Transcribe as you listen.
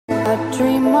a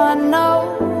dream I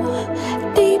know.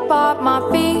 Deep up my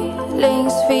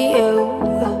feelings for you.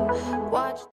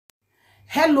 Watch.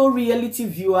 Hello reality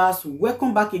viewers,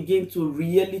 welcome back again to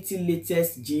Reality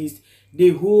Latest Gist, the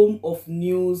home of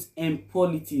news and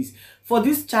politics. For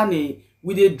this channel,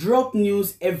 we dey drop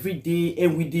news every day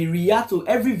and we dey react to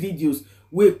every videos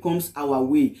wey comes our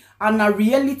way. And na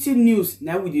reality news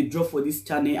now we dey drop for this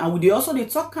channel, and we dey also dey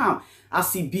talk am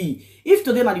as e be. If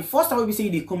today na the first time we say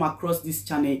you dey come across this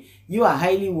channel, you are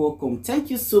highly welcome. Thank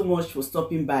you so much for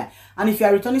stopping by. And if you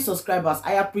are returning subscribers,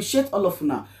 I appreciate all of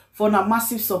una for una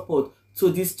massive support to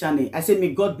this channel. I say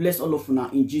may God bless all of una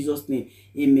in Jesus name,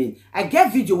 amen. I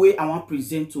get video where I want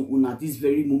present to una this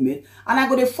very moment, and I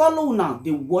go to follow una,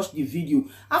 they watch the video.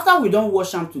 After we don't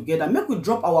watch them together, make we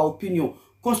drop our opinion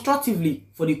constructively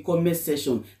for the comment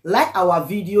section. Like our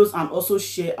videos and also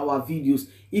share our videos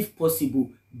if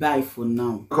possible. Bye for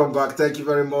now. Welcome back. Thank you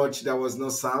very much. There was no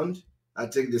sound. I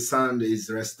think the sound is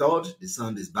restored. The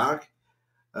sound is back.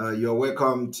 You're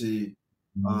welcome to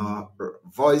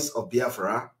Voice of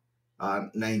Biafra,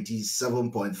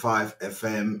 97.5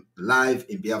 FM live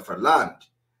in Biafra land.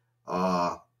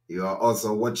 You are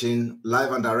also watching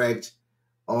live and direct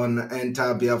on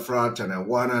Enter Biafra channel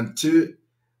 1 and 2,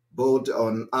 both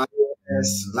on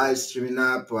iOS live streaming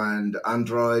app and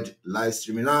Android live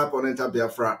streaming app on Enter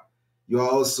Biafra. You are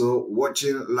also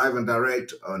watching live and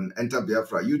direct on Enter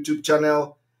Biafra YouTube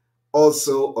channel,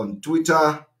 also on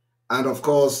Twitter, and of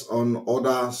course on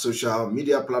other social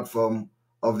media platforms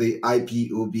of the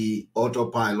IPOB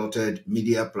autopiloted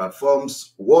media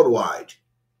platforms worldwide.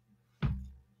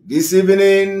 This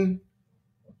evening,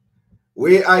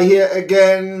 we are here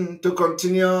again to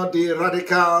continue the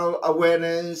radical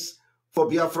awareness for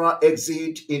Biafra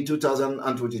exit in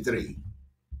 2023.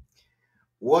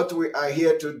 What we are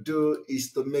here to do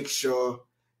is to make sure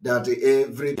that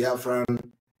every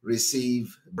Biafran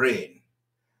receive brain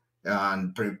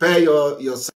and prepare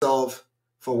yourself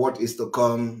for what is to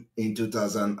come in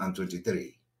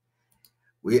 2023.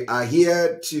 We are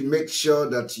here to make sure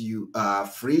that you are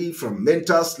free from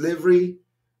mental slavery.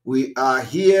 We are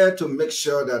here to make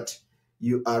sure that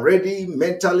you are ready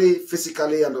mentally,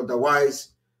 physically, and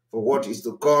otherwise for what is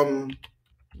to come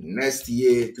next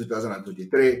year,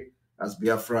 2023, as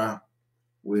Biafra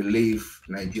will leave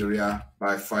Nigeria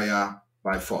by fire,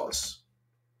 by force.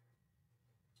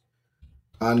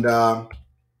 And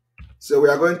so we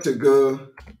are going to go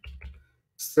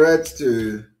straight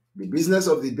to the business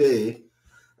of the day.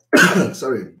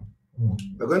 Sorry.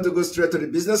 We're going to go straight to the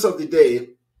business of the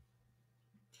day,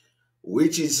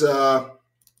 which is the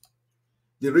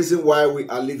reason why we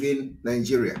are leaving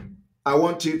Nigeria. I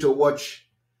want you to watch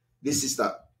this. Is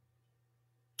that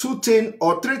three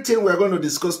things we're going to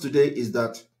discuss today is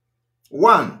that,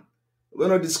 one, we're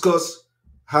going to discuss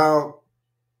how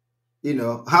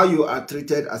you are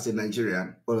treated as a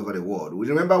Nigerian all over the world. We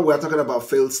remember we are talking about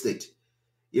failed state.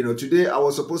 Today I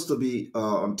was supposed to be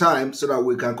on time so that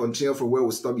we can continue from where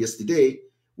we stopped yesterday,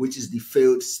 which is the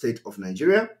failed state of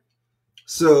Nigeria.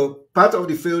 So part of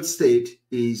the failed state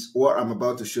is what I'm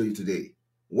about to show you today.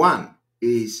 One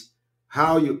is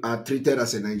how you are treated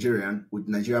as a Nigerian with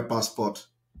Nigeria passport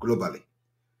globally.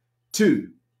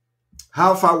 Two,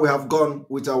 how far we have gone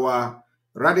with our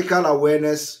radical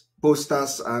awareness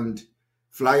posters and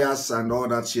flyers and all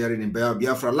that sharing in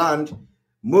Biafra land.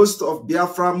 Most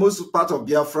part of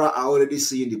Biafra are already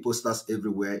seeing the posters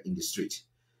everywhere in the street.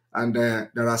 And there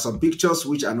are some pictures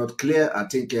which are not clear. I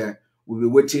think we'll be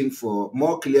waiting for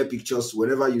more clear pictures.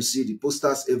 Whenever you see the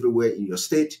posters everywhere in your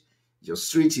state, your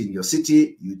street, in your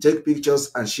city, you take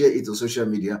pictures and share it on social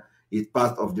media. It's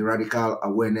part of the radical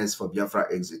awareness for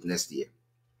Biafra exit next year.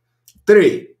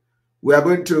 Three, we are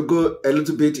going to go a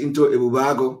little bit into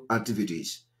Ebubago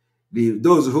activities.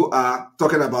 Those who are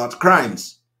talking about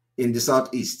crimes in the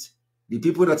Southeast. The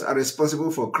people that are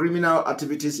responsible for criminal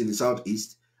activities in the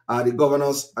Southeast are the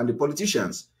governors and the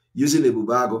politicians using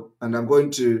Ebubago. And we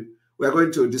are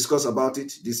going to discuss about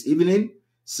it this evening.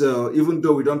 So even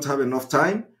though we don't have enough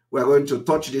time, we are going to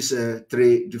touch these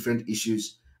three different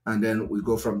issues, and then we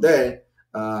go from there.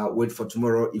 Wait for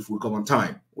tomorrow if we come on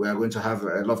time. We are going to have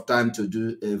a lot of time to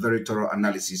do a very thorough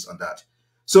analysis on that.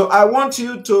 So I want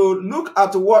you to look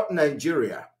at what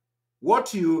Nigeria,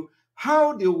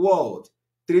 how the world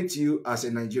treats you as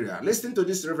a Nigerian. Listen to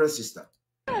this Reverend Sister.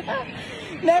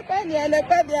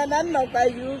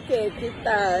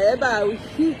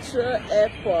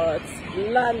 Airport,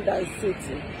 London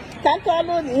City.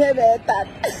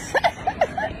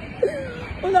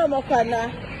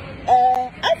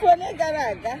 Afọ gara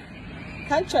aga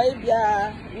ka chọọ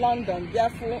ịbịa London bịa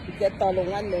fụ nke tọrọ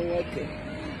nwanne nwoke.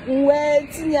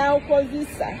 Tinye akwụkwọ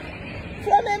visa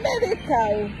from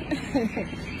America.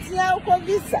 Tiaukwa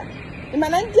visa.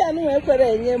 Imanandi anu ekwere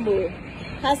enye mo.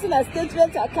 Has a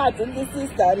statement account in the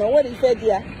sister. No, what if it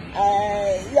yeah.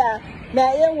 Now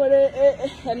I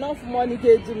nwere enough money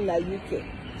to do in the UK.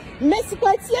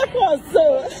 Mexico so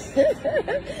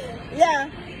yeah,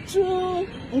 true.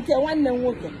 Nke one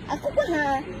nwoke. Akụkọ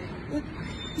ha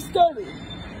story.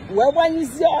 Where one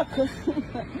is your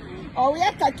or we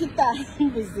are kakita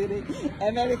buziri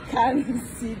American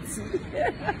city.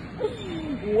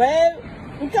 Well,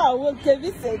 nka wo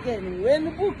kevis again.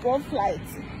 When book of flight.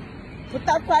 Put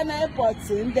up an airport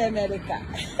in the America.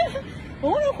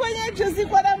 Who can Josie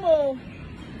Quadamo?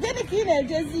 Get a key and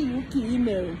Josie UK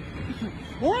email.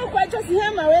 Who quite just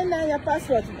him when your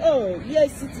passport? Oh,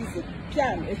 yes, citizen.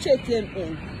 Pian, a check him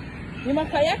in. You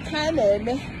must buy a kind of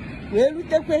where we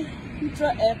take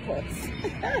Heathrow Airport.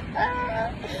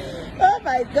 Oh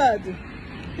my God.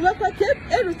 You must buy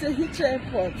everything Heathrow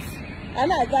Airport.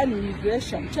 And I got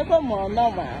immigration. Check on more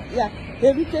normal. Yeah,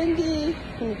 everything the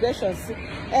immigration.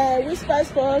 Which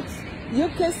passports?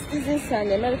 UK citizens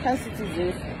and American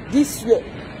citizens this way,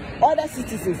 other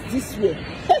citizens this way.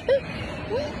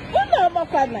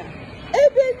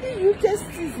 Every UK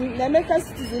citizen, American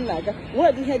citizen, like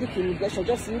what the head of immigration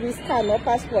just really scan or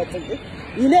passport.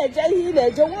 You know,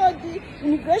 what the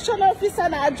immigration officer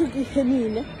na ajugi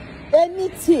henine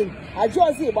anything. I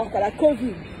just about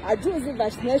COVID. I do the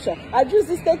vaccination. I do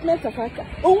the statement of account.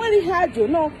 Oh, what he had you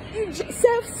know,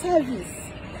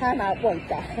 self-service can happen.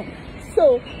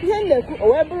 So, here they go.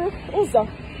 However, also,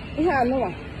 here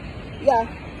no, yeah,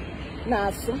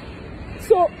 na so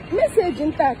message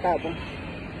in Takabo.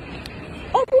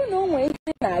 Open no way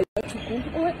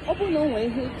open no way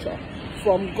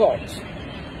from God.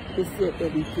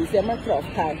 It's a matter of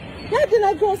time. Yeah, then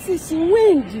I go see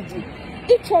when did you?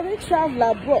 It's already travel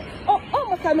abroad. Oh,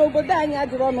 my can over there. I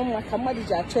don't know my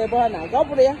commodity. Chebona,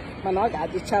 Gobria,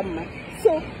 Manoga, the Chamma.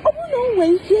 So, open no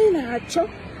way here na chop.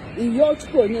 In your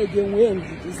school,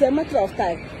 it's a matter of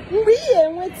time. We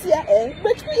went here,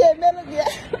 but we are melody.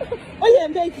 Oh, you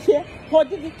make here, what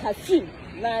did it caffeine?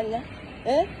 Nanya,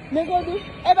 Negodu,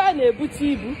 ever ne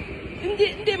butibu.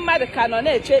 In the mother canon,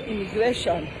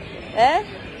 immigration.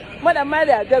 Mother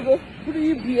Maria, go, who do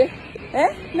you be?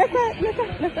 Never,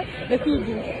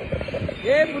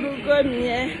 go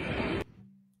near.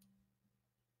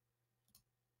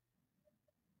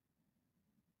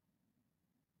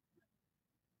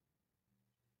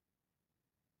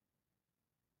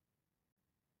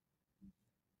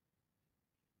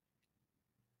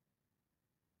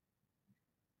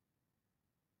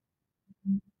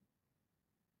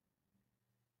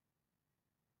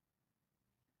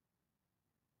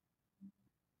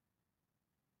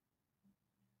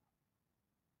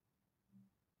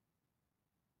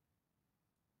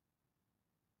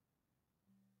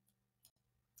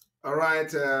 All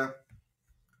right.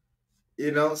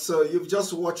 You know, so you've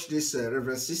just watched this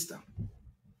Reverend Sister.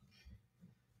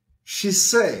 She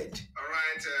said, all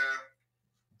right.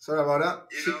 Sorry about that.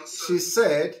 She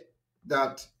said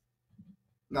that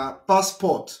na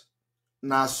passport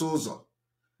na suzo.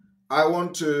 I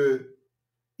want to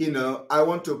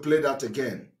play that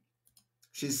again.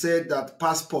 She said that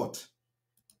passport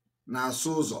na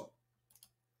suzo.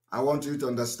 I want you to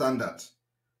understand that.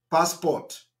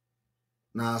 Passport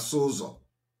na suzo.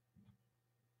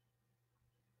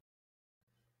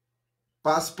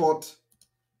 Passport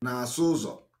na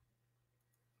suzo.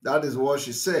 That is what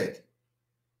she said.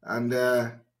 And,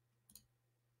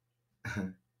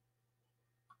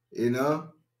 you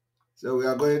know, so we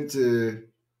are going to...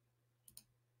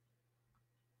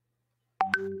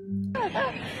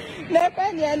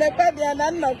 About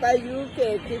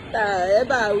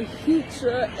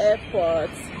Heathrow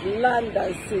Airport,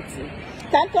 London City.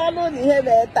 Can't only have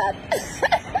that.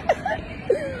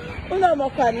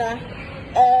 Unomokana,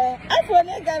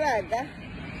 Afone Garaga,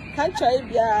 can't try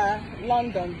via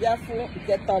London, via full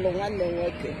get all one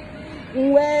working.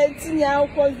 Where Tinya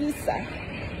visa.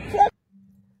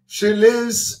 She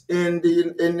lives in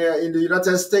the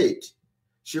United States.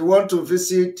 She wants to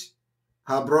visit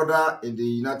her brother in the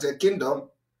United Kingdom.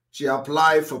 She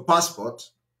applied for passport.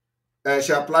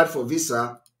 She applied for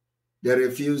visa. They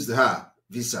refused her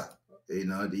visa. You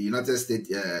know, the United States,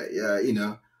 you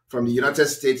know, from the United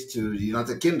States to the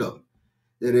United Kingdom.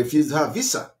 They refused her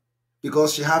visa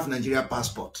because she has Nigeria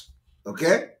passport.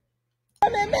 Okay?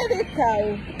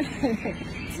 America.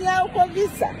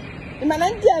 Visa.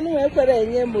 Nnamdi anu ekwere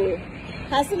enye mo.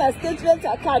 Has a statement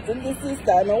account in the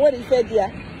sister. No, what if it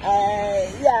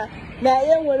yeah. Now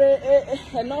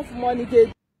enough money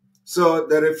to... So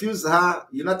they refused her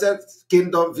United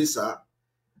Kingdom visa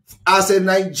as a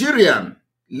Nigerian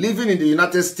living in the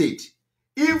United States.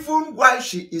 Even while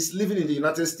she is living in the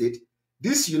United States,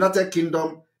 this United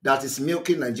Kingdom that is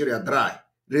milking Nigeria dry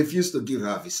refused to give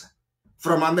her a visa.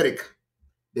 From America,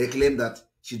 they claim that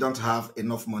she don't have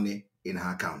enough money in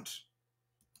her account.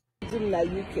 In the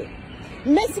UK.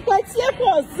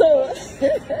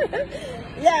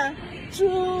 Yeah,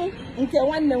 true. Okay,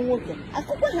 one name working. I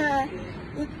could have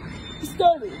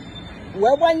story.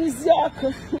 Where one is your.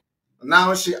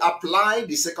 Now she applied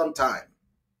the second time,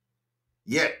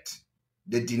 yet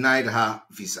they denied her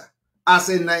visa. As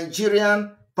a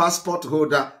Nigerian passport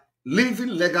holder living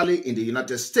legally in the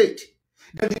United States,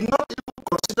 they did not even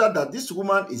consider that this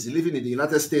woman is living in the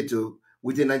United States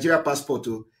with a Nigerian passport.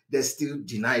 They still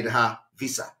denied her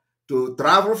visa to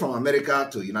travel from America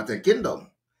to United Kingdom.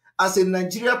 As a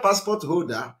Nigerian passport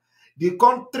holder, the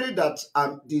country that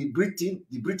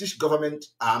the British government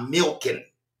are milking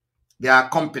their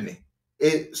company.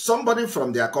 Somebody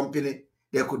from their company,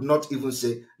 they could not even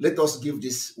say, let us give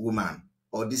this woman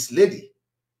or this lady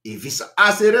a visa.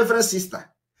 As a reverend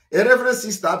sister, you know, a reverend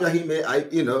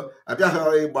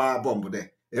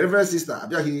sister,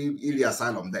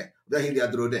 asylum there,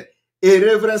 a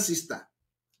reverend sister,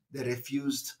 they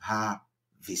refused her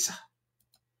visa.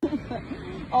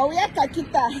 Oh, we are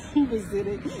Kakita,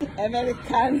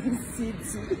 American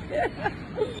city.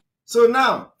 So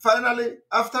now, finally,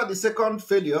 after the second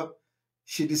failure,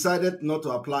 she decided not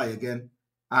to apply again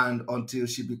and until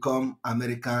she become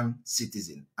American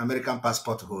citizen, American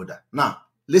passport holder. Now,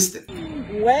 listen.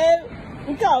 Well,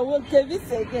 I will give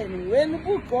this again. When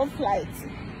book of flight.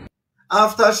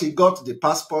 After she got the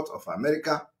passport of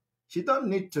America, she don't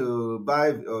need to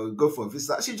buy or go for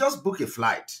visa. She just book a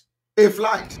flight. A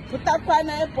flight. Put up an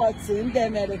airport in the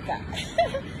America.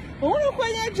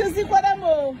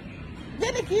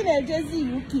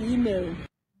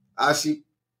 As she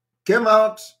came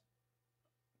out,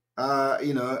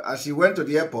 you know, as she went to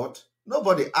the airport,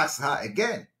 nobody asked her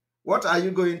again, what are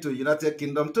you going to United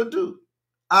Kingdom to do?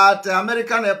 At the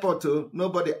American airport, too,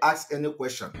 nobody asked any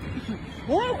question.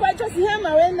 Oh,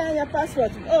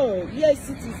 yes,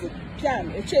 citizen.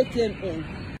 Check him in.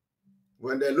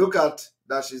 When they look at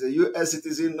that she's a US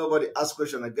citizen, nobody asked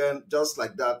question again. Just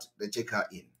like that, they check her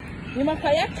in. Airport.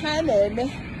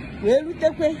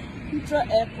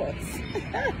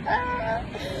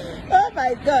 Oh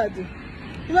my God.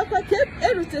 You are quite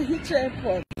able to hit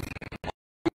airport.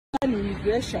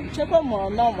 Immigration. Check on more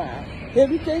normal.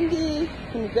 Everything the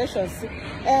immigration.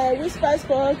 Which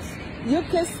passports,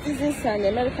 UK citizens and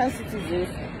American citizens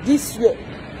this way.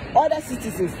 Other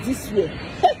citizens this way.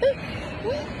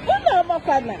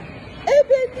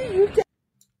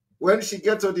 When she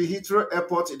gets to the Heathrow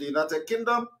airport in the United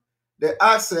Kingdom, they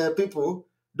ask people,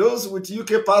 those with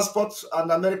UK passport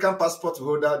and American passport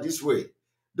holder this way.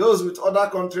 Those with other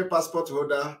country passport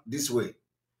holder this way.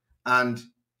 And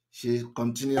she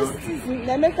continued.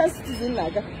 American citizen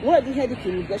like that. What the head of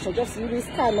immigration just really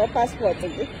scan no passport.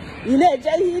 The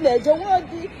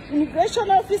immigration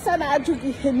officer na.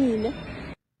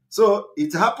 So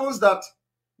it happens that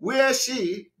where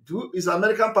she, who is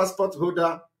American passport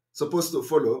holder, supposed to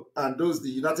follow, and those the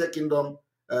United Kingdom,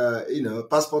 you know,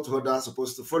 passport holder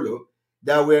supposed to follow,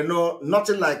 there were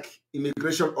nothing like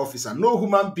immigration officer, no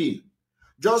human being.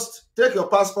 Just take your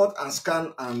passport and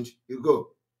scan and you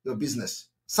go, your business.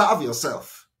 Serve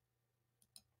yourself.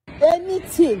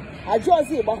 Anything, I just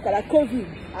say about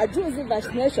COVID, I just say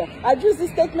vaccination, I just say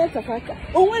statement of account.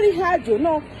 Oh, when you had you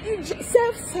know,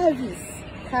 self-service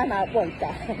can happen.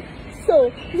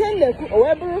 So,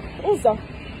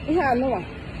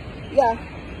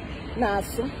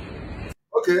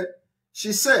 okay,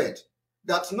 she said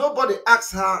that nobody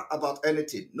asked her about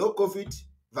anything. No COVID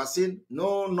vaccine,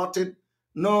 no nothing,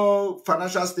 no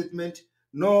financial statement,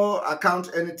 no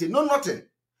account, anything, no nothing.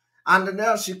 And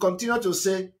now she continued to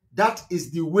say that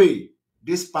is the way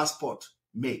this passport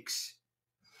makes.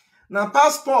 Now,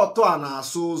 passport to an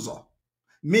asuzo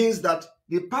means that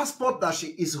the passport that she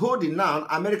is holding now,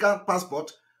 American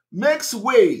passport, makes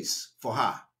ways for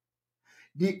her.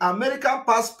 The American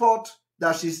passport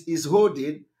that she is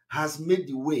holding has made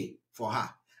the way for her.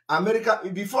 America,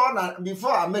 before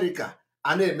America,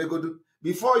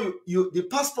 before the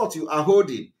passport you are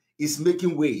holding is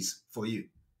making ways for you.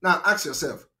 Now ask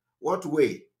yourself, what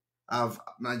way have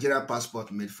Nigeria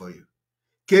passport made for you?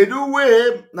 Kedu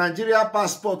way Nigeria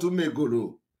passport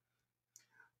megolo?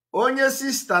 Onye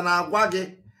sister na agwa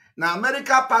gị na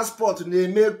America passport na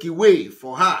make way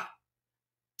for her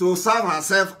to serve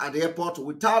herself at the airport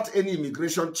without any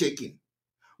immigration checking,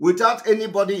 without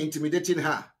anybody intimidating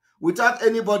her, without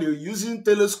anybody using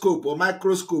telescope or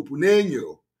microscope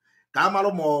nenyo, camera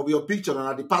or your picture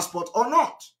on the passport or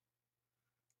not.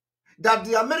 that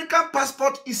the American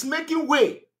passport is making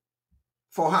way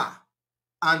for her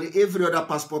and every other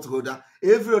passport holder,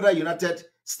 every other United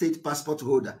States passport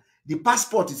holder. The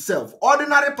passport itself,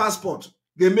 ordinary passport,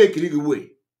 they make it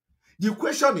way. The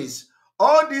question is,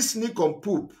 all these sneak and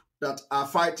poop that are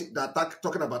fighting, that are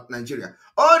talking about Nigeria,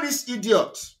 all these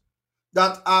idiots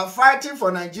that are fighting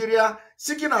for Nigeria,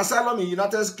 seeking asylum in the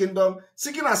United Kingdom,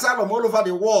 seeking asylum all over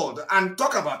the world, and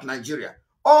talk about Nigeria.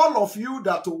 All of you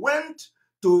that went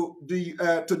to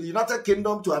the United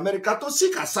Kingdom, to America, to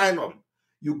seek asylum.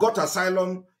 You got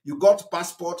asylum, you got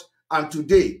passport, and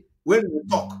today, when we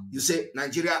talk, you say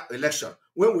Nigeria election.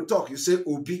 When we talk, you say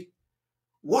Obi.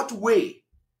 What way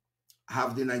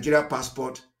have the Nigeria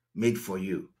passport made for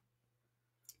you?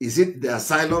 Is it the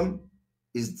asylum?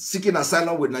 Is seeking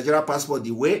asylum with Nigeria passport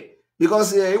the way?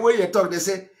 Because when you talk, they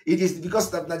say it is because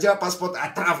the Nigeria passport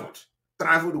are traveled.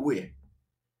 Traveled where?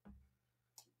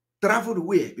 Traveled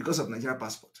where because of Nigeria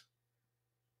passport?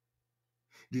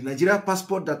 The Nigeria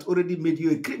passport that already made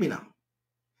you a criminal.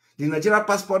 The Nigeria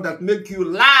passport that make you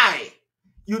lie.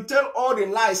 You tell all the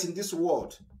lies in this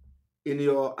world in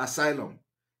your asylum.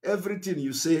 Everything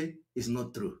you say is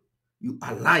not true. You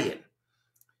are lying.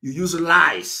 You use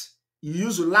lies. You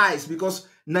use lies because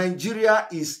Nigeria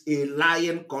is a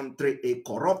lying country, a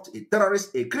corrupt, a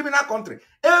terrorist, a criminal country.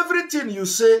 Everything you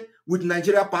say with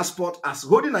Nigeria passport as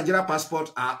holding Nigeria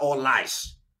passport are all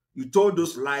lies. You told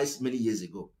those lies many years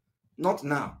ago. Not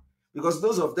now. Because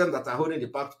those of them that are holding the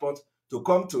passport to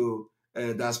come to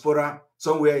diaspora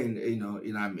somewhere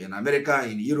in America,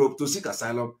 in Europe to seek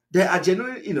asylum, they are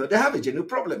genuine, they have a genuine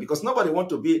problem because nobody wants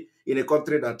to be in a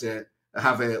country that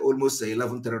have almost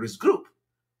 11 terrorist group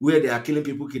where they are killing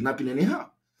people, kidnapping anyhow.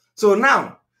 So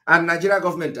now, and Nigeria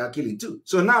government are killing too.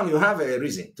 So now you have a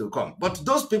reason to come. But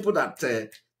those people that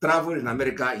travel in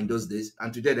America in those days,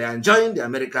 and today they are enjoying the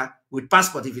America with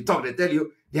passport. If you talk, they tell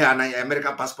you they are an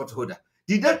American passport holder.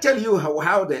 Did they tell you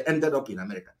how they ended up in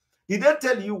America? Did they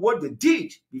tell you what they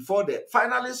did before they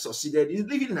finally succeeded in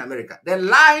living in America? They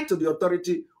lied to the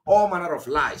authority, all manner of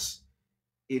lies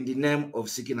in the name of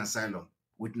seeking asylum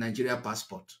with Nigeria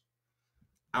passport.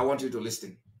 I want you to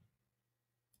listen.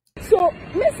 So,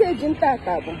 message in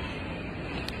Takabo.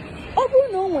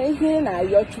 Obu no way here na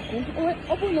yochuku.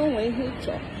 Obu no way here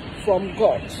from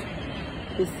God.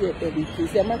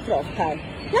 It's a matter of time.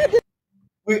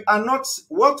 We are not,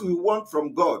 what we want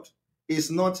from God is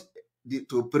not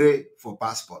to pray for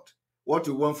passport. What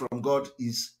we want from God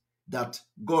is that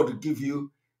God will give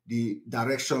you the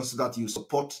directions so that you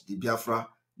support the Biafra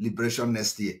liberation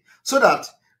next year. So that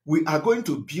we are going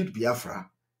to build Biafra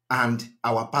and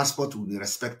our passport will be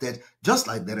respected just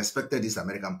like they respected this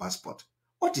American passport.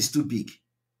 What is too big?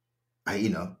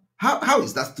 How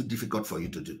is that too difficult for you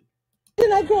to do?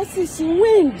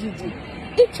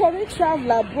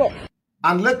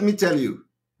 And let me tell you,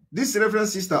 this Reverend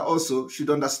sister also should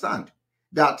understand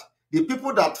that the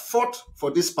people that fought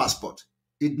for this passport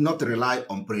did not rely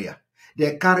on prayer.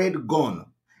 They carried gun,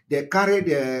 they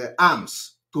carried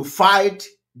arms to fight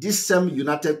this same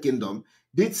United Kingdom,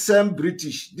 this same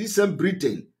British, this same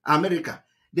Britain, America.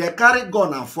 They carried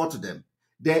gun and fought them.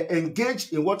 They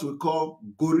engaged in what we call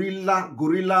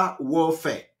guerrilla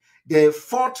warfare. They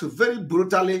fought very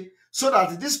brutally so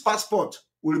that this passport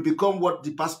will become what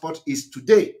the passport is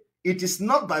today. It is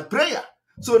not by prayer.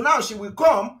 So now she will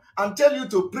come and tell you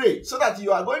to pray so that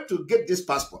you are going to get this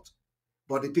passport.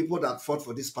 But the people that fought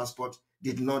for this passport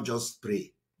did not just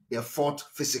pray. They fought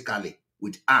physically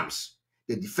with arms.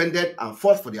 They defended and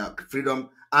fought for their freedom,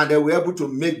 and they were able to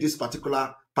make this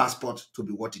particular passport to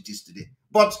be what it is today.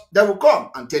 But they will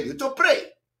come and tell you to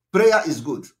pray. Prayer is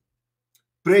good.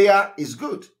 Prayer is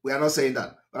good. We are not saying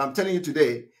that. But I'm telling you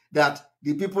today that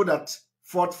the people that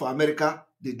fought for America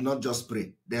did not just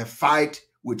pray. They fight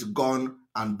with gun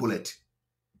and bullet.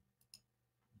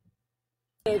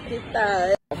 The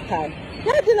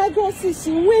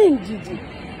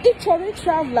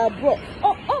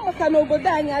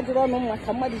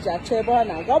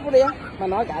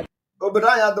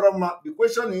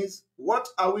question is, what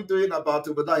are we doing about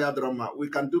Obadiah Drama? We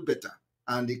can do better,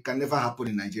 and it can never happen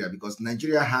in Nigeria because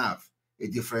Nigeria have a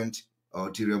different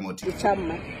ulterior motive. So,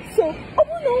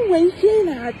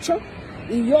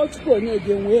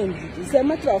 it's a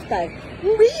matter of time. We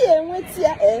went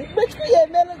here, but we are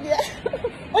melody.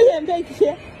 Oh, you make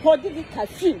here, what did it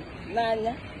caffeine?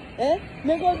 Nanya,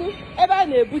 Negodu, ever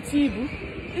ne butibu,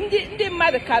 in the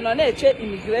mother canon,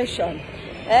 immigration.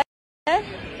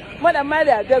 Mother,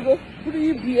 mother, go, who do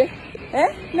you be?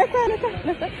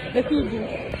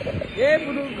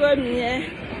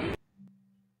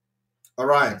 All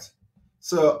right.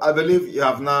 So I believe you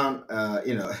have now,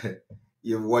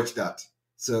 you've watched that.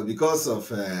 So because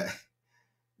of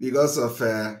because of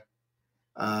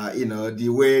you know, the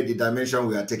way, the dimension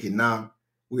we are taking now,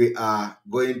 we are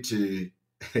going to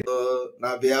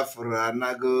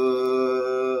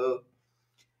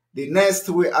the next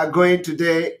we are going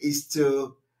today is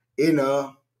to, you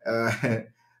know,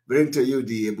 bring to you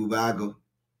the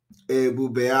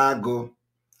Ebubeago,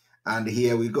 and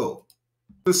here we go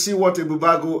to see what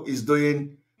Ebubeago is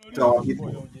doing to our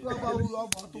people.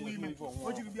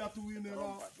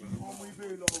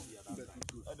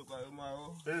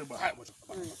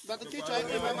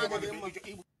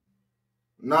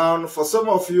 Now, for some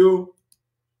of you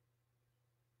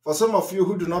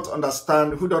who do not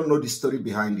understand, who don't know the story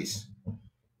behind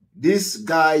this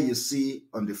guy you see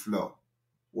on the floor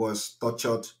was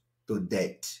tortured to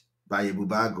death by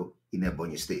Ebubeago in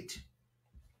Ebonyi State.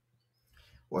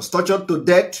 Was tortured to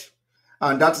death,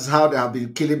 and that is how they have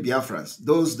been killing Biafrans.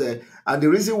 And the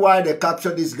reason why they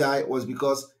captured this guy was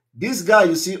because this guy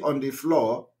you see on the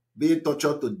floor being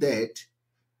tortured to death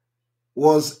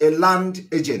was a land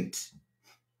agent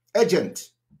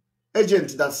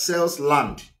that sells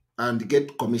land and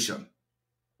get commission.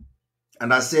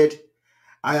 And I said,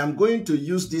 I am going to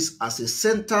use this as a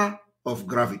center of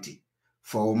gravity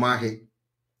for Umahi.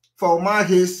 For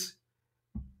Umahi's,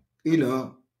 you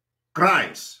know,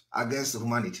 crimes against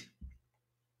humanity.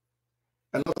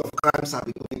 A lot of crimes have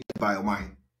been committed by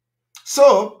Umahi.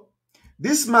 So,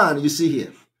 this man you see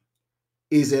here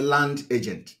is a land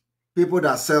agent. People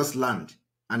that sells land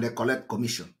and they collect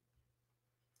commission.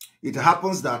 It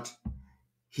happens that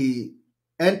he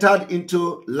entered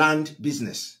into land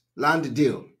business, land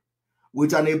deal,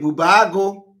 with an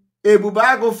Ebubeago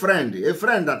friend, a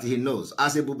friend that he knows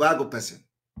as a Ebubeago person.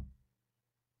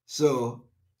 So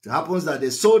it happens that they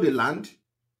sold the land,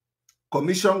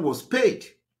 commission was paid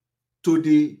to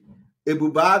the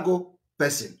Ebubeago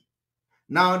person.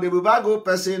 Now the Ebubeago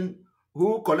person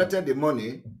who collected the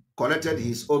money, collected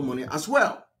his own money as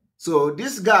well. So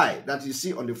this guy that you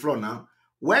see on the floor now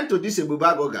went to this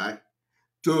Ebubeago guy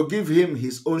to give him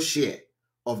his own share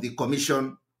of the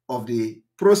commission of the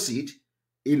proceed,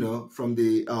 you know, from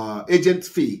the agent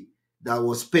fee that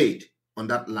was paid on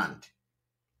that land.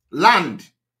 Land.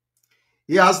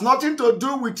 He has nothing to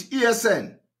do with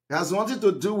ESN. It has nothing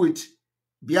to do with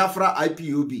Biafra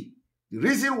IPUB. The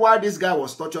reason why this guy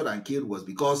was tortured and killed was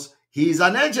because he is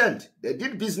an agent. They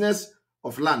did business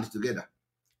of land together.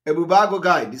 Ebubeago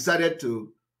guy decided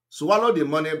to swallow the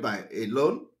money by a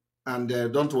loan and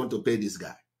don't want to pay this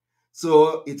guy.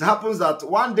 So it happens that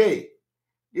one day,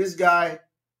 this guy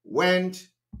went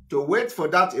to wait for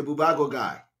that Ebubeago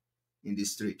guy in the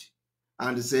street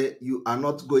and say, you are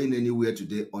not going anywhere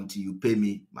today until you pay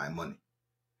me my money.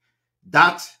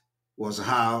 That was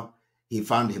how he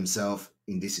found himself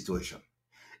in this situation.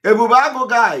 Ebubeago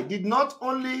guy did not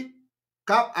only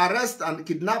arrest and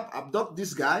kidnap, abduct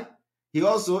this guy, he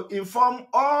also informed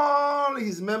all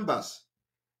his members.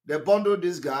 They bundled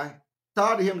this guy,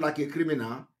 tied him like a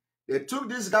criminal. They took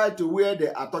this guy to where they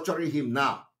are torturing him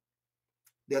now.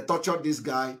 They tortured this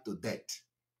guy to death.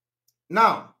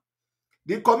 Now,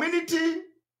 the community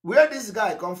where this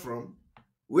guy come from,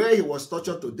 where he was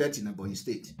tortured to death in Ebonyi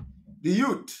State, the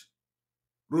youth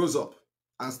rose up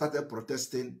and started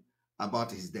protesting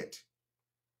about his death.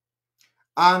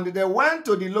 And they went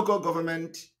to the local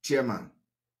government chairman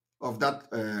of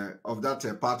that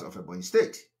part of Ebonyi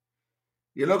State.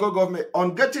 The local government,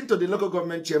 on getting to the local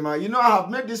government chairman, you know, I have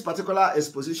made this particular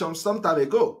exposition some time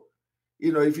ago.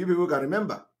 You know, if you people can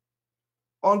remember.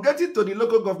 On getting to the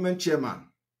local government chairman,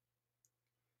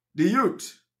 the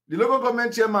local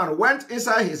government chairman went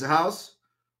inside his house,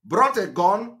 brought a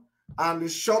gun, and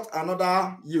shot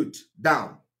another youth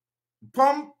down.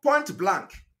 Point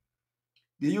blank.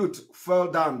 The youth fell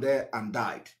down there and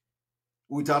died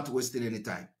without wasting any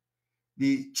time.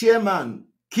 The chairman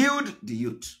killed the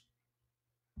youth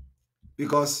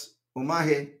because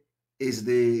Umahi is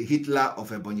the Hitler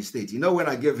of Ebonyi State. You know, when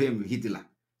I gave him Hitler,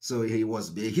 so he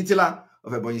was the Hitler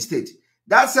of Ebonyi State.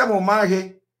 That same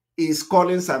Umahi is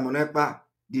calling Simon Ekpa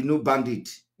the new bandit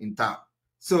in town.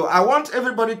 So I want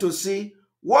everybody to see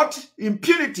what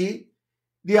impunity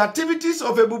the activities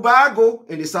of Ebubeago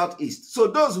in the southeast. So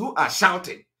those who are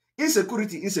shouting,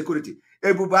 insecurity, insecurity,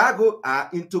 Ebubeago are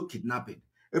into kidnapping.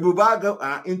 Ebubeago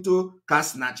are into car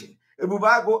snatching.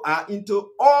 Ebubeago are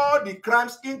into all the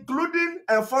crimes, including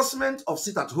enforcement of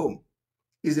sit at home,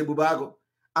 is Ebubeago.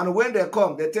 And when they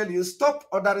come, they tell you, stop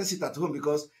ordering sit at home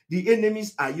because the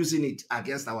enemies are using it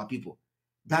against our people.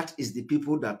 That is the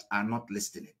people that are not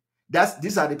listening.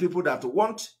 These are the people that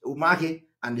want Umahi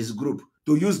and his group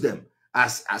to use them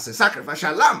as a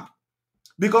sacrificial lamb.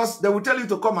 Because they will tell you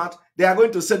to come out, they are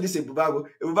going to send this Ebubeago.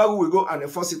 Ebubeago will go and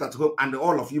enforce it at home and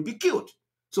all of you be killed.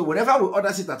 So whenever we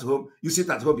order sit at home, you sit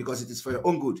at home because it is for your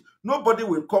own good. Nobody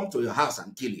will come to your house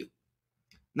and kill you.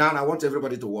 Now I want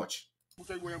everybody to watch.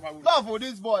 Love for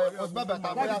this boy was better.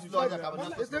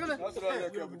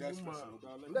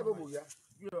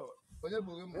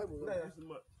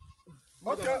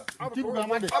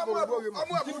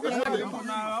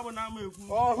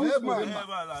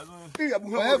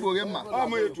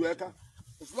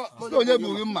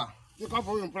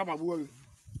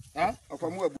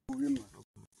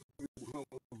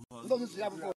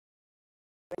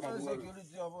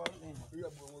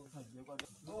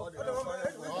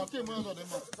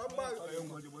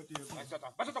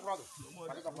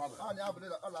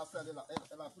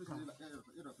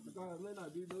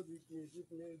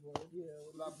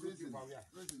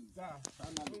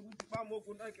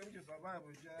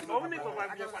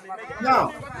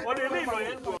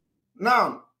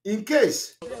 Now, in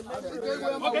case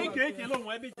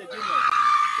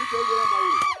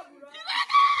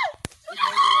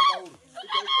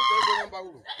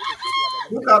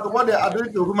look at what they are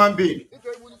doing to human being.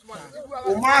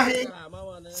 Umahi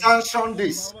sanctioned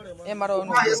this.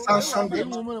 Umahi sanctioned it.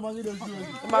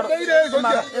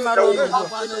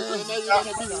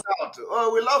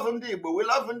 Oh, we love Ndibo. We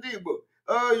love Ndibo.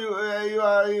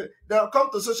 Oh, they'll come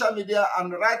to social media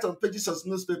and write on pages of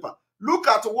newspaper. Look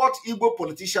at what Igbo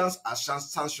politicians are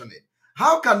sanctioning.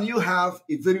 How can you have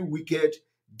a very wicked,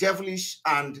 devilish,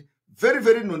 and very,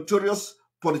 very notorious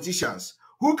politicians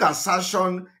who can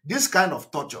sanction this kind of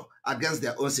torture against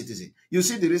their own citizens? You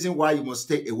see the reason why you must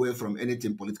stay away from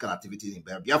anything political activity in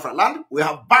Biafra land. We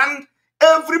have banned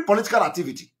every political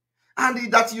activity.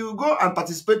 And that you go and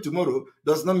participate tomorrow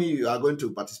does not mean you are going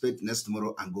to participate next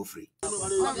tomorrow and go free. Look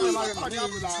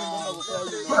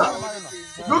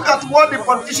at what the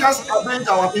politicians are doing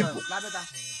to our people.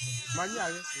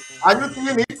 Are you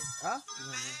seeing it?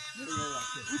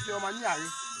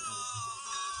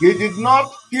 He did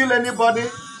not kill anybody.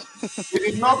 He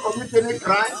did not commit any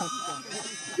crime.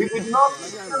 He did not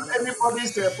steal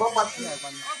anybody's property.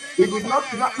 He did not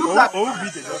look at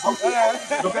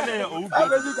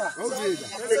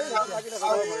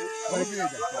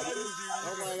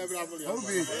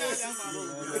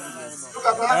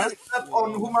that step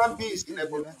on human beings in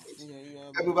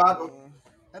Ebubago.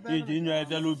 You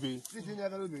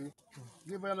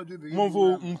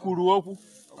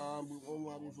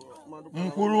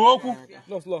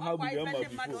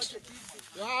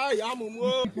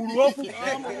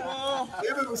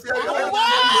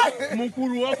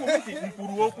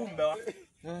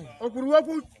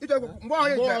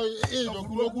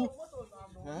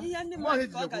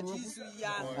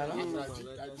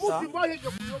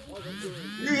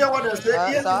hear what they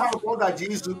say?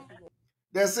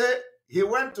 They say he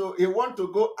want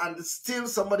to go and steal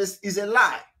somebody's is a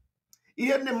lie. Is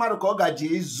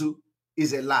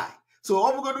a lie. So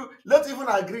what we're going to do, let's even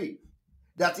agree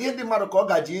that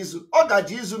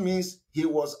Ogajizu means he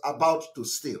was about to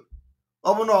steal.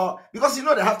 Because you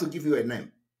know they have to give you a name.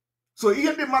 So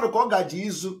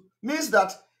Ogajizu means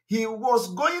that he was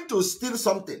going to steal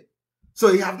something.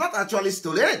 So he have not actually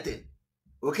stolen anything.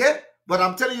 Okay? But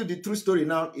I'm telling you the true story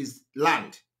now is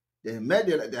land. They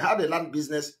had a land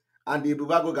business and the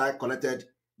Bubago guy collected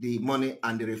the money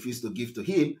and they refused to give to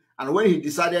him. And when he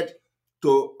decided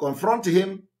to confront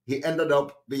him, he ended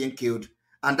up being killed.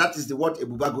 And that is what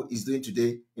Ebubago is doing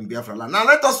today in Biafra land. Now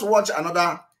let us watch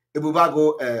another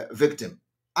Ebubago victim.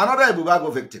 Another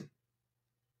Ebubago victim.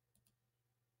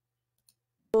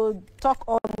 To talk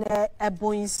on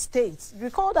Ebonyi State.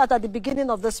 Recall that at the beginning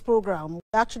of this program, we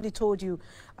actually told you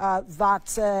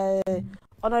that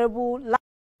Honorable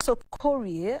Lakso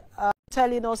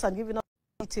telling us and giving us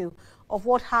detail of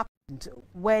what happened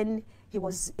when he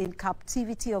was in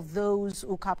captivity of those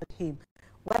who captured him.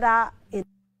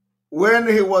 When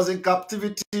he was in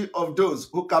captivity of those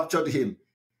who captured him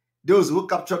was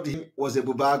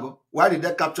Ebubago. Why did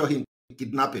they capture him?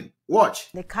 Kidnapping. Watch.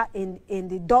 In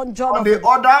the dungeon. On the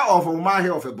order of Umahi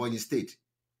of Ebonyi State.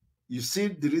 You see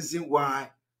the reason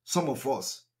why some of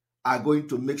us are going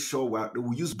to make sure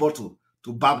we use bottle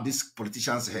to barb these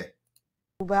politicians' hair.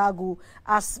 Ebubago,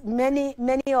 as many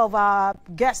of our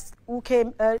guests who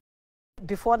came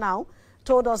before now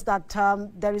told us that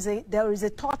there is a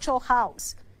torture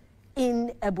house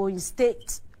in Ebonyi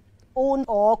State, owned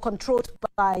or controlled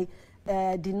by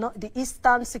the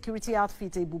Eastern Security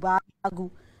Outfit, Ebubago,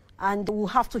 and we'll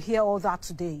have to hear all that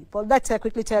today. But let's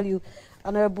quickly tell you,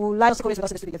 Honorable Lakso,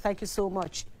 thank you so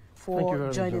much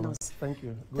for joining us. Thank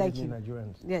you. Good evening,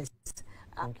 Nigerians. Yes.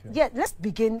 Yeah, let's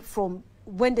begin from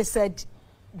when they said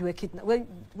you were kidnapped.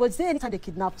 Was there any time they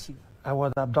kidnapped you? I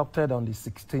was abducted on the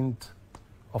 16th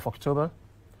of October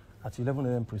at 11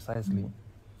 a.m. precisely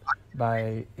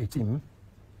by a team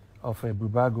of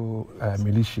Bubago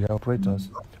militia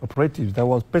operatives that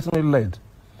was personally led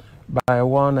by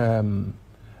one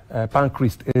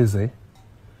Pankrist Eze.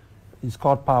 He's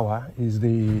called Power. He's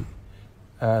the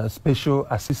special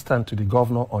assistant to the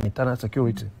governor on internal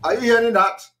security. Are you hearing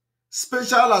that?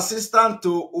 Special assistant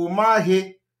to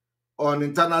Umahi on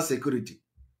internal security.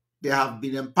 They have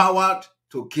been empowered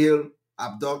to kill,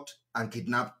 abduct, and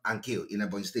kidnap and kill in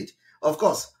Ebonyi State. Of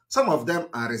course, some of them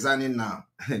are resigning now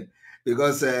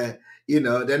because, you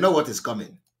know, they know what is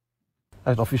coming.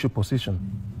 That's official position.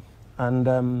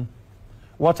 And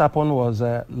what happened was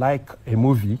like a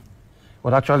movie,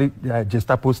 but actually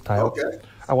Gestapo style. Okay.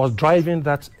 I was driving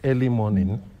that early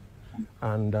morning,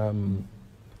 and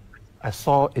I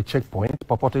saw a checkpoint,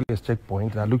 purportedly a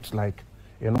checkpoint that looked like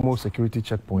a normal security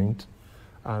checkpoint.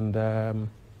 And a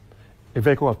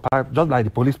vehicle was parked, just like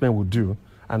the policemen would do,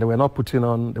 and they were not putting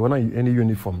on, they were not in any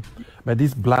uniform, but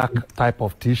this black type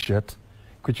of T-shirt,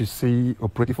 which you see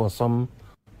operating for some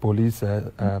police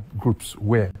groups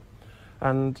wear.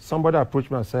 And somebody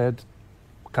approached me and said,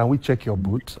 "Can we check your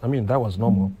boot?" I mean, that was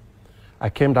normal. I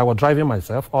was driving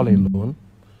myself all alone,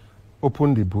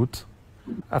 opened the boot.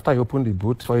 After I opened the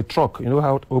boot, for a truck, you know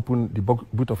how to open the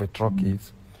boot of a truck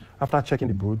is? After checking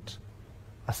the boot,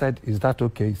 I said, "Is that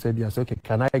okay?" He said, "Yes." "Okay,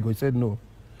 can I go?" He said, "No."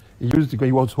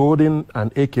 He was holding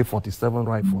an AK-47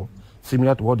 rifle,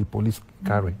 similar to what the police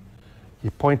carry.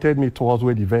 He pointed me towards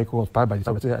where the vehicle was parked by the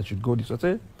side. I said, "I should go this way." I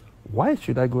said, "Why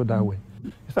should I go that way?"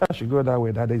 He said, "I should go that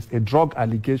way. That there is a drug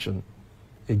allegation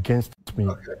against me."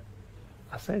 Okay.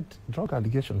 I said, "Drug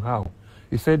allegation? How?"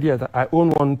 He said, "Yeah, that I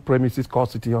own one premises called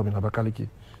City Hub in Abakaliki.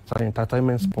 It's an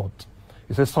entertainment spot."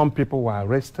 He said some people were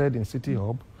arrested in City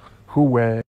Hub who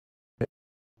were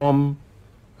from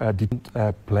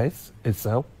the place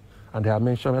itself, and they are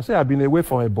mentioned. I said, "I've been away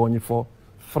from Ebonyi for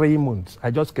 3 months.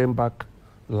 I just came back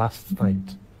last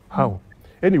night." How?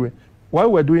 Anyway,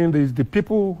 while we're doing this, the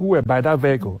people who were by that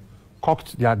vehicle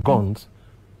cocked their guns.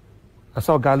 I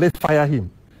saw, "God, let's fire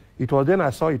him." It was then I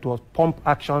saw it was pump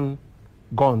action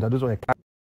guns that those were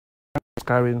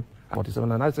carrying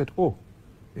 47, and I said, "Oh,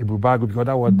 a Bubago," because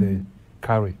that's what they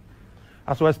carry.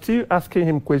 As we were still asking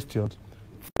him questions,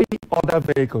 3 other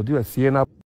vehicles, these were Sienna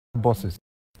buses,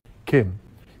 came.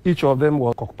 Each of them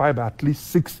was occupied by at least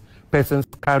 6 persons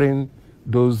carrying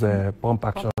those pump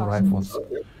action rifles.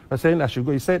 I was saying I should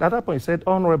go. He said, at that point, he said,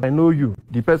 "Honorable, I know you."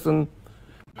 The person,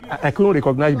 I couldn't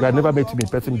recognize you. I had never met him in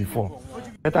person before.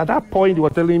 But at that point, he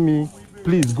was telling me,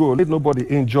 "Please go, let nobody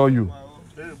injure you."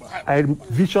 I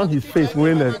visioned his face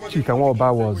when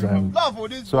Chikanwaba was,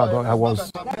 so I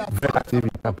was very active in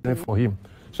campaigning for him.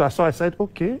 So I said,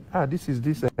 "Okay, this is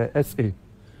this SA." He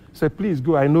said, "Please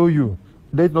go, I know you.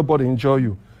 Let nobody injure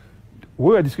you."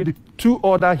 We were discussing 2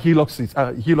 other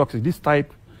Hiluxes, this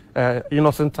type,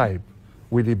 innocent type,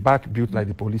 with the back built like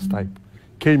the police type,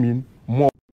 came in.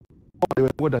 There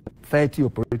were more than 30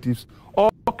 operatives,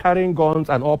 all carrying guns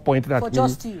and all pointing at me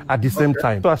at the same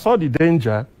time. So I saw the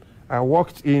danger. I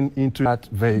walked into that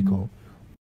vehicle.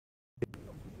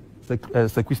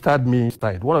 Sequestered me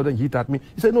inside. One of them hit at me.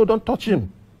 He said, "No, don't touch him.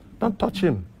 Don't touch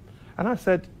him." And I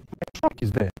said, "My truck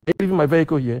is there. I leave my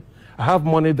vehicle here. I have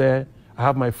money there. I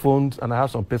have my phones, and I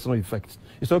have some personal effects."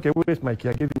 He said, "Okay, where's my key?"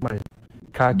 I gave him my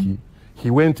car key. He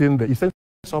went in there. He sent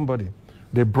somebody.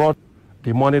 They brought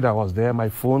the money that was there, my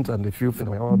phones, and the few things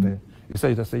that were all there. He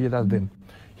said, "Yeah, that's them."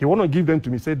 He wanted to give them to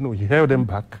me. He said, "No." He held them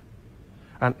back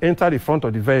and entered the front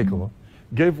of the vehicle,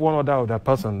 gave one other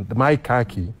person my car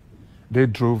key. They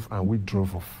drove, and we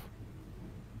drove off.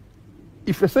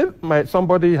 If they said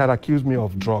somebody had accused me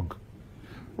of drug,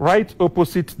 right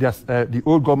opposite the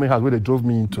old government house where they drove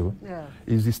me into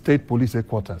is the state police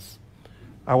headquarters.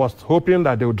 I was hoping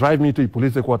that they would drive me to the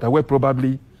police headquarters where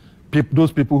probably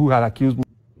those people who had accused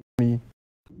me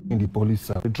in the police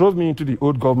cell. They drove me into the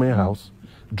old government house,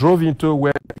 drove into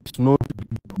where it's no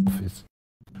office.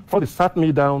 Before they sat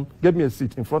me down, gave me a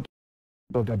seat in front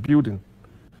of their building.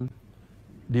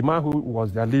 The man who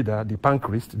was their leader, the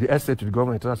Pankrist, the SA to the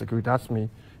government internal security, asked me,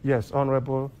 "Yes,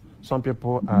 Honorable, some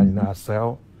people are in our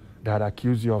cell. They had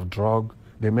accused you of drug.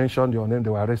 They mentioned your name. They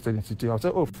were arrested in city." I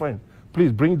said, "Oh, fine.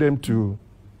 Please bring them to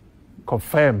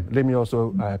confirm. Let me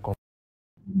also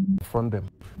confront them."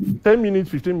 10 minutes,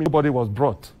 15 minutes, nobody was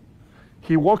brought.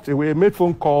 He walked away, made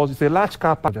phone calls. It's a large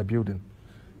car park in the building.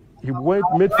 He went,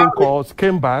 made phone calls,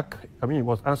 came back. I mean, he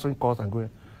was answering calls and going.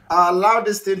 Allow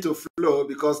this thing to flow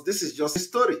because this is just a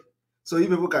story. So you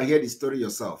people can hear the story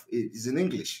yourself. It is in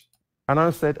English. And I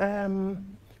said,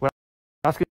 well,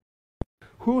 asking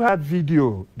who had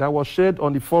video that was shared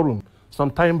on the forum some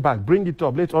time back. Bring it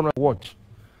up. Let's on watch.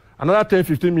 Another 10,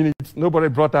 15 minutes, nobody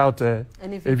brought out a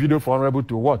video for Honorable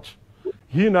to watch.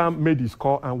 He now made his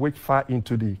call and went far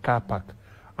into the car park.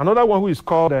 Another one who is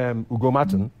called Ugo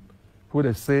Martin, who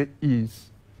they say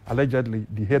is allegedly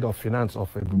the head of finance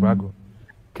of Bubago,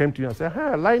 came to you and said,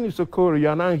 "Hi, Line Isokoro, you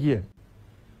are now here.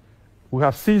 We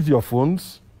have seized your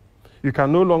phones. You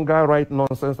can no longer write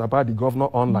nonsense about the governor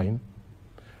online.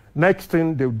 Next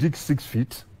thing, they'll dig 6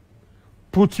 feet,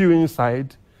 put you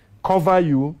inside, cover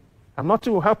you, and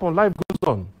nothing will happen. Life goes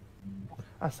on."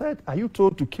 I said, "Are you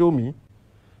told to kill me?"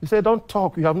 He said, "Don't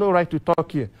talk. You have no right to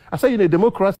talk here." I said, "In a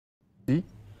democracy,"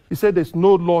 he said, "there's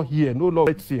no law here, no law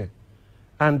rights here,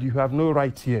 and you have no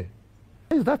right here."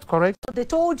 Is that correct? So they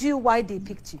told you why they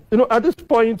picked you? You know, at this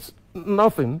point,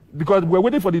 nothing, because we're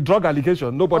waiting for the drug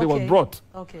allegation. Nobody was brought.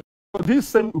 Okay. So this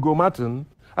same Ugo Martin,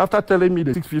 after telling me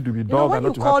the 6 feet to be dog and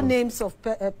not to when you call happen, names of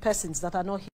persons that are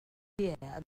not here,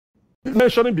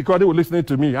 mentioning because they were listening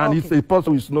to me, and it's a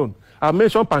person who is known. I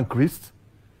mentioned Panchrist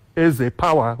as a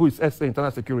power who is SA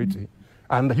Internal Security,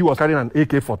 and he was carrying an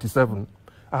AK-47.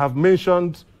 I have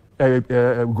mentioned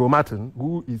Ugo Martin,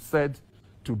 who is said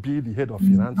to be the head of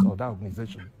finance of that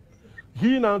organization.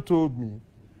 He now told me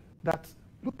that,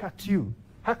 "Look at you.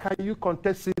 How can you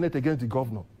contest Senate against the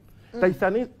governor?" That is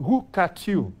an look at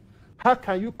you. How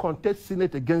can you contest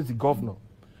Senate against the governor?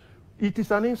 It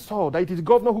is an insult that it is the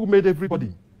governor who made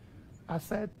everybody. I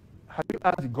said, "Have you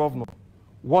asked the governor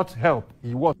what help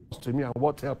he was to me and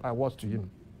what help I was to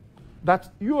him?"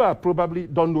 That you are probably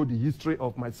don't know the history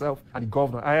of myself and the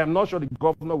governor. I am not sure the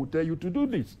governor would tell you to do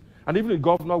this. And even the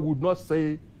governor would not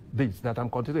say this, that I'm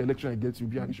contesting election against you,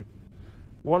 be an issue.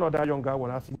 One other young guy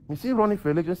was asking, "Is he running for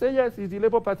election?" I say, "Yes, he's the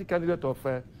Labour Party candidate of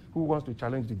who wants to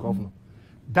challenge the governor."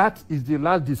 That is the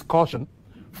last discussion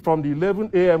from the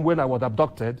 11 a.m. when I was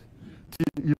abducted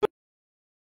till 11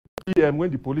 p.m.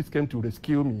 when the police came to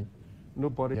rescue me.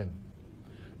 Nobody came.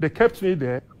 They kept me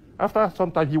there. After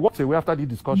some time, he walked away after the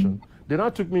discussion. They now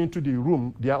took me into the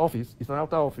room, their office. It's an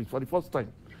outer office for the first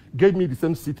time. Gave me the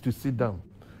same seat to sit down.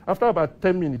 After about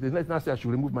 10 minutes, the next thing I said I should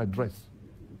remove my dress.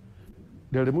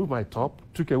 They removed my top,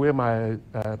 took away my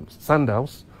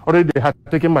sandals. Already they had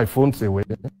taken my phones away.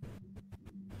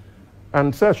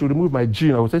 And said I should remove my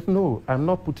jeans. I was saying, "No, I'm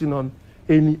not putting on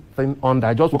anything on that.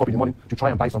 I just woke up in the morning to try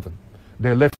and buy something."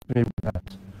 They left me with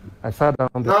that. I sat down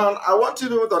there. Now, I want you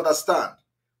to understand.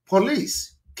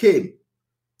 Police came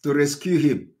to rescue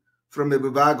him from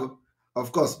Bubago,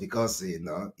 of course, because, you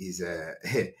know, he's a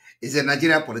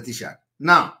Nigerian politician.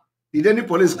 Now, did any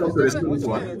police come to rescue this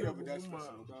one?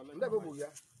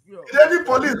 Did any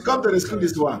police come to rescue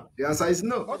this one? The answer is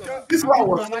no. This one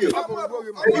was killed.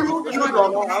 You killed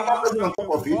another person on top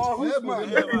of it.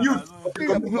 Maybe you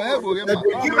killed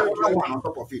another one on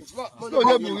top of it. Not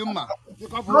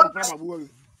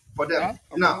for them.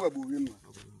 Now,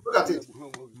 look at it.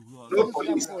 No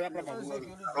police.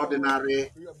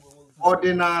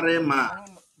 Ordinary man.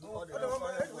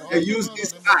 They use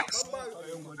this axe,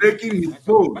 breaking his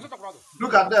bone.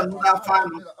 Look at them, that fan.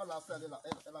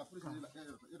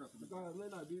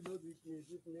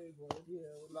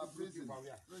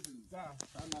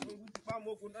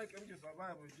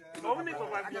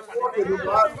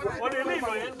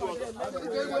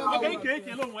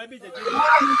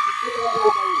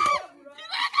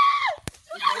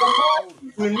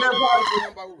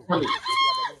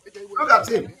 Look at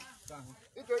him.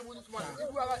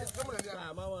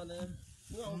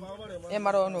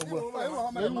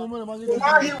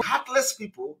 Heartless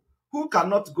people who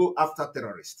cannot go after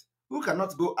terrorists, who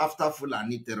cannot go after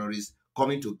Fulani terrorists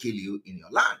coming to kill you in your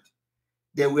land.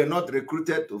 They were not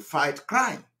recruited to fight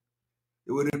crime.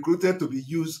 They were recruited to be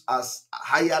used as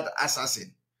hired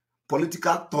assassin,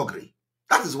 political thuggery.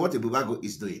 That is what Bubago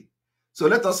is doing. So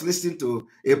let us listen to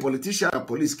a politician and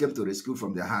police came to rescue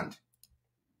from their hand.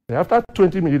 After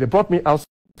 20 minutes, they brought me outside.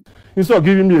 Instead of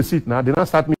giving me a seat now, they now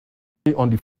sat me on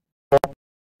the floor.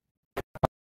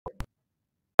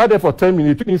 I there for 10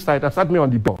 minutes, took me inside and sat me on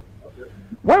the floor.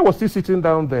 While I was still sitting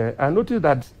down there, I noticed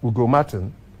that Ugo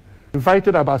Martin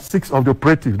invited about 6 of the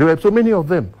operatives. There were so many of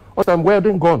them. Also, I'm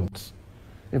wearing guns.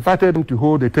 Invited them to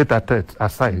hold a tete-a-tete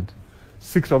aside.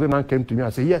 6 of them now came to me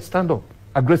and said, "Yes, stand up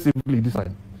aggressively this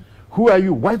time. Who are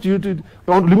you? Why do you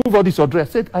remove all this your dress?"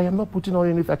 I said, "I am not putting on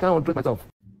anything. I can't undress myself."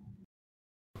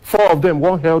 4 of them,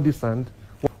 one held this hand,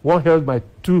 one held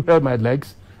two held my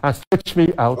legs and stretched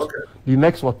me out. Okay. The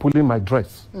next was pulling my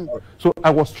dress. So I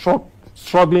was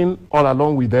struggling all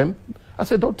along with them. I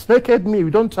said, "Don't naked me.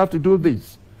 We don't have to do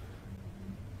this."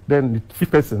 Then the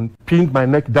 5th person pinned my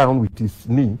neck down with his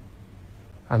knee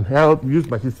and used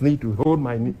his knee to hold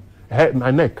my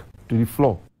neck to the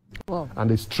floor. Wow. And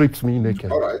they stripped me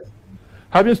naked. All right.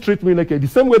 having stripped me naked, the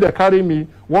same way they're carrying me,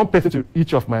 one person to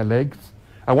each of my legs,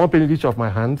 and one person to each of my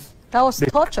hands. That was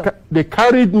torture. They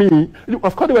carried me.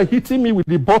 Of course, they were hitting me with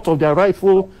the butt of their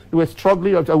rifle. They were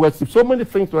struggling. So many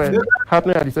things were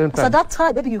happening at the same time. So at that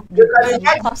time, maybe you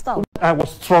passed out. I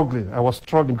was struggling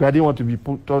because I didn't want to be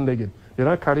put on naked. They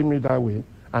now carried me that way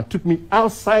and took me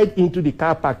outside into the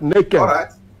car park naked. All right.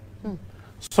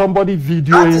 Somebody videoing.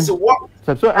 That is what.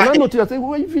 So and I noticed, I said,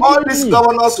 why are you videoing All these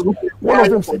governors. One of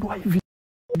them said, why are you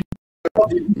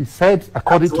videoing? He said,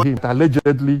 according to him, that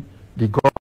allegedly the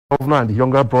governor and the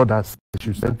younger brothers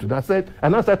should send to that. I said,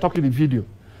 and I started talking the video.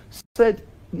 Said,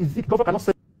 is the governor cannot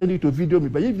send you to video me?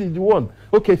 But if it's the one,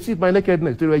 okay, see my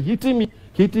nakedness. They were hitting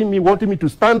me, wanting me to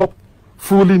stand up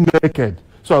fully naked.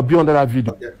 So I'll be under that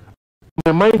video. Okay.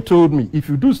 My mind told me, if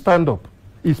you do stand up,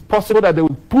 it's possible that they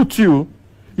will put you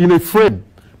in a frame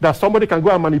that somebody can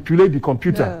go and manipulate the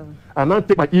computer and now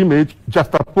take my image,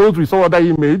 just oppose with some other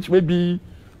image, maybe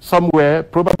somewhere,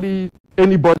 probably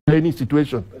anybody, any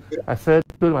situation. Okay. I said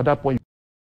to him at that point,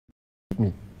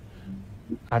 me.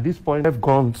 At this point, I have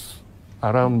guns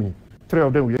around me. 3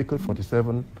 of them with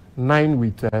AK-47, 9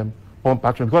 with pump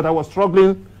action. Because I was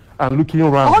struggling and looking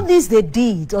around. All this they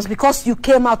did was because you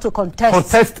came out to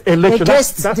contest election.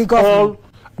 Against that's the governor. All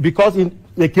because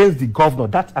against the governor.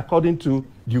 That's according to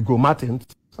Hugo Martins.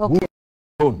 Okay.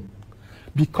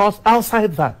 Because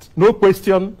outside that, no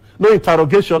question, no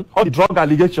interrogation, all the drug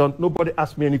allegation, nobody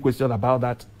asked me any question about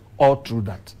that all through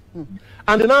that.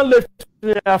 And they now left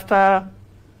me after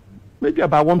maybe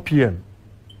about 1 p.m.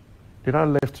 They now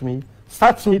left me,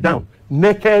 sat me down,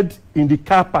 naked in the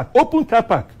car park, open car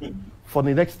park, for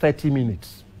the next 30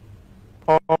 minutes.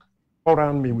 All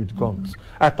around me with guns.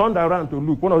 I turned around to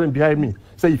look, one of them behind me,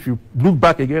 say, if you look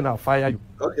back again, I'll fire you.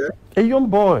 Okay. A young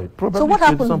boy, probably. So what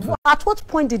happened? At what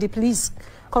point did the police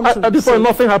come to At this point,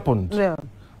 nothing happened. Yeah.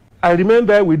 I remained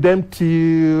there with them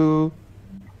till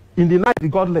in the night, it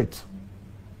got late.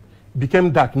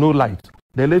 Became dark, no light.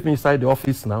 They left me inside the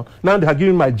office now. Now they are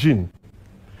giving my gin.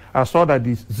 I saw that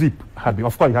the zip had been,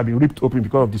 of course, it had been ripped open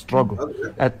because of the struggle.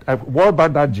 Okay. I wore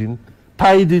back that gin,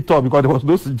 tied it up because there was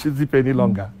no zip any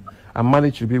longer, and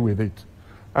managed to be with it.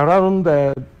 Around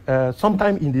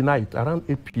sometime in the night, around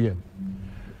 8 p.m.,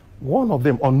 one of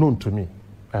them, unknown to me,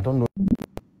 I don't know,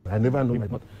 I never know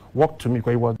him, walked to me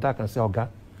because it was dark and said, "Oga,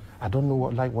 I don't know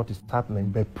what is happening,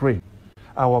 but pray."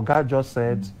 Our guy just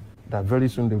said that very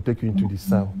soon they'll take you into the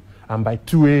cell, and by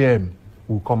 2 a.m.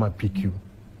 we'll come and pick you.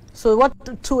 So what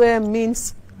 2 a.m.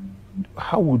 means?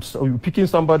 How would you picking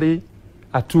somebody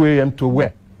at 2 a.m. to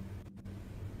where?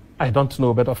 I don't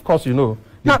know, but of course you know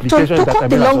the implication that I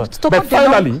mean. But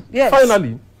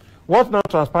finally, what now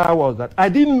transpired was that I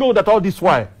didn't know that all this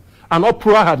while an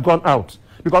uproar had gone out,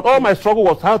 because all my struggle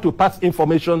was how to pass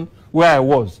information where I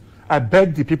was. I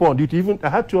begged the people on duty, even I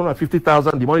had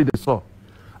 250,000, the money they saw.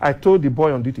 I told the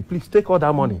boy on duty, please take all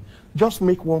that money, just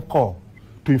make one call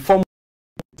to inform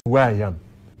where I am.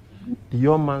 The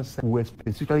young man said, we were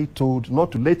specifically told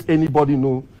not to let anybody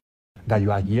know that you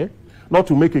are here, not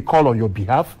to make a call on your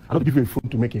behalf, and not to give you a phone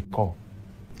to make a call.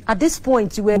 At this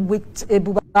point, you were with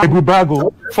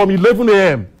Ebubago from 11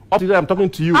 a.m. up to today I'm talking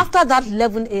to you. After that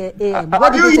 11 a.m.,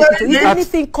 what did you take to? Is there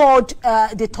anything called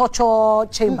the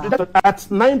torture chamber? At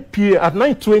 9 p.m., at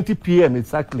 9:20 p.m.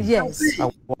 exactly. Yes. I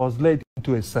was led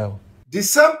into a cell. The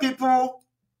same people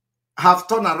have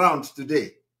turned around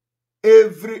today.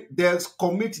 They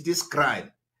commit this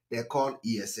crime. They call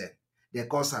ESN. They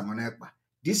call Simon Ekpa.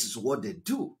 This is what they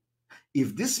do.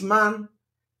 If this man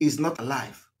is not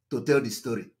alive to tell the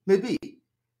story, maybe,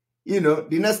 the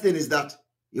next thing is that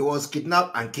he was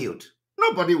kidnapped and killed.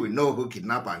 Nobody will know who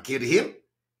kidnapped and killed him.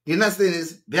 The next thing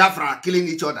is Biafra killing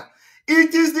each other.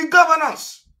 It is the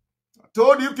governors. I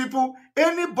told you people,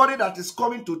 anybody that is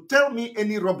coming to tell me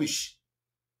any rubbish,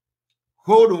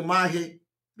 hold Umahi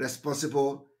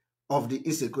responsible of the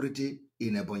insecurity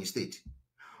in Ebonyi State.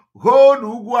 Hold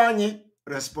Ugwanye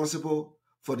responsible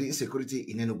for the insecurity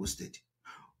in Enugu State.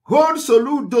 Hold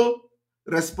Soludo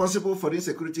responsible for the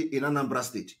insecurity in Anambra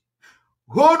State.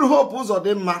 Hold Hope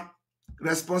Uzodinma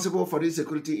responsible for the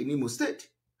insecurity in Imo State.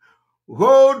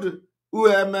 Hold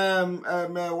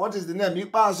what is the name?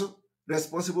 Ipazu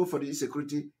responsible for the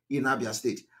insecurity in Abia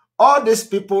State. All these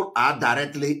people are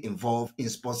directly involved in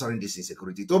sponsoring this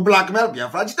insecurity to blackmail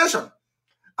Biafra agitation.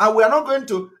 And we are not going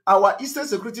to, our Eastern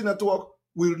Security Network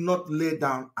will not lay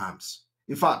down arms.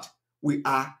 In fact, we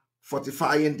are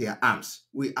fortifying their arms.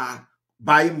 We are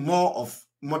buying more of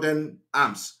modern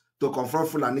arms to confront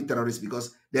Fulani terrorists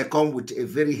because they come with a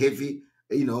very heavy,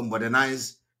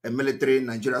 modernized military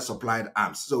Nigeria supplied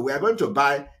arms. So we are going to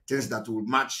buy things that will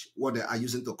match what they are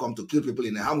using to come to kill people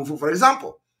in a Hamufu, for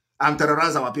example. and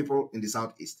terrorize our people in the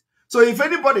southeast. So if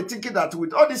anybody thinking that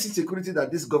with all this insecurity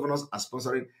that these governors are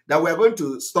sponsoring, that we are going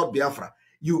to stop Biafra,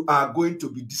 you are going to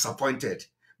be disappointed,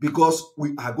 because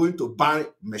we are going to buy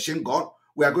machine gun,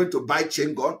 we are going to buy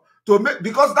chain gun,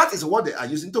 because that is what they are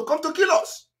using to come to kill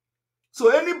us. So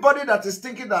anybody that is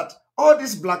thinking that all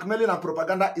this blackmailing and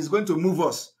propaganda is going to move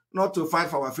us not to fight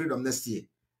for our freedom next year,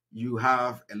 you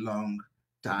have a long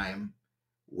time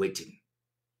waiting.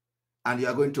 And you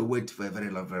are going to wait for a very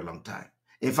long time.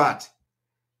 In fact,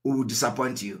 we will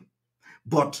disappoint you.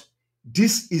 But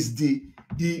this is the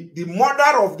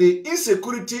mother of the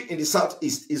insecurity in the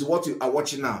southeast is what you are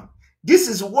watching now. This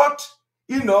is what,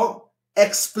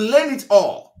 explain it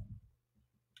all.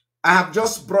 I have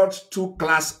just brought two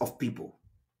class of people.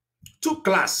 Two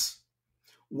class.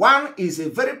 One is a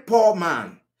very poor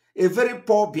man, a very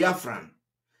poor Biafran,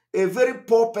 a very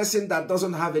poor person that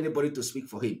doesn't have anybody to speak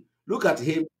for him. Look at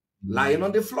him lying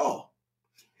on the floor.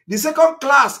 The second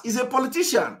class is a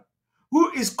politician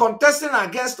who is contesting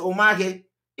against Umahi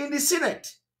in the Senate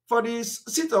for the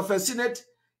seat of a Senate,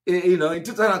 in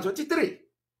 2023.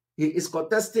 He is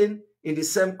contesting in the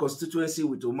same constituency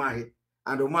with Umahi,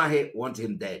 and Umahi wants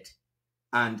him dead.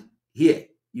 And here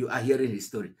you are hearing his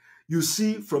story. You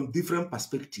see from different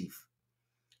perspectives,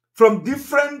 from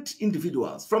different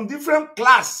individuals, from different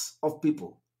class of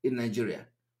people in Nigeria,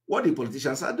 what the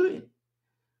politicians are doing.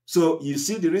 So you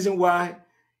see the reason why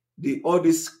all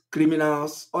these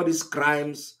criminals, all these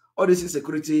crimes, all this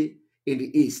insecurity in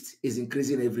the East is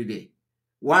increasing every day.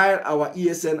 While our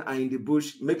ESN are in the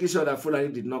bush, making sure that Fulani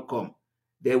did not come,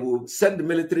 they will send the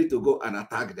military to go and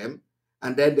attack them,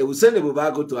 and then they will send the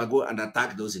Bubago to go and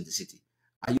attack those in the city.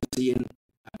 Are you seeing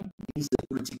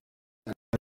insecurity?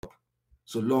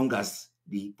 So long as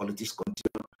the politics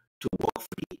continue to work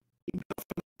free in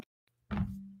Biafra.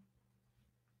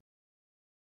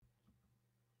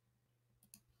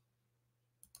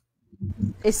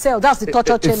 A cell, that's the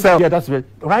torture chamber. Cell, yeah, that's right.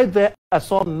 Right there, I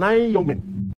saw 9 young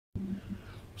men.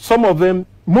 Some of them,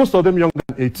 most of them younger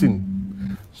than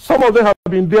 18. Some of them have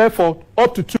been there for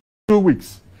up to 2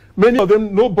 weeks. Many of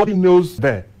them, nobody knows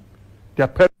there. Their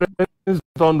parents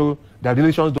don't know, their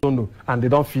relations don't know, and they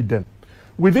don't feed them.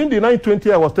 Within the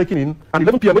 9:20 I was taken in, and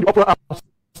 11 p.m. when the opera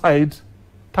outside,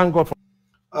 thank God for...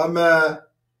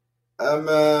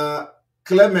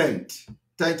 Clement,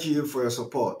 thank you for your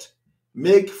support.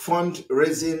 Make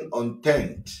fundraising on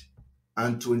 10th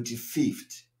and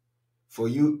 25th for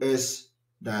US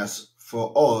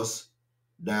for us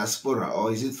diaspora,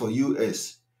 or is it for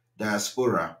US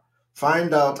diaspora?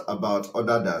 Find out about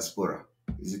other diaspora.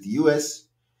 Is it US?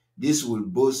 This will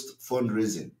boost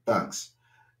fundraising. Thanks.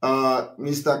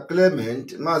 Mr.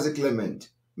 Clement, Mazi Clement,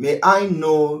 may I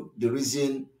know the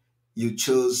reason you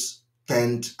chose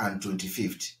 10th and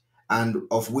 25th, and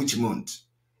of which month?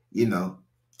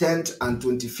 10th and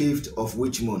 25th of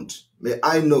which month? May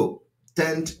I know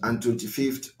 10th and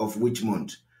 25th of which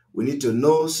month? We need to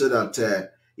know so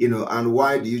that, and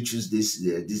why do you choose this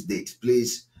date?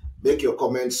 Please make your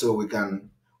comments so we can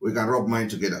rub mine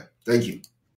together. Thank you.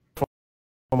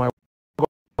 For my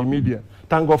media,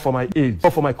 thank God for my age,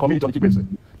 for my community,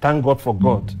 thank God for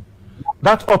God.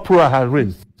 That uproar I had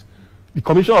raised, the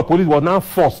Commissioner of Police was now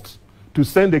forced to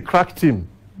send a crack team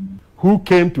who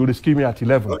came to rescue me at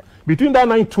 11. Between that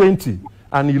 9:20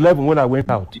 and 11 when I went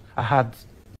out, I had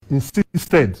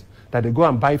insisted that they go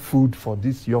and buy food for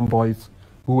these young boys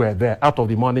who were there out of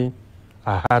the money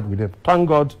I had with them. Thank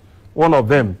God, one of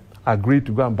them agreed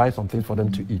to go and buy something for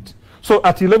them to eat. So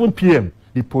at 11 p.m.,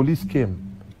 the police came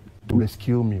to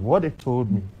rescue me. What they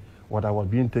told me was I was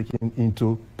being taken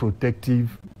into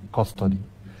protective custody.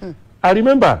 I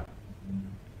remember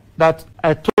that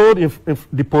I told if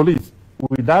the police,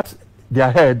 with that, their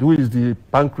head, who is the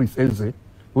Pancras Eze,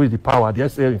 who is the power, the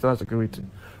SA International Security,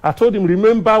 I told him,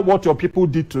 remember what your people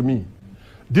did to me.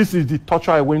 This is the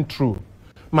torture I went through.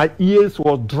 My ears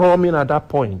were drumming at that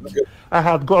point. Okay. I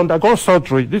had undergone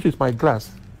surgery. This is my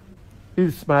glass.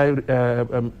 This is my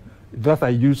glass I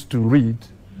used to read.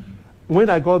 When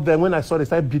I got there, when I saw they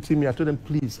started beating me, I told them,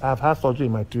 please, I've had surgery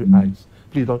in my 2 eyes.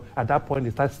 Please don't. At that point,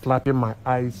 they started slapping my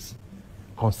eyes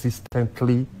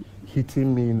consistently,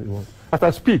 hitting me. As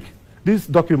I speak, this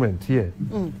document here,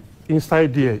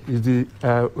 inside there is the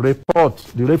report,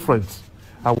 the reference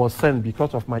I was sent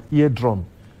because of my eardrum,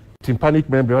 tympanic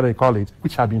membrane, what they call it,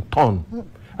 which had been torn.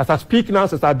 As I speak now,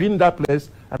 since I've been in that place,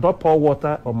 I don't pour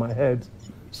water on my head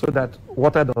so that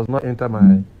water does not enter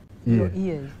my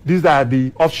ear. These are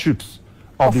the offshoots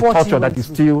of the torture that is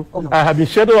still... Oh, no. I have been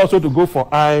scheduled also to go for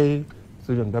eye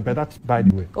surgeon, but that's by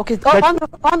the way. Okay,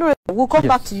 Honorable, we'll come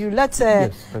back to you.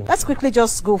 Let's quickly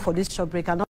just go for this short break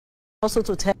and also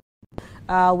to tell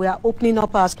we are opening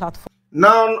up our platform.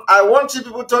 Now, I want you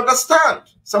people to understand.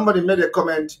 Somebody made a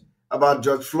comment about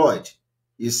George Floyd.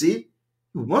 You see,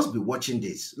 you must be watching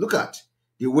this. Look at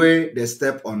the way they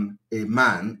step on a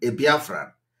man, a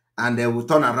Biafran, and they will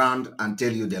turn around and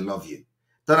tell you they love you.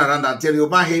 Turn around and tell you,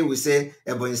 Omahe will say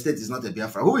Ebonyi State is not a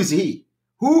Biafra. Who is he?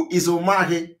 Who is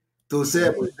Omahe to say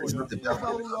Ebonyi State is not a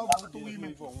Biafra?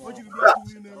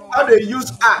 How they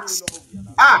use axe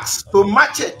to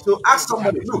match it, to ask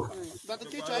somebody, look.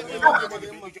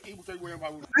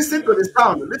 Listen to the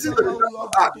sound. Listen to the sound of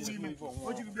axe. Listen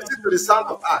to the sound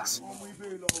of axe.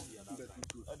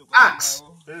 Axe.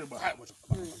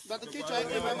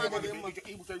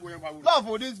 Love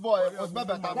for this boy was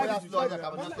better.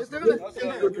 Listen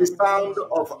to the sound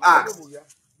of axe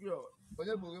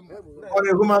on a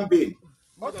human being.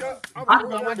 Okay.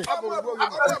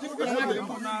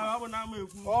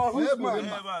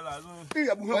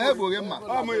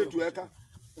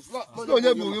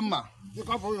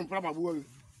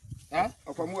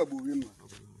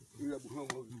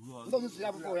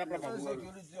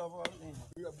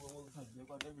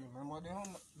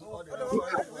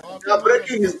 They are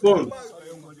breaking his bone.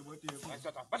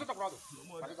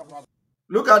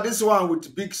 Look at this one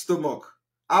with big stomach.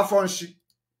 Afonshi.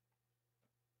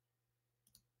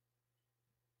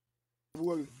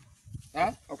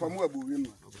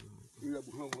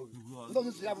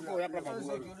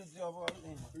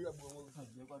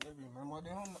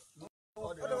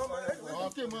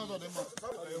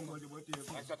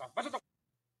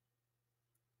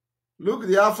 Look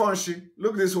the Afonshi.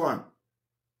 Look this one.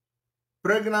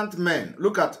 Pregnant men.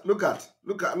 Look how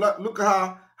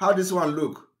this one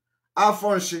look.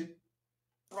 Afonshi.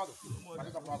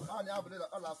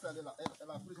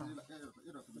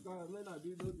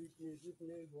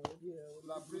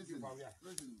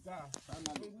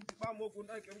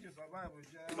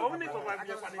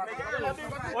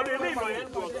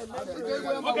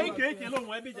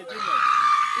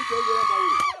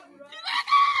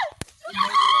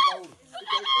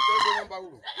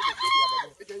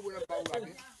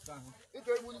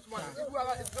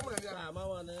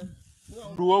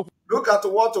 Look at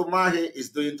what Omahe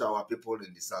is doing to our people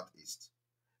in the southeast.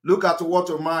 Look at what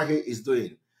Omahe is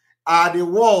doing. Are the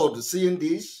world seeing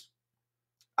this?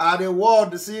 Are the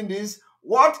world seeing this?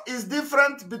 What is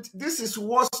different? This is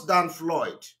worse than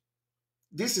Floyd.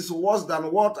 This is worse than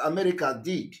what America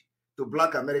did to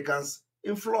Black Americans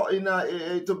in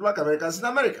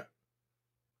America.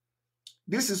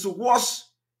 This is worse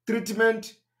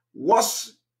treatment,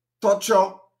 worse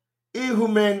torture,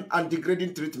 inhumane and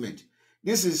degrading treatment.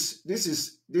 This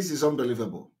is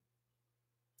unbelievable.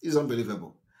 It's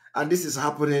unbelievable. And this is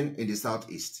happening in the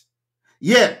southeast.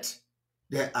 Yet,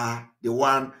 they are the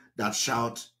one that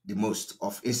shout the most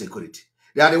of insecurity.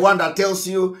 They are the one that tells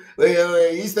you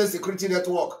Eastern Security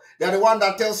Network. They are the one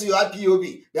that tells you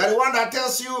IPOB. They are the one that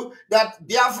tells you that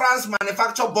Biafrans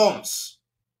manufacture bombs.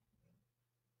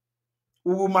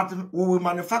 We will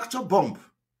manufacture bomb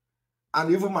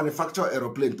and even manufacture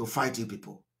aeroplane to fight you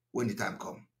people when the time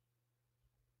comes.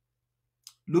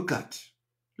 Look at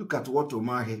what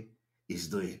Omahe is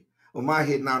doing.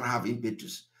 Omahe now have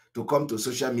impetus to come to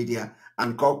social media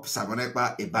and call Simon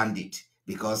Ekpa a bandit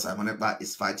because Simon Ekpa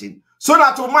is fighting so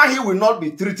that Omahe will not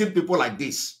be treating people like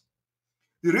this.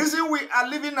 The reason we are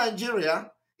leaving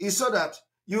Nigeria is so that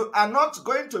you are not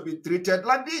going to be treated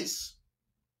like this.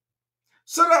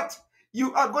 So that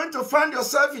you are going to find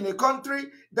yourself in a country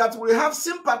that will have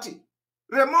sympathy,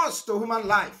 remorse to human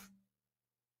life.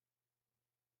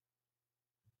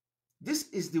 This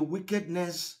is the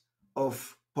wickedness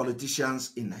of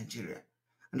politicians in Nigeria.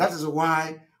 And that is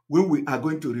why when we are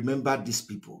going to remember these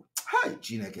people,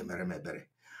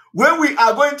 when we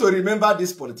are going to remember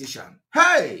this politician,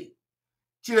 hey,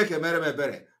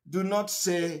 do not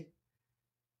say,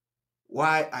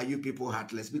 why are you people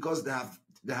heartless? Because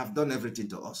they have done everything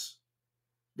to us.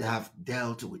 They have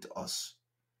dealt with us.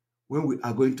 When we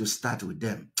are going to start with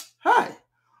them, hi,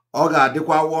 Oga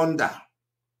Adekwa wonder.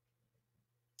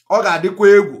 Oga Adekwa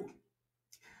egu.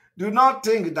 Do not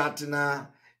think that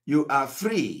you are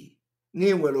free.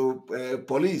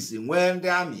 Police, when the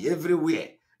army, everywhere.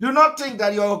 Do not think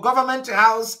that your government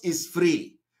house is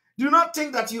free. Do not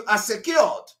think that you are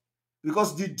secured.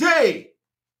 Because the day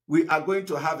we are going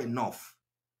to have enough.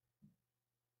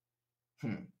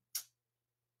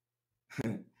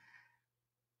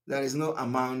 There is no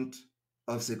amount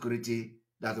of security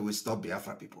that will stop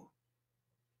Biafra people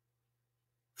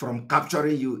from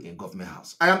capturing you in government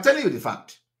house. I am telling you the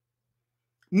fact.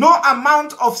 No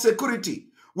amount of security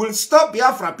will stop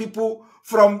Biafra people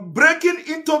from breaking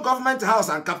into government house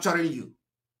and capturing you.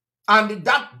 And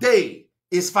that day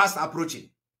is fast approaching.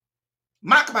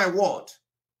 Mark my word.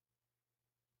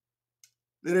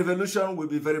 The revolution will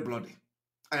be very bloody.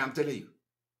 I am telling you.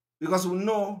 Because we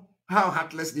know how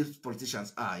heartless these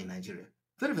politicians are in Nigeria.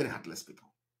 Very, very heartless people.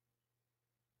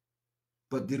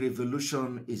 But the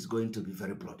revolution is going to be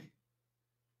very bloody.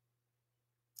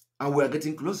 And we are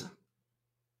getting closer.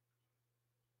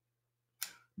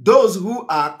 Those who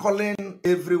are calling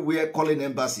everywhere, calling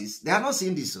embassies, they are not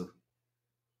seeing this. So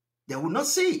they will not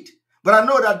see it. But I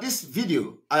know that this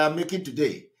video I am making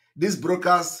today, this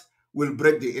broadcast will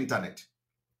break the internet.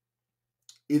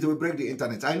 It will break the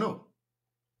internet. I know.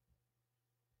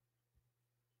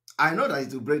 I know that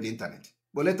it will break the internet.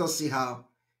 But let us see how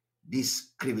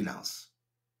these criminals,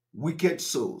 wicked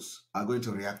souls, are going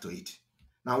to react to it.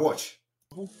 Now watch.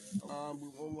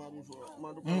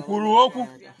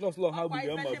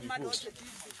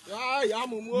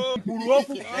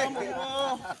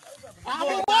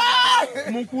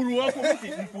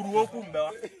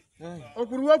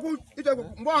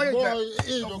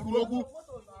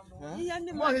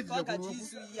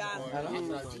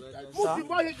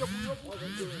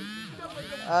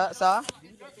 Sir?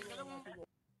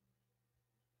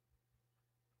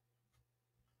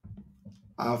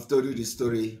 I've told you the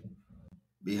story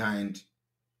behind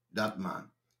that man.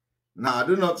 Now, I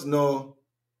do not know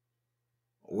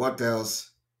what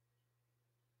else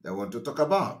they want to talk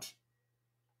about.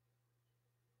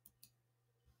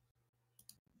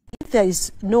 If there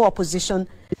is no opposition,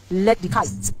 let the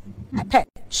kite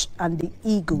perch and the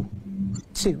eagle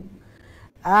too.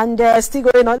 And still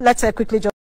going on, let's quickly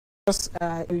just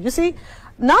you see,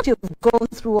 now you've gone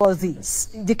through all these,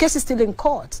 the case is still in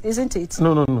court, isn't it?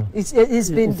 No. It's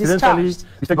been discharged.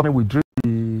 The state government withdrew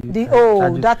the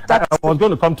I was going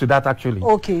to come to that actually.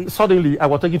 Okay. Suddenly, I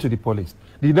was taken to the police.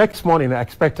 The next morning, I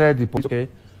expected the police, okay,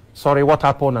 sorry, what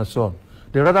happened and so on.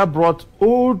 They rather brought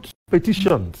old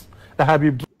petitions that had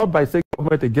been brought by state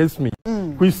government against me,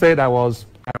 which said I was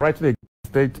writing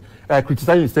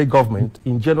criticizing the state government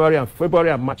in January and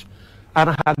February and March. And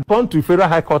I had gone to Federal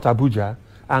High Court Abuja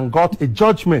and got a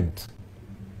judgment.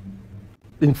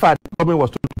 In fact, the government was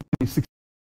told to pay 6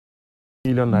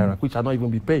 million naira, which had not even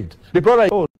been paid. The brother,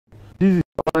 oh, this is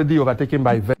already overtaken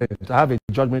by event. I have a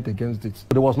judgment against it.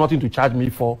 There was nothing to charge me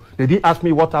for. They didn't ask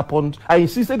me what happened. I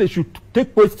insisted they should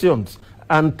take questions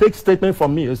and take statement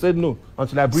from me. I said no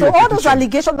until I bring. So all those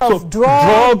allegations of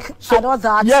drug and all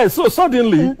that. Yeah. So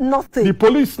suddenly, nothing. The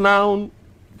police now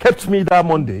kept me that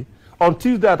Monday. On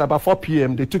Tuesday at about 4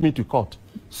 p.m., they took me to court.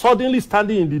 Suddenly,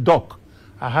 standing in the dock,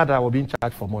 I heard I was being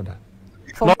charged for murder.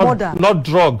 For murder? Not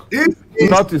drug,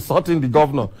 not insulting the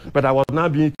governor, but I was now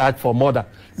being charged for murder.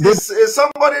 This is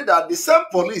somebody that the same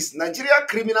police, Nigeria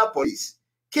criminal police,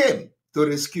 came to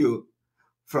rescue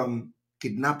from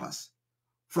kidnappers.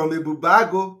 From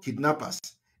Ibubago kidnappers.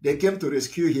 They came to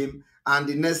rescue him, and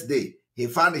the next day, he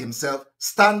found himself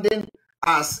standing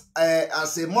as a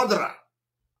murderer.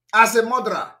 As a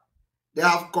murderer. They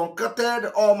have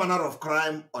concocted all manner of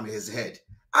crime on his head.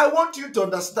 I want you to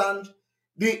understand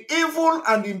the evil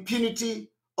and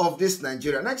impunity of this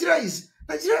Nigeria. Nigeria,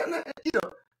 you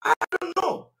know, I don't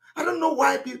know. I don't know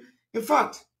why people, in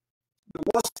fact, the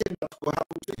worst thing that could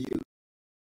happen to you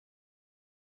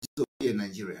is to be a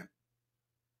Nigerian.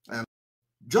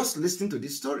 Just listen to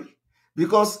this story.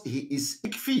 Because he is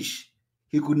big fish.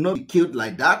 He could not be killed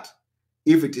like that.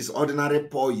 If it is ordinary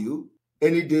poor you,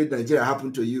 any day Nigeria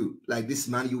happened to you, like this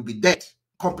man, you'll be dead.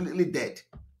 Completely dead.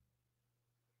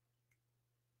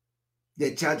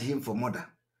 They charge him for murder.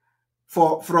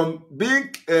 From being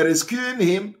rescuing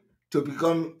him to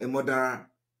become a murderer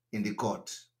in the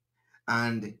court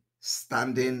and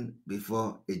standing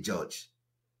before a judge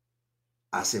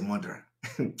as a murderer.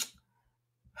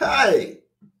 Hey,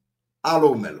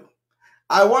 Alo Melo.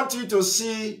 I want you to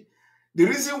see the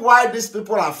reason why these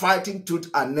people are fighting tooth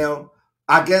and nail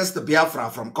against the Biafra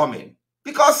from coming.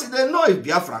 Because they know if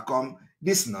Biafra come,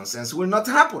 this nonsense will not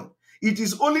happen. It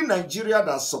is only Nigeria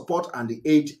that support and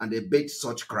aid and abet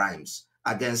such crimes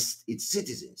against its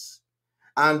citizens.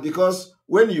 And because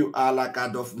when you are like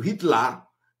Adolf Hitler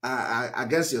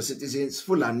against your citizens,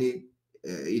 Fulani,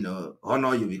 you know,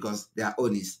 honor you because they are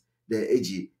honest.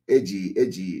 The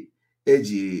eji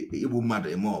Ibu mmadụ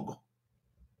eme ọgụ.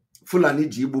 Fulani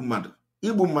ji Igbu mmadụ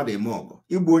eme ọgụ.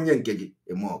 Igbu onye nke gị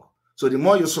eme ọgụ. So the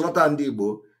more you slaughter ndị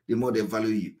Igbo, the more they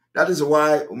value you. That is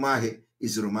why Umahi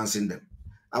is romancing them.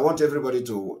 I want everybody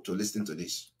to listen to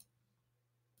this.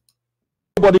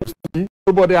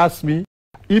 Nobody asked me.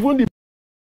 Even the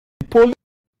police,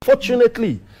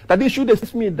 fortunately, that they should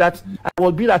assist me that I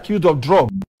was being accused of drug.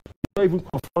 They don't even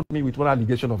confront me with one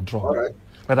allegation of drug. Right.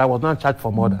 But I was not charged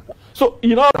for murder. So,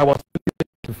 you know, I was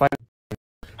to find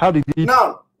how did he...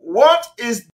 Now, what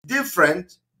is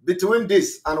different between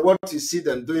this and what you see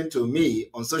them doing to me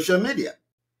on social media?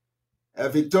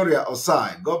 Victoria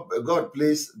Osai, God,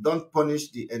 please don't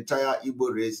punish the entire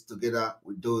Igbo race together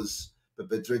with those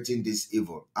perpetrating this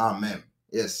evil. Amen.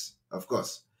 Yes, of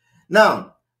course.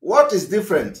 Now, what is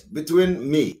different between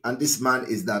me and this man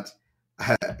is that,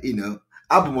 you know,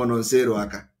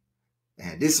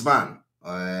 this man,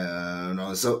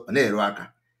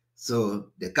 so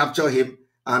they capture him,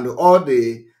 and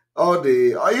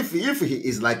if he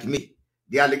is like me,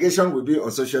 the allegation will be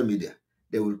on social media.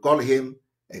 They will call him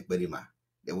Ekberima.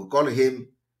 They will call him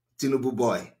Tinubu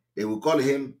boy. They will call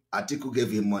him Atiku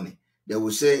gave him money. They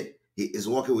will say he is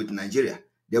working with Nigeria.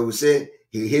 They will say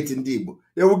he hates Igbo.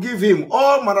 They will give him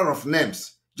all manner of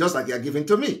names, just like they are giving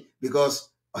to me, because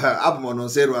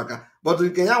but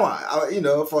in Kenya, you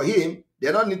know, for him,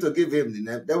 they don't need to give him the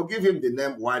name. They will give him the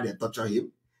name why they torture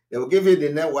him. They will give him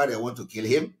the name why they want to kill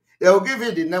him. They will give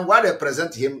him the name why they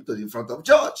present him to the front of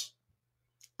judge.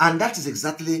 And that is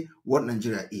exactly what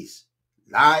Nigeria is.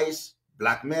 Lies,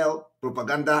 blackmail,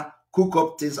 propaganda, cook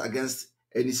up things against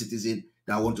any citizen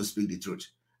that want to speak the truth.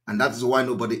 And that is why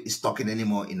nobody is talking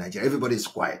anymore in Nigeria. Everybody is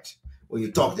quiet. When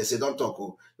you talk, they say, don't talk,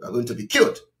 or you are going to be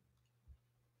killed.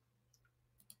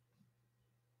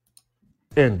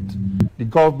 And the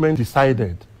government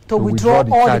decided to withdraw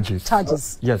the all charges. the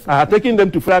charges. Yes, I had taken them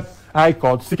to Federal High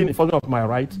Court seeking enforcement of my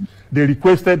rights. They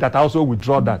requested that I also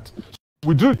withdraw that.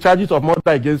 Withdrew charges of murder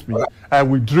against me. I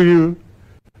withdrew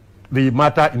the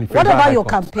matter in the Federal What about High your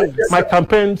Court. campaigns? My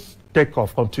campaigns take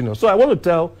off, continue. So I want to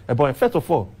tell about, first of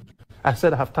all, I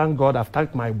said I have thanked God, I've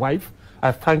thanked my wife,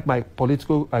 I've thanked my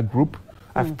political group,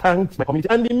 I've thanked my community,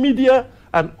 and the media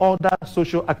and other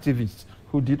social activists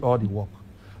who did all the work.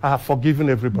 I have forgiven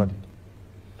everybody.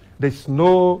 There's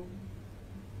no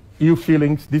ill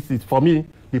feelings. This is, for me,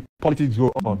 the politics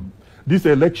go on. This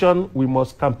election, we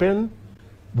must campaign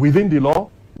within the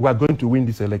law. We are going to win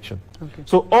this election. Okay.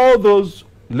 So all those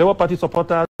Labour Party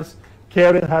supporters,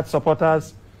 Caring Heart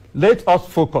supporters, let us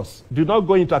focus. Do not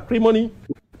go into acrimony.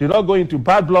 Do not go into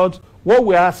bad blood. What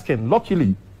we're asking,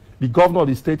 luckily, the governor of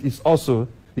the state is also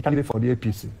the candidate for the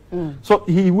APC. So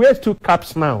he wears two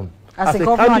caps now. As a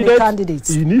governor candidate,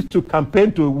 he needs to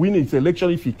campaign to win his election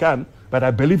if he can, but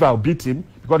I believe I'll beat him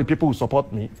because the people will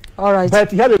support me. All right. But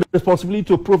he has a responsibility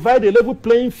to provide a level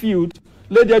playing field.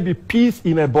 Let there be peace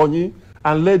in Ebonyi,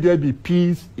 and let there be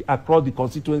peace across the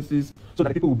constituencies so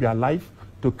that people will be alive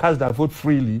to cast their vote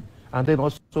freely and then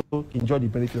also enjoy the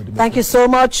benefit of the Thank you so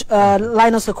much.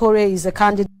 Linus Okore is a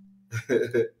candidate.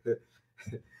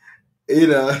 You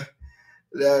know,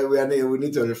 we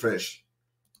need to refresh.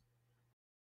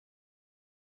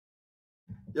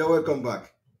 You're welcome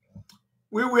back.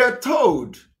 We were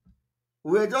told,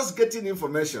 we're just getting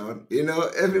information, you know,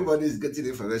 everybody's getting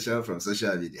information from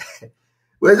social media.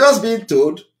 We're just being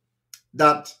told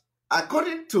that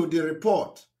according to the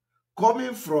report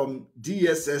coming from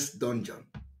DSS dungeon,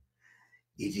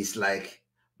 it is like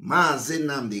Mazi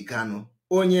Nnamdi Kanu,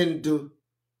 Onyendu,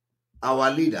 our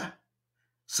leader,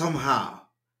 somehow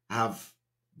have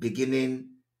beginning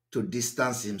to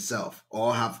distance himself,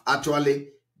 or have actually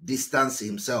distanced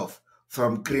himself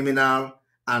from criminal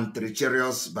and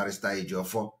treacherous Barrister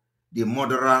Ejiofor, the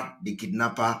murderer, the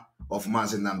kidnapper of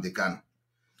Mazi Nnamdi Kanu.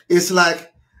 It's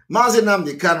like Mazi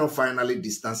Nnamdi Kanu finally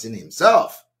distancing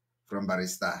himself from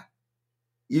Barrister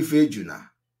Ifejuna,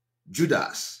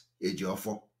 Judas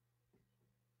Ejiofor.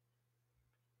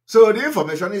 So the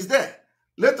information is there.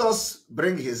 Let us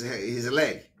bring his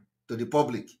leg to the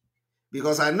public,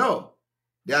 because I know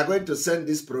they are going to send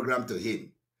this program to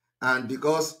him. And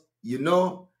because, you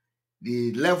know,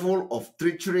 the level of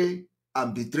treachery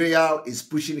and betrayal is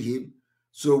pushing him,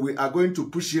 so we are going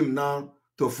to push him now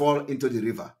to fall into the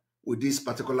river with this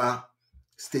particular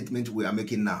statement we are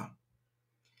making now.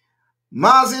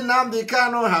 Mazi Nnamdi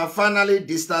Kanu have finally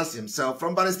distanced himself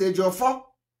from Barrister Ejiofor.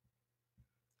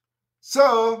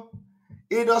 So,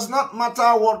 it does not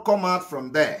matter what comes out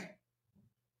from there.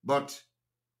 But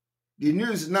the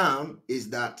news now is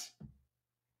that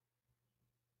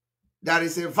there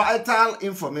is a vital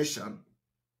information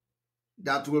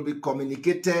that will be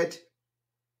communicated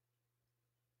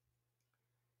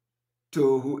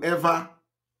to whoever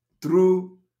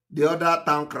through the other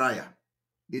town crier.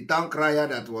 The town crier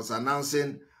that was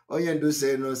announcing, Oyendu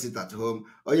say no sit at home,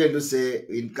 Oyendu say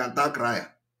in town crier.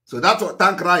 So that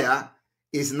town crier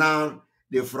is now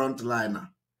the frontliner,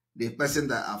 the person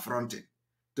that are fronted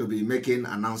to be making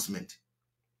announcement.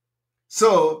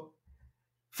 So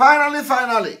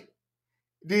finally,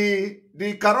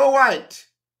 the Caro White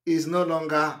is no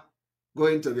longer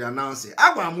going to be announcing.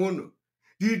 Agwamuno,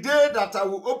 the day that I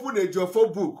will open a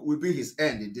Ejiofor book will be his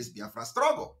end in this Biafra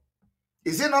struggle.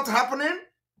 Is it not happening?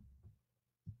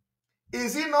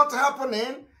 Is it not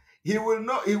happening? He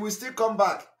will still come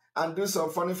back and do some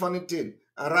funny thing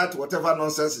and write whatever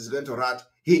nonsense he's going to write.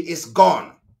 He is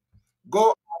gone.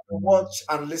 Go and watch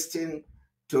and listen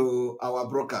to our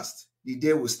broadcast the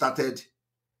day we started,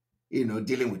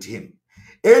 dealing with him.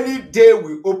 Any day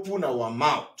we open our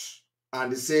mouth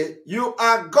and say, you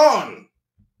are gone,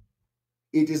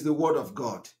 it is the word of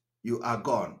God. You are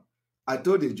gone. I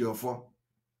told you, Geoffrey,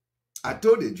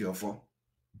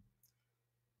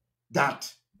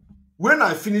 that when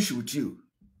I finish with you,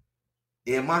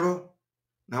 Emaro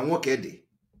na nwokede.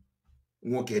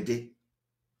 You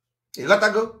got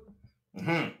to go?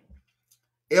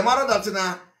 Emaro that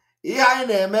na ihe anyị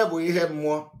na-eme bụ ihe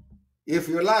mmụọ. If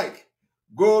you like,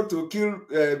 go to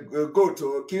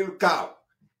kill cow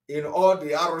in all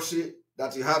the arụsị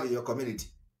that you have in your community.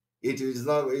 It is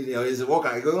not, it's a work,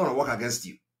 it's going to work against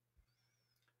you.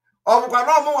 Ọbụkwa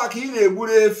na ọmụnwa ka ị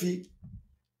na-egburu efi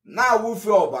na-awụfe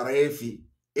ọbara efi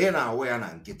ị na-awụ ya na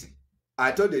nkịtị.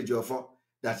 I told you, Geoffrey,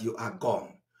 that you are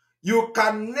gone. You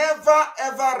can never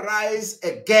ever rise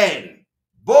again,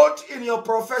 both in your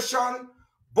profession,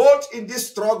 both in this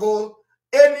struggle,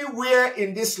 anywhere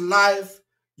in this life.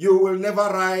 You will never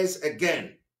rise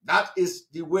again. That is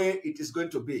the way it is going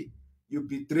to be. You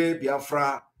betray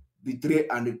Biafra, betray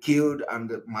and killed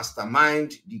and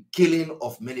mastermind the killing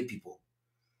of many people.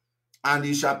 And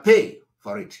you shall pay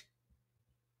for it.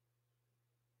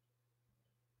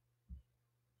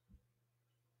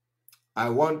 I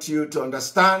want you to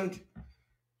understand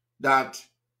that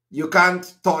you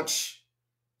can't touch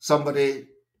somebody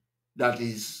that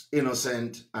is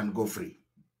innocent and go free.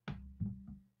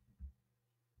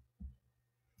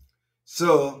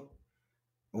 So,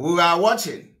 we are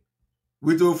watching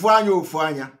with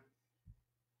Ufanya.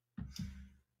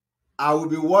 I will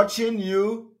be watching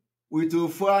you with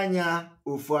Ufanya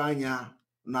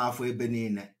na for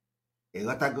Benine.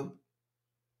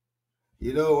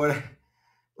 You know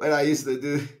what I used to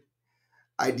do?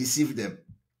 I deceive them.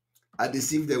 I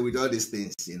deceive them with all these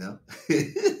things, you know.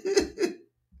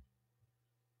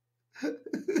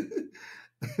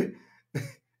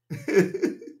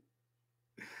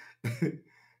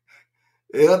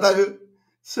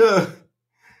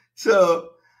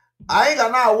 So I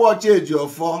can now watch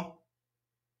Geoffrey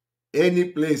any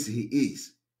place he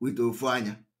is with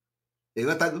Ufanya.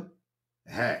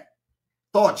 Hey,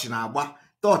 touch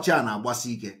na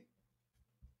sike.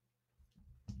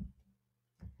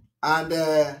 And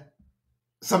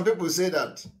some people say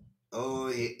that, oh,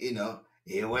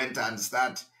 he went and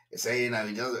started saying,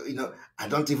 I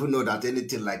don't even know that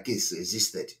anything like this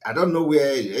existed. I don't know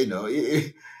where,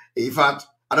 in fact,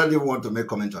 I don't even want to make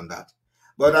comment on that.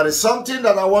 But there is something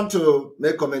that I want to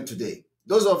make comment today.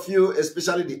 Those of you,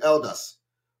 especially the elders,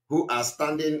 who are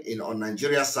standing on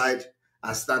Nigeria's side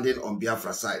and standing on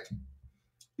Biafra side,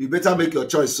 you better make your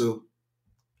choice. So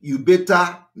you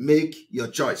better make your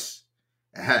choice.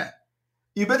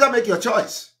 You better make your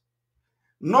choice.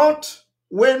 Not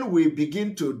when we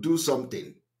begin to do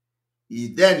something,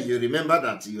 then you remember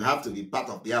that you have to be part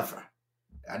of Biafra.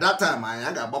 At that time,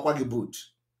 I got bakwagi boot.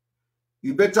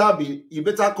 You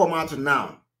better come out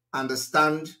now and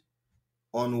stand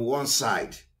on one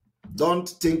side. Don't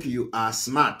think you are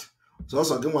smart. So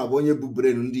also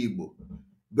brain ndibo.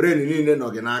 Brain ni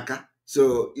no genaka.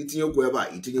 So itinyo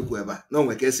kueba. No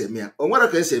we kese mia. Onwara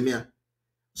kese mia.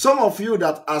 Some of you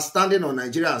that are standing on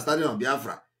Nigeria and standing on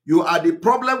Biafra, you are the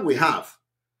problem we have.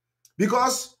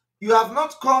 Because you have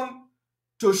not come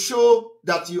to show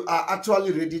that you are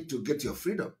actually ready to get your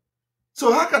freedom.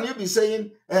 So how can you be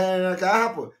saying, I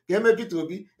remember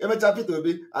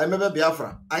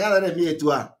Biafra.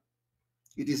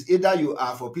 It is either you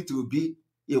are for P2B,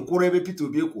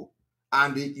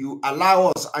 and you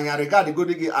allow us and you regard the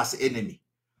good as enemy.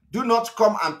 Do not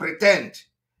come and pretend.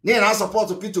 I support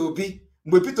P2B.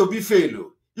 When P2B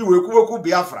fail, you will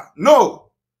Biafra.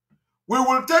 No. We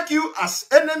will take you as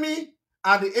enemy,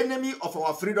 and the enemy of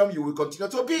our freedom you will continue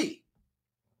to be.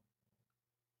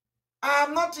 I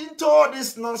am not into all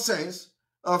this nonsense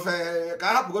of I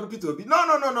have to go to P2B.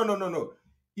 No.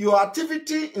 Your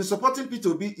activity in supporting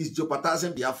P2B is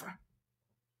jeopardizing Biafra.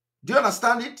 Do you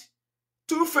understand it?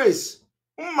 Two-face.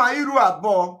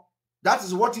 That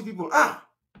is what you people are.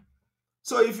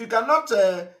 So if you cannot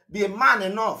be a man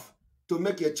enough to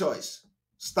make a choice,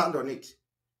 stand on it,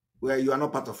 where you are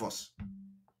not part of us.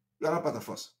 You are not part of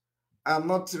us. I'm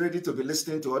not ready to be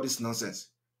listening to all this nonsense.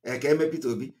 Keme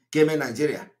P2B, Keme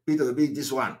Nigeria, P2B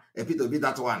this one, P2B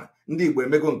that one.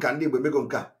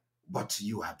 But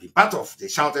you have been part of the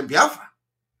shouting Biafra.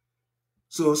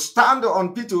 So stand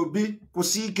on P2B,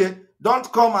 Kusike.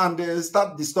 Don't come and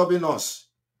start disturbing us.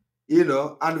 you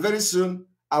know, and very soon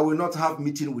I will not have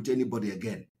meeting with anybody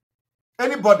again.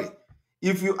 Anybody,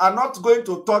 if you are not going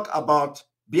to talk about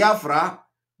Biafra,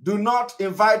 do not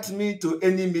invite me to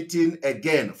any meeting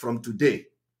again from today.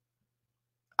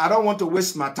 I don't want to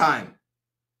waste my time.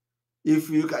 If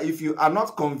you are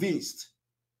not convinced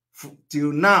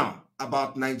till now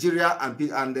about Nigeria and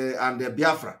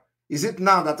Biafra, is it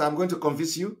now that I'm going to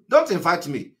convince you? Don't invite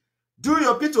me. Do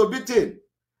your P2B thing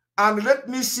and let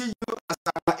me see you as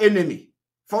our enemy,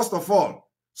 first of all,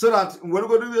 so that we're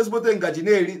going to go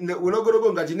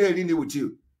with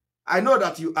you. I know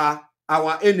that you are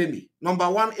our enemy, number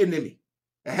one enemy.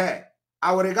 I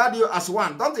will regard you as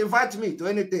one. Don't invite me to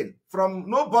anything. From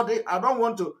nobody, I don't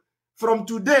want to. From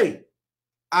today,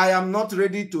 I am not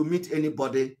ready to meet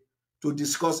anybody to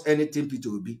discuss anything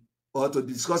P2B or to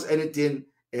discuss anything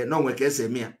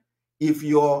if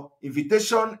your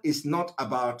invitation is not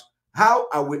about how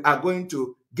we are going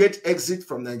to get exit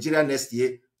from Nigeria next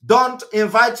year, don't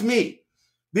invite me.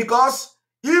 Because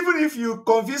even if you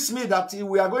convince me that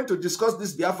we are going to discuss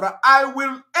this Biafra, I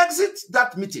will exit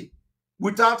that meeting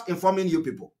without informing you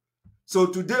people. So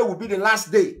today will be the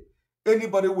last day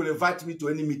anybody will invite me to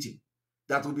any meeting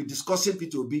that will be discussing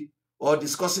P2B or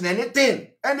discussing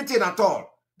anything at all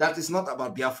that is not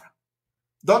about Biafra.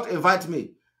 Don't invite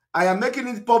me. I am making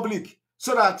it public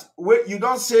so that you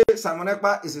don't say Simon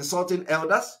Ekpa is insulting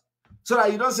elders, so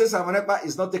that you don't say Simon Ekpa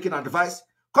is not taking advice.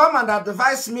 Come and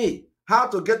advise me how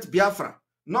to get Biafra,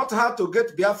 not how to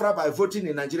get Biafra by voting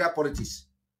in Nigeria politics.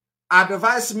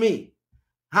 Advise me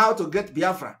how to get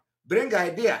Biafra. Bring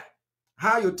idea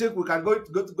how you think we can go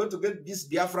to get this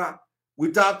Biafra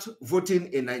without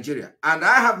voting in Nigeria. And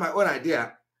I have my own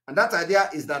idea, and that idea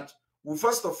is that we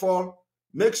first of all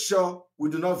make sure we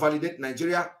do not validate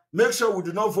Nigeria. Make sure we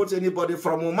do not vote anybody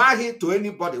from Umahi to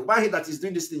anybody. Umahi that is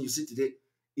doing this thing you see today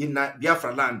in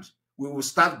Biafra land. We will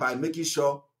start by making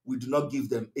sure we do not give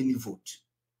them any vote.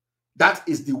 That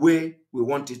is the way we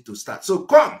want it to start. So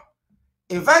come,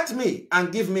 invite me and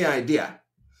give me an idea.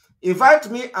 Invite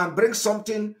me and bring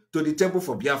something to the table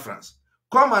for Biafrans.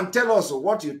 Come and tell us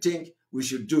what you think we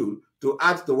should do to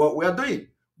add to what we are doing.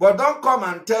 But don't come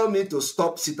and tell me to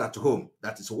stop sit at home.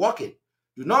 That is working.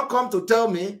 Do not come to tell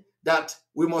me that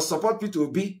we must support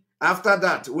P2B. After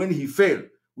that, when he fails,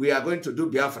 we are going to do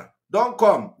Biafra. Don't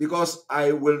come, because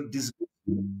I will disgrace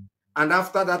you. And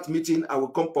after that meeting, I will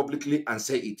come publicly and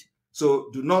say it.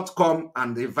 So do not come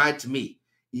and invite me.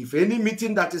 If any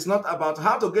meeting that is not about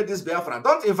how to get this Biafra,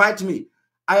 don't invite me.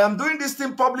 I am doing this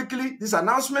thing publicly, this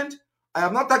announcement. I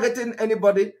am not targeting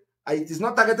anybody. It is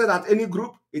not targeted at any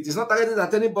group. It is not targeted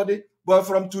at anybody. But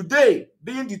from today,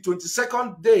 being the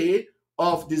 22nd day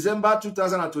of December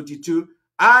 2022,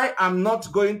 I am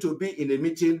not going to be in a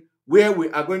meeting where we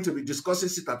are going to be discussing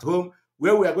sit at home,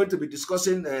 where we are going to be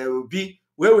discussing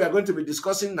where we are going to be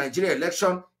discussing Nigeria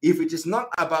election, if it is not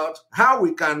about how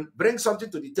we can bring something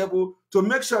to the table to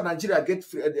make sure Nigeria get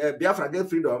Biafra get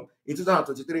freedom in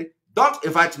 2023. Don't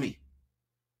invite me.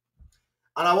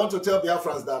 And I want to tell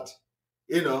Biafrans that,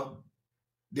 you know,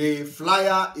 the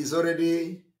flyer is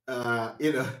already,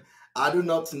 you know, I do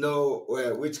not know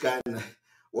what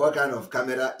kind of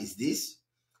camera is this.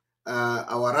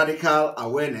 Our radical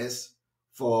awareness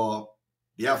for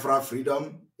Biafra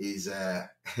freedom is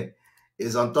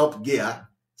is on top gear.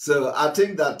 So I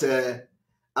think that the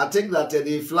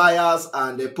flyers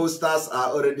and the posters are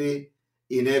already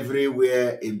in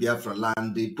everywhere in Biafra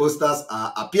land. The posters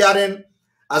are appearing.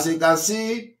 As you can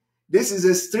see, this is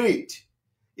a street,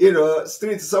 you know,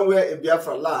 street somewhere in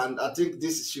Biafra land. I think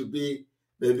this should be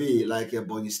maybe like a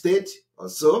Bonny State or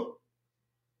so.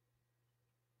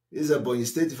 This is a Bonny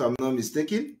State, if I'm not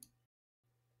mistaken.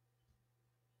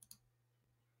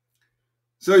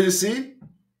 So you see,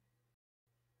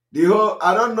 the whole,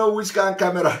 I don't know which kind of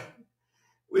camera.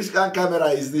 Which kind of camera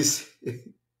is this?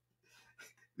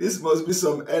 This must be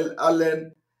some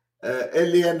alien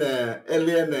camera.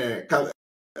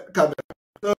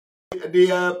 So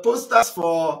the posters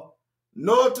for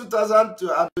no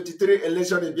 2023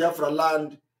 election in Biafra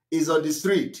land is on the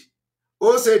street.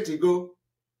 Oh, say to go.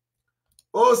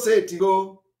 Oh, say to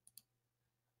go.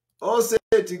 Oh, say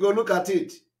to go. Look at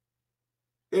it.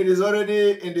 It is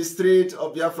already in the street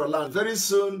of Biafra land. Very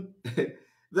soon it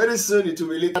will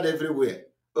be littered everywhere.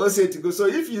 Oh, say to go. So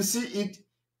if you see it,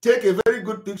 take a very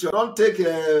good picture. Don't take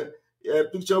a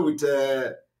picture with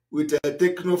a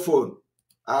technophone.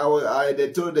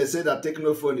 They say that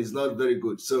technophone is not very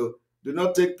good. So do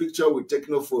not take picture with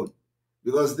technophone,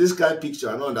 because this kind of picture,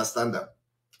 I don't understand that.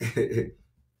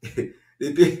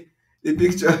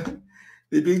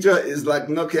 the picture is like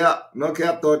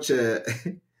Nokia touch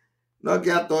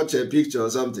Nokia touch a picture or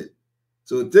something.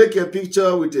 So take a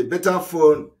picture with a better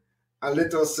phone and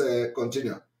let us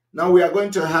continue. Now we are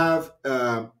going to have,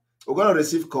 we're going to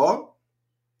receive call.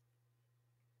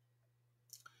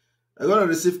 We're going to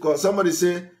receive call. Somebody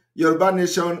say, Yoruba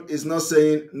Nation is not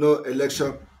saying no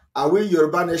election. Are we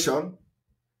Yoruba Nation?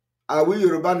 Are we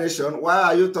Yoruba Nation? Why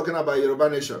are you talking about Yoruba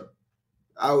Nation?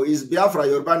 Is Biafra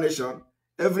Yoruba Nation?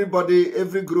 Everybody,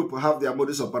 every group have their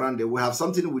modus operandi. We have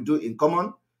something we do in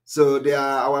common. So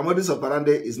our modus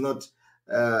operandi is not,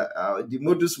 the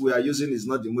modus we are using is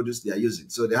not the modus they are using.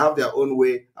 So they have their own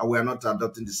way and we are not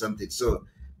adopting the same thing. So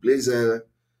please, we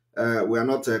are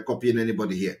not copying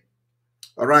anybody here.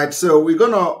 All right, so we're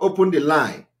going to open the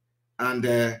line.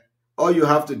 And all you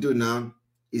have to do now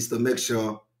is to make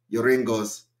sure you ring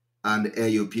us and air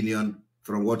your opinion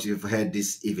from what you've heard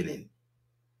this evening.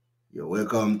 You're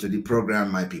welcome to the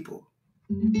program, my people.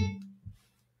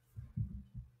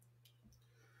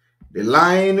 The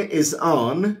line is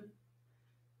on,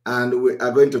 and we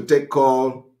are going to take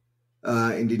call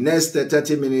in the next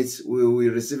 30 minutes. We will be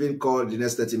receiving call in the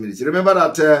next 30 minutes. Remember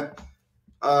that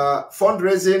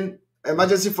fundraising,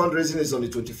 emergency fundraising is on the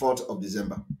 24th of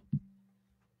December.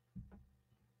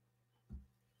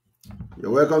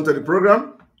 You're welcome to the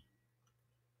program.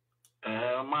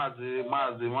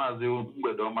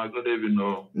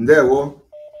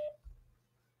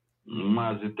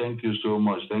 Mazi, thank you so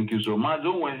much. Thank you so much.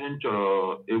 Okay.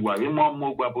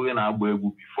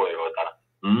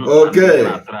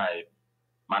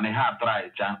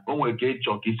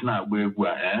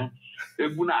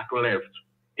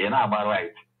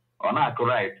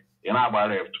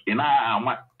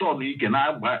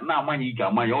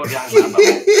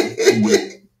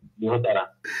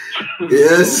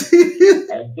 Yes.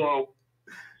 So,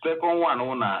 second one,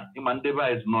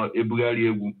 Imandeba is not a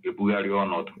Bugari or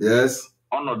not. Yes.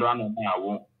 On the one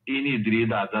now, any dream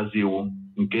that as you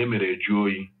came a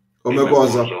joy.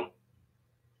 Omegoza.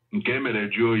 Came a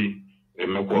joy.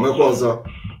 Omegoza.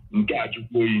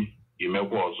 Nkachukui,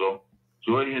 Imegozo.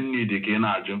 So I need the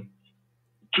Kenaju.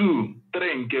 2,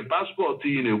 3, ke passport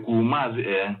in a Kumaz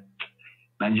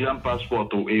Nigerian passport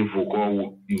to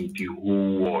Evoco in the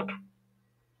whole world.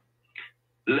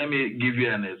 Let me give you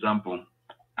an example.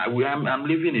 I'm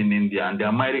living in India and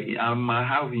I'm married. I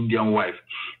have Indian wife.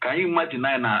 Can you imagine?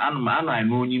 I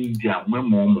know India. I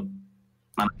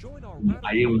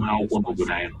am how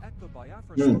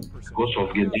because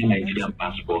of getting Nigerian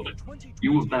passport.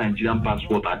 You with Nigerian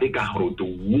passport, I think I the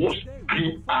worst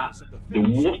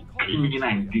criminal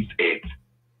in this earth.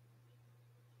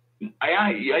 I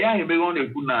am going to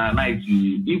put a night. If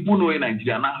you know in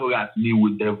Nigeria, now who has me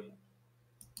with them.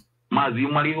 Mazi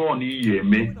mali ho ni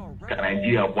yeme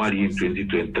Nigeria body in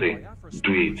 2023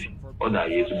 do it other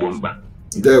years bomba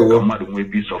there will be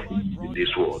piece of in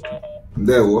this world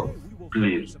there will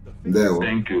please there will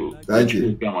thank you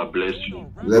God bless you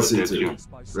bless you too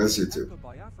bless you too.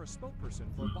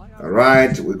 All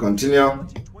right, we continue.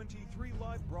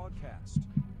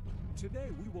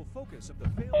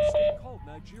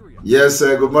 Yes,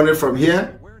 good morning from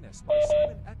here.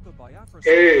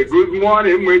 Hey, good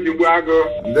morning,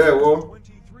 Mwejibuago. There will.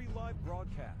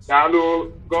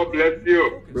 Hello, God bless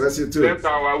you. Bless you too. Bless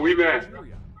our women.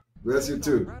 Bless you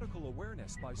too.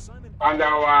 And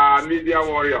our media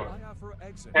warrior.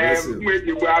 Bless you.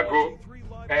 Mwejibuago,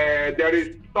 there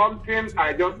is something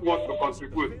I just want to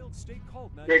contribute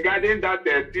regarding that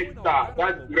sister,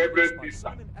 that reverend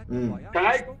sister. Can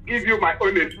I give you my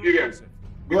own experience?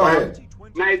 Go ahead.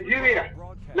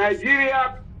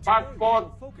 Nigeria passport,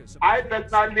 I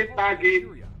personally tag it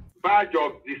badge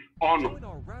of dishonor.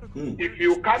 If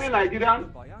you carry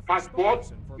Nigerian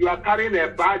passport, you are carrying a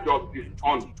badge of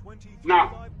dishonor.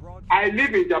 Now, I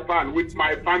live in Japan with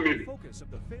my family.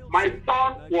 My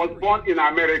son was born in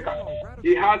America.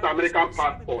 He has American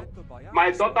passport.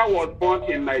 My daughter was born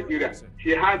in Nigeria.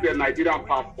 She has a Nigerian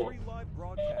passport.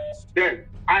 Then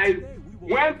I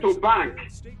went to bank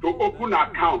to open an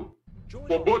account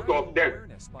for both of them.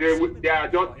 They are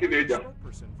just teenagers.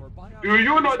 Do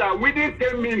you know that within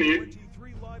 10 minutes,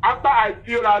 after I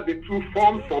filled out the 2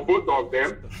 forms for both of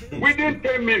them, within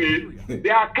 10 minutes, the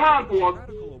account was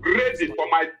ready for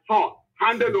my son,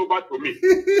 handed over to me.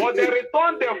 But they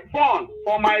returned the phone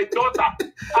for my daughter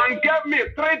and gave me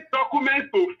 3 documents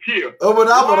to fill.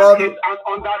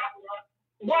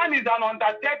 One is an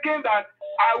undertaking that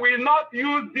I will not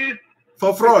use this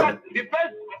for fraud. The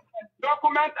first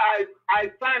document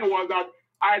I signed was that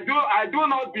I do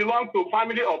not belong to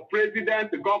family of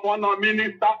president, governor,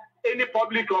 minister, any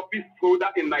public office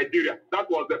holder in Nigeria. That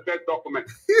was the first document.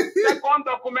 Second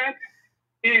document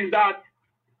is that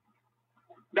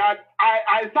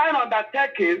I signed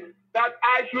undertaking that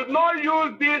I should not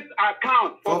use this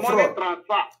account for money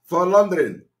transfer. For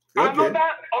laundering. Okay. Another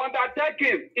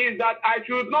undertaking is that I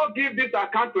should not give this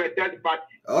account to a third party.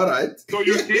 All right. So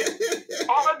you see,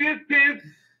 all these things,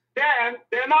 then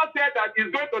they now say that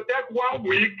it's going to take 1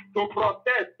 week to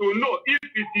process to know if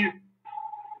it is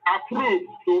approved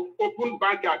to open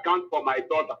bank account for my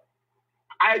daughter.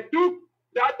 I took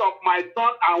that of my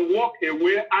son and walked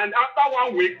away, and after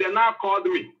 1 week, they now called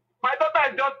me. My daughter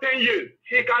is just 10 years.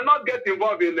 She cannot get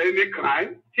involved in any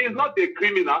crime. She is not a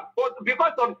criminal. But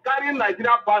because of carrying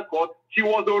Nigerian passport, she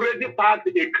was already tagged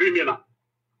a criminal.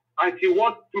 And she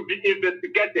wants to be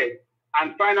investigated.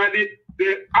 And finally,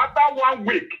 after 1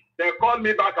 week, they called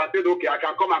me back and said, okay, I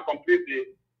can come and complete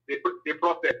the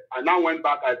process. I now went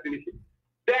back and finished it.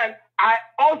 Then I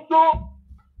also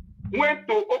went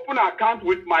to open an account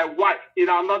with my wife in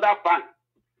another bank.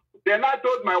 Then I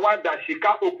told my wife that she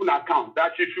can't open an account,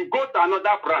 that she should go to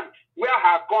another branch where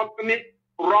her company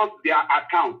runs their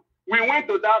account. We went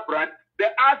to that branch. They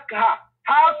asked her,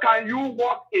 how can you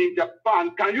work in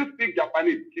Japan? Can you speak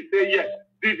Japanese? She said, yes.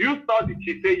 Did you study?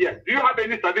 She said, yes. Do you have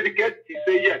any certificate? She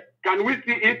said, yes. Can we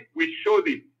see it? We showed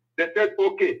it. They said,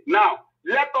 okay. Now,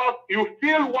 you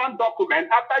fill one document.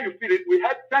 After you fill it, we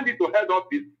send it to head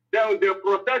office. Then they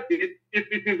process it.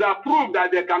 If it is approved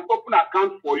that they can open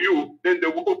account for you, then they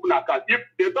will open account. If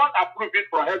they don't approve it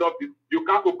from head office, you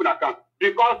can't open account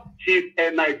because she's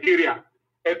a Nigerian.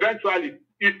 Eventually,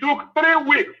 it took 3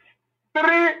 weeks,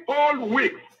 3 whole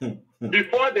weeks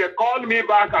before they called me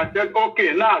back and said,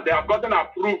 okay, now they have gotten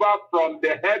approval from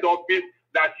the head office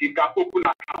that she can open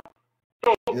account.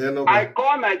 So I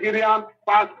call Nigerian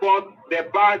passport the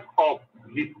badge of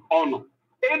dishonor.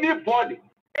 Anybody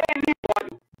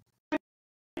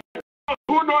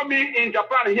who know me in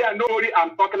Japan here know what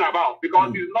I'm talking about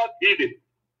because it's not hidden.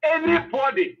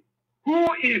 Anybody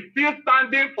who is still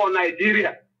standing for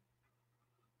Nigeria,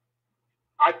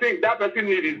 I think that person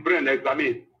needs his brain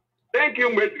examined. Thank you,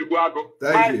 Mr. Guago.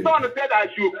 My son said I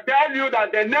should tell you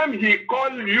that the name he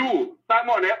called you,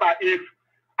 Simon Ekpa, is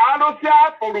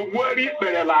Anusia for worry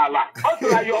Berelala. Also,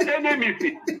 your enemy.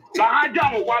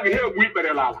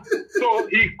 So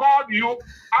he called you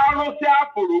Anusia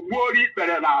for worry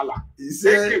Berelala.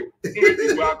 Thank you.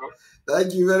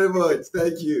 Thank you very much.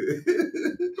 Thank you.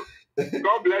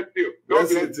 God bless you. God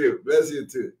bless you too. Bless you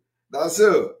too. That's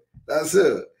so. That's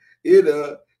so. You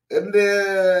know, and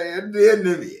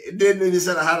the enemy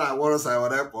said I had a warrant. I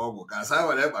would have because I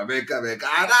would have make a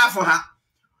for her.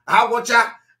 I watch her.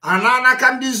 Anana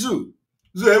can zoo.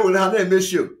 Zoo will have a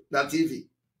show that TV.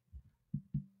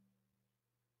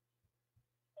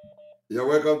 You're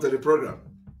welcome to the program.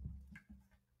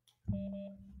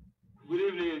 Good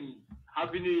evening.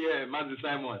 Happy New Year, Master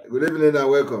Simon. Good evening and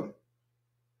welcome.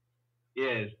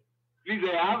 Yes. Please,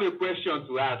 I have a question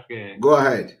to ask. Go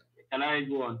ahead. Can I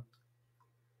go on?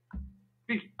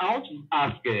 Please, I want to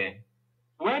ask,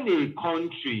 when a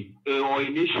country or a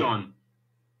nation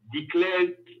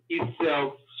declares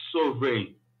itself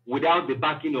sovereign without the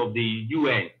backing of the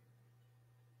UN,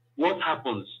 what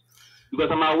happens?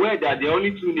 Because I'm aware that there are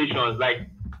only 2 nations like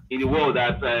in the world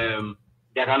that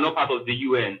that are not part of the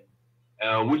UN,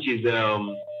 which is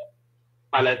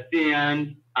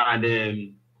Palestinians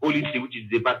and Holy See, which is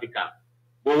the Vatican.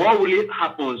 But what really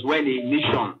happens when a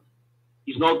nation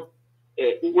is not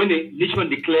when a nation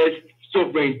declares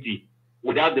sovereignty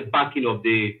without the backing of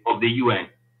the UN?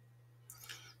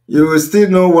 You will still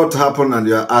know what happened and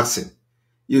you are asking.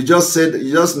 You just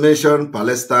mentioned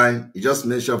Palestine, you just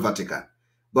mentioned Vatican.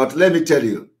 But let me tell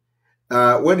you,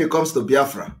 when it comes to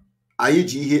Biafra, are you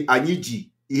an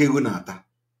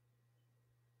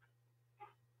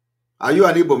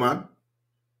Igbo man?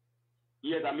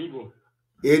 Yes, I'm Igbo.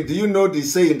 Do you know the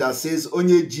saying that says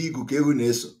Onye ji gu kehu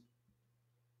neso?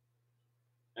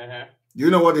 Do you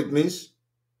know what it means?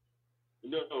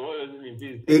 No, what does it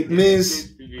mean?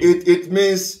 It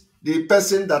means the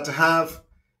person that have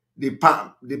the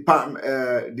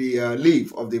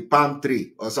leaf of the palm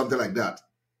tree or something like that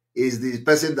is the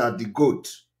person that the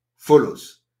goat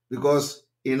follows, because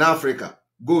in Africa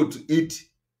goat eat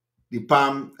the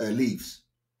palm leaves.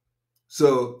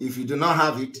 So if you do not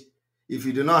have it,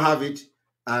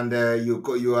 and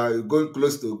you are going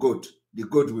close to a goat, the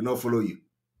goat will not follow you.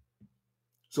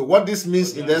 So what this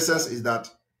means in essence is that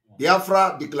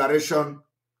Biafra declaration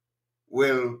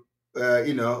will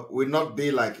not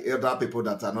be like other people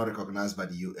that are not recognized by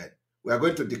the UN. We are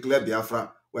going to declare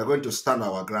Biafra. We are going to stand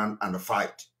our ground and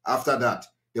fight. After that,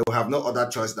 they will have no other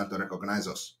choice than to recognize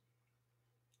us.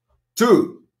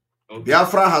 2,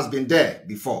 Biafra has been there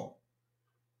before.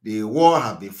 The war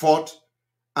has been fought,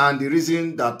 and the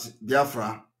reason that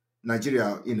Biafra,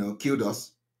 Nigeria, killed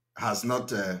us has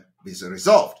not be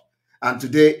resolved. And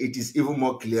today it is even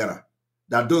more clearer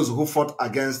that those who fought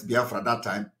against Biafra that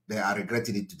time, they are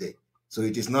regretting it today. So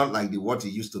it is not like what it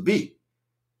used to be.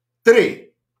 3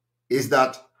 is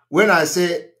that when I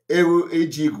say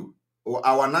Ejigu, or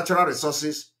our natural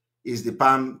resources is the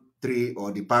palm tree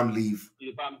or the palm leaf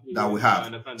that we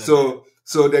have. So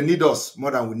they need us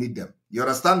more than we need them. You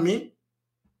understand me?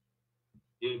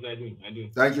 Yes, I do.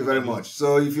 Thank you very much.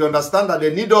 So if you understand that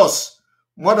they need us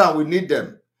more than we need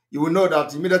them, you will know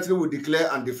that immediately we declare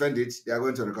and defend it, they are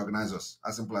going to recognize us.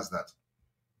 As simple as that.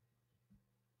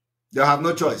 They have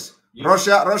no choice. Yeah.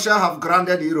 Russia have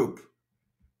grounded Europe.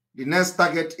 The next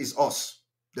target is us.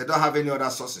 They don't have any other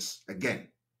sources again.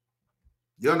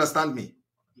 Do you understand me?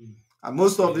 And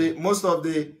most of the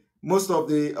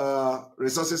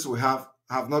resources we have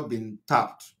not been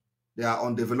tapped. They are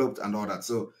undeveloped and all that.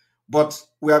 So, but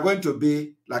we are going to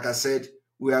be, like I said,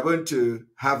 we are going to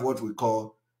have what we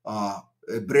call a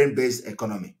brain-based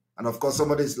economy. And of course,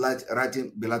 somebody is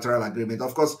writing bilateral agreement.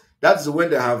 Of course, that's when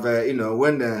they have,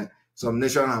 when some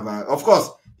nations have, of course,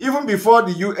 even before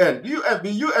the UN, the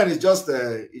UN is just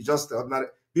ordinary.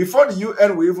 Before the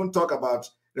UN, we even talk about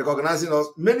recognizing us.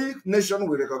 Many nations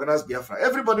will recognize Biafra.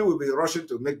 Everybody will be rushing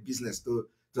to make business, to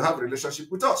have a relationship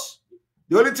with us.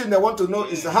 The only thing they want to know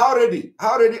is how ready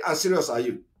and serious are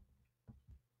you?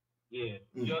 Yeah,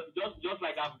 just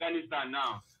like Afghanistan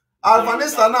now.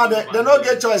 Afghanistan now, they don't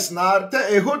get choice now.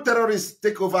 A whole terrorist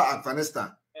take over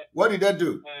Afghanistan. What did they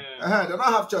do? They don't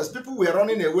have choice. People were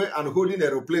running away and holding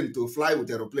aeroplane to fly with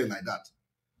aeroplane like that.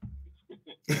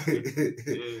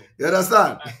 You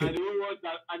understand? And the whole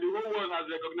world has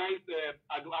recognized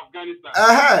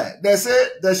Afghanistan. They say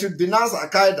they should denounce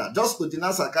Al-Qaeda, just to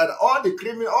denounce Al-Qaeda. All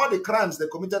the crimes they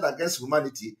committed against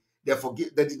humanity, they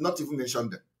did not even mention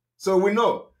them. So we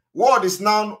know, word is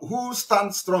now, who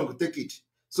stands strong to take it.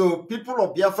 So people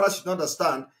of Biafra should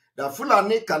understand that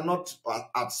Fulani cannot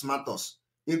outsmart us,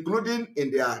 including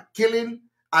in their killing,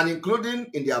 and including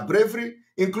in their bravery,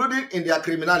 including in their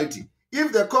criminality.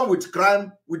 If they come with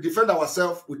crime, we defend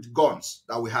ourselves with guns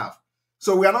that we have.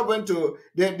 So we are not going to,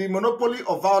 the monopoly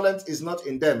of violence is not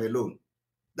in them alone.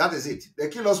 That is it. They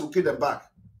kill us, we kill them back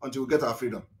until we get our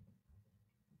freedom.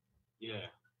 Yeah.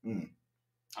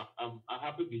 I'm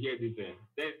happy to hear this.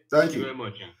 Thank you very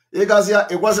much.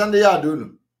 It wasn't the yard,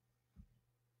 do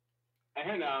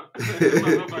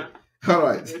All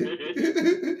right.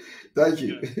 Thank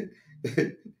you.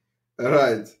 All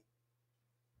right.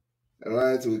 All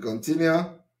right, we continue.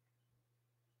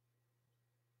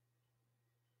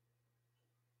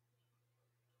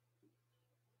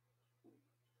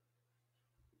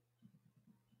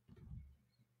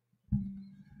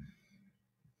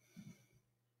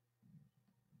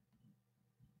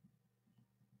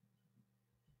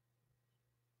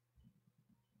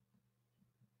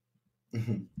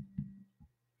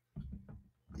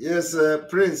 Yes,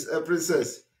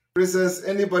 Princess,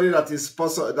 anybody that is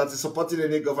supporting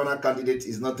any governor candidate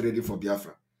is not ready for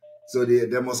Biafra. So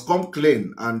they must come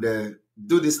clean and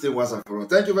do this thing once and for all.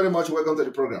 Thank you very much. Welcome to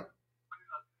the program.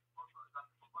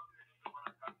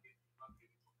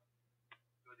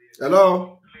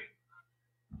 Hello.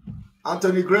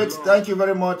 Anthony, great. Thank you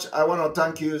very much. I want to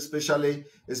thank you especially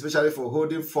for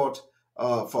holding forth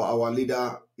for our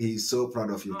leader. He's so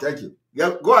proud of you. Thank you.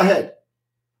 Yeah, go ahead.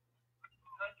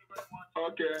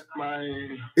 Okay,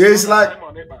 it's like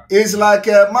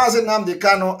Mazi Nnamdi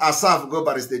Kanu Asaf go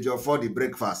by the stage for the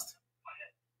breakfast.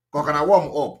 Can I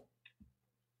warm up?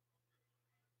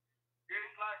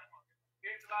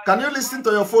 Can you listen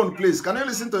to your phone, please? Can you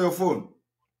listen to your phone?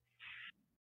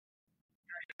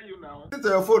 Listen to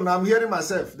your phone. I'm hearing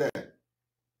myself there.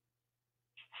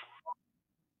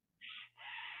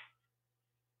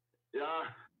 Yeah.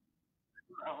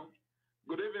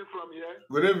 Good evening from here.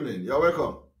 Good evening. You're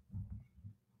welcome.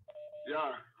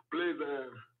 Yeah, please,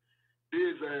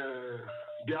 this is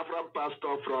Biafran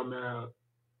pastor from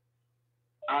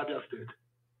Abia State.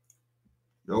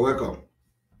 You're welcome.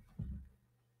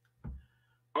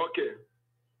 Okay.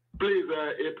 Please,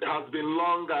 it has been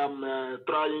long. I'm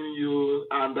trying you,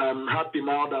 and I'm happy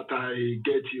now that I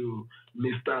get you,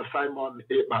 Mr. Simon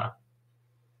Ekpa.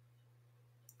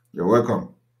 You're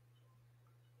welcome.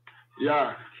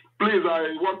 Yeah. Please,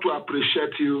 I want to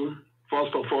appreciate you,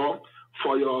 first of all,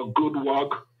 for your good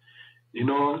work. You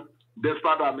know,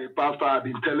 despite I'm a pastor, I've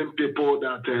been telling people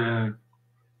that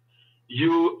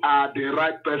you are the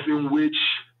right person which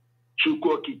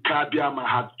Chukwuoki Kabiama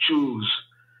had choose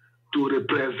to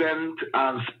represent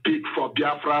and speak for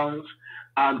Biafrans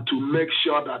and to make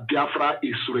sure that Biafra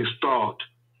is restored.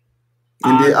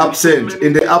 In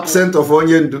the absence of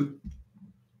Onyendu.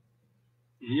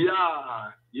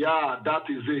 Yeah, that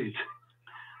is it.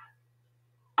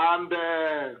 And,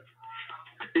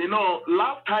 you know,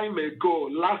 last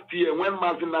year, when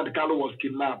Nnamdi was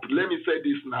kidnapped, let me say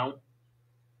this now.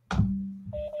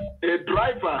 A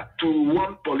driver to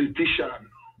one politician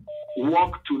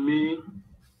walked to me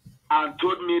and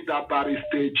told me that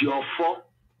Barrister Ejiofor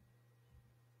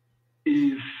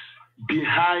is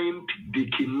behind the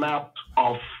kidnap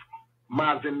of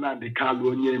Nnamdi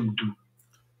Kanu.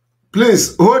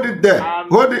 Please, hold it there.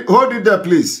 Hold it there,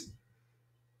 please.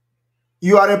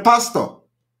 You are a pastor.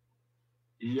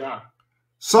 Yeah.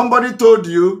 Somebody told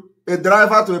you, a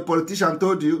driver to a politician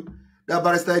told you, that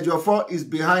Barrister Ejiofor is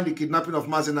behind the kidnapping of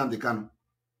Nnamdi Kanu.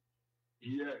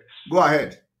 Yes. Go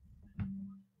ahead.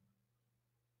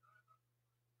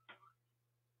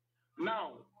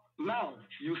 Now,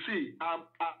 you see,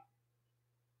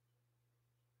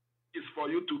 it's for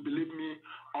you to believe me,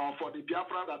 or for the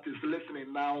Biafran that is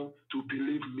listening now to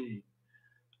believe me.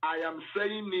 I am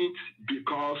saying it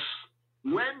because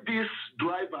when this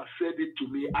driver said it to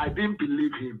me, I didn't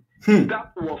believe him.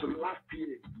 That was last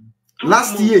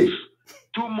year.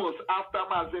 2 months after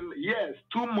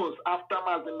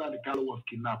Nnamdi Kanu was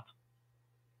kidnapped.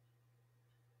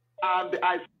 And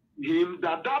I said to him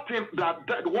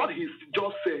that what he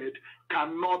just said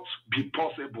cannot be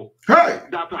possible. Hey!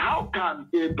 That how can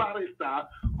a barrister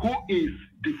who is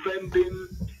defending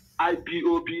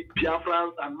IPOB,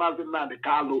 Biafrans, and Nnamdi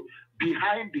Kanu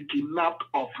behind the kidnap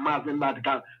of Nnamdi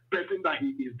Kanu, person that he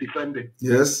is defending?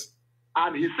 Yes.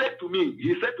 And he said to me,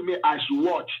 I should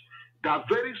watch that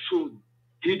very soon.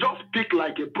 He just speak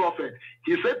like a prophet.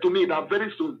 He said to me that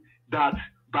very soon that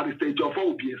Barrister Ejiofor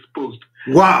will be exposed.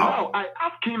 Wow. Now I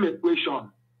asked him a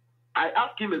question.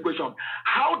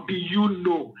 How do you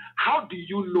know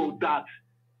that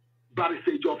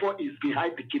Barrister Ejiofor is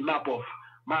behind the kidnap of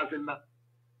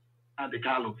Nnamdi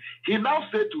Kanu? He now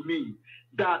said to me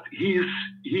that his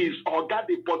Oga,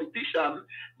 the politician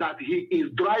that he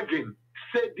is driving,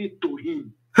 said it to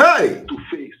him to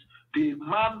face. The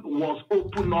man was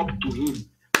open up to him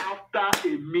after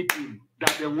a meeting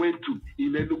that they went to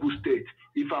in Enugu State,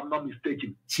 if I'm not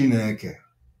mistaken. Chineke.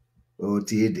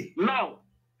 Now,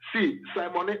 see,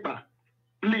 Simon Ekpa,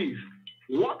 please,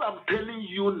 what I'm telling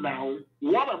you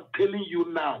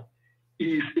now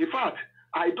is, in fact,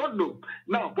 I don't know.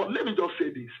 Now, but let me just say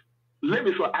this.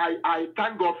 I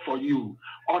thank God for you.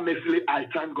 Honestly, I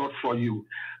thank God for you.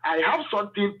 I have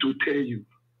something to tell you.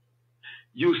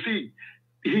 You see,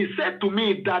 he said to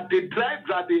me that the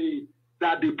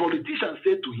politician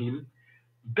said to him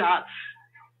that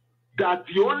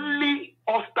the only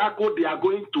obstacle they are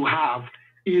going to have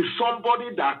is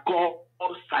somebody that called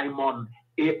Simon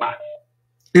Ekpa.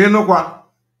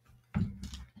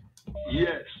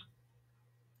 Yes.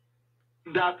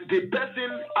 That the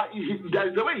person,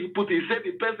 that's the way he put it, he said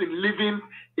the person living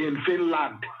in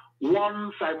Finland,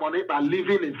 one Simon Ekpa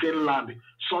living in Finland,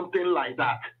 something like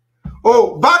that.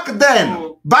 Oh, back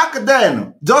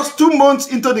then, just 2 months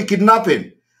into the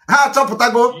kidnapping, how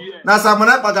Chopotago, na Simon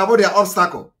Ekpa gabo their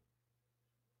obstacle.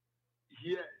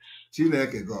 Yes.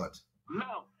 Chineke God.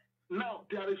 Now,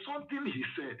 there is something he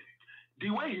said. The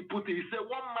way he put it, he said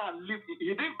one man living,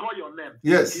 he didn't call your name.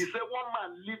 Yes. He said one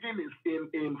man living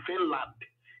in Finland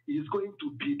is going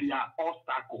to be their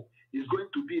obstacle. He's going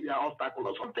to be their obstacle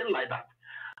or something like that.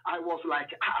 I was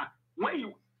like,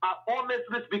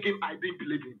 honestly speaking, I didn't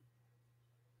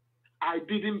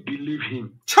believe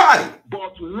him. Chai.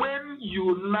 But when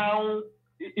you now,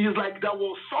 it's like there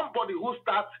was somebody who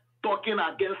starts talking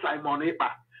against Simon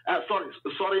Ekpa.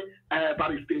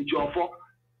 Barrister Ejiofor.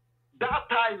 That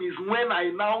time is when I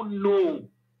now know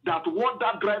that what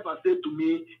that driver said to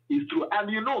me is true. And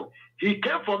you know, he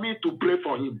came for me to pray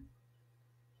for him.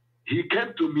 He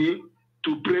came to me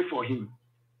to pray for him.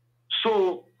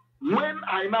 So when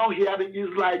I now hear it,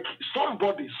 it's like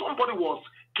somebody was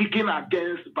kicking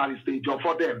against Barrister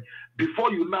Ejiofor them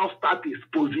before you now start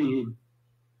exposing him.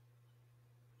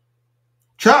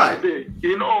 Try.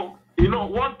 You know,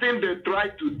 one thing they try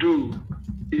to do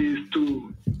is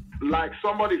to, like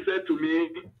somebody said to me,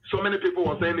 so many people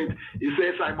were saying it, he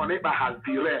says Simon Ekpa has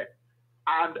derailed.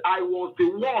 And I was the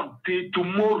one till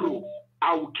tomorrow,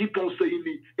 I will keep on saying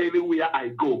it anywhere I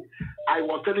go. I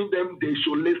was telling them they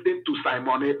should listen to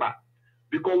Simon Ekpa.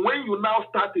 Because when you now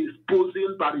start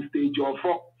exposing Barrister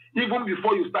Ejiofor, even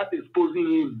before you start exposing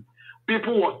him,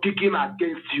 people were kicking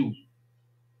against you.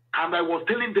 And I was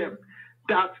telling them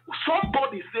that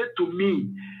somebody said to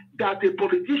me that a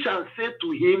politician said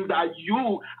to him that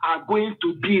you are going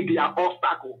to be their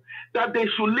obstacle, that they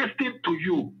should listen to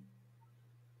you.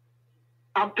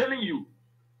 I'm telling you,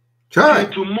 till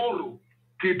tomorrow,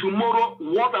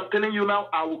 what I'm telling you now,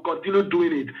 I will continue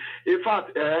doing it. In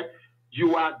fact,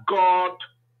 you are God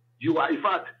You are, in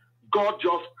fact, God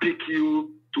just picked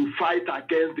you to fight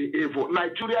against the evil.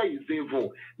 Nigeria is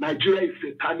evil. Nigeria is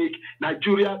satanic.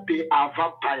 Nigeria, they are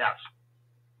vampires.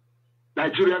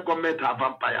 Nigerian government are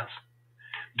vampires.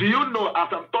 Do you know,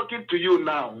 as I'm talking to you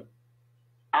now,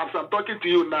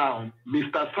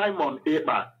 Mr. Simon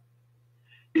Ekpa,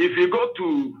 if you go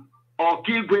to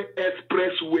Okigwe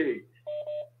Expressway,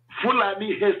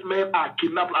 Fulani herdsmen are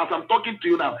kidnapped. As I'm talking to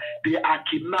you now, they are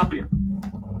kidnapping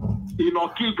in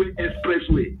Okigwe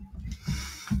Expressway.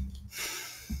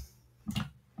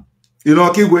 In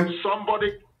Okigwe?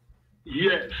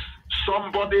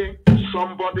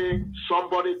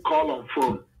 Somebody called on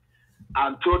phone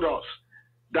and told us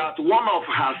that one of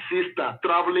her sisters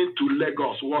traveling to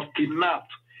Lagos was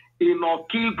kidnapped in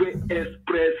Okigwe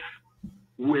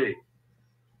Expressway.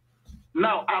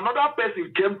 Now, another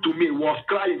person came to me, was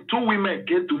crying. 2 women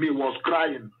came to me, was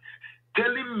crying,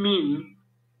 telling me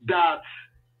that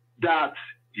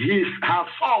her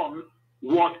son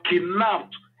was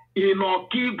kidnapped in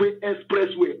Okigwe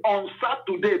Expressway on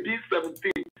Saturday, this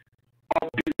 17th of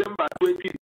December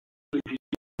 2020.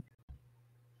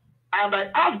 And I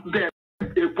asked them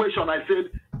a question. I said,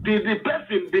 did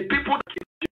the people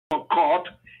that caught,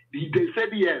 they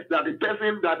said yes, that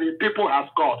the people has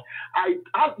caught. I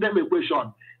asked them a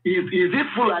question. Is it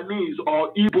Fulanese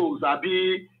or Igbos,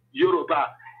 Abi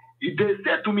Yoruba? They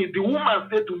said to me, the woman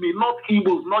said to me, not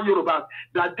Igbos, not Yorubas,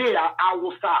 that they are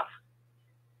Hausas.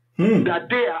 That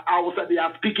they are Hausa, they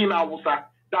are speaking Hausa.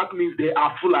 That means they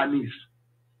are Fulanese.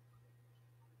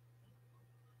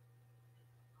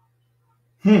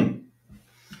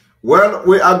 Well,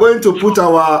 we are going to put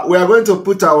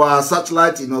our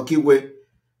satellite in Okigwe,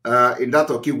 in that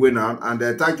Okigwe now,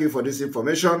 and thank you for this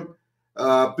information.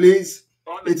 Please,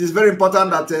 it is very important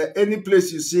that any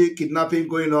place you see kidnapping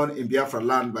going on in Biafra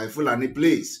land by Fulani,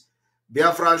 please,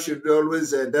 Biafra should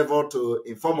always endeavor to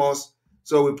inform us,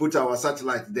 so we put our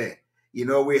satellite there. You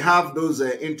know, we have those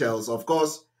intels, of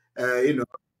course. You know,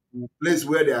 the place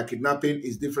where they are kidnapping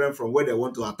is different from where they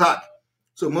want to attack.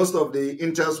 So most of the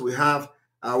intels we have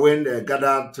are when they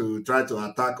gather to try to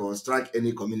attack or strike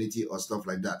any community or stuff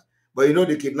like that. But you know,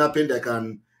 the kidnapping, they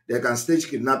can stage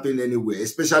kidnapping anywhere,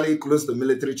 especially close to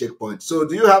military checkpoint. So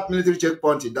do you have military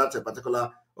checkpoint in that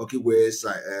particular Okigwe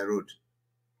road?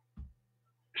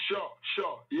 Sure.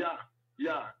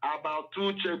 Yeah. About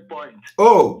 2 checkpoints.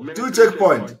 Oh, military 2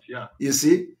 checkpoints. Yeah. You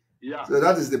see? Yeah. So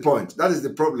that is the point. That is the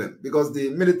problem, because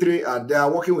the military they are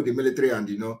working with the military, and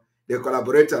you know, they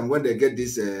collaborate, and when they get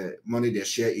this money, they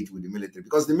share it with the military,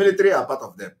 because the military are part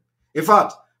of them. In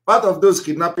fact, part of those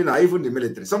kidnapping are even the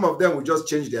military. Some of them will just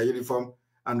change their uniform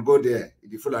and go there,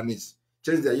 the Fulanis,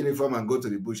 change their uniform and go to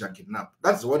the bush and kidnap.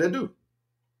 That's what they do.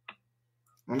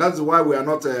 And that's why we are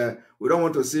not, we don't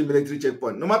want to see military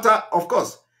checkpoint. No matter, of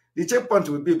course, the checkpoint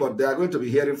will be, but they are going to be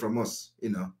hearing from us,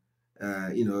 in a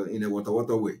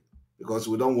water way, because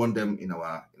we don't want them in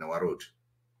our road.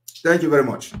 Thank you very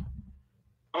much.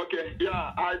 Okay,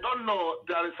 yeah, I don't know.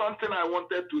 There is something I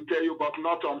wanted to tell you, but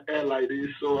not on air like this.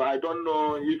 So I don't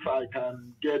know if I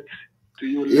can get to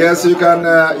you later. Yes, you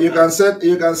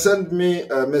can send me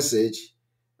a message,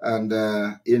 and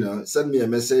send me a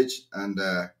message, and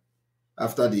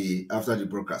after the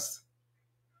broadcast.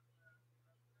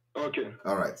 Okay.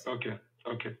 All right. Okay.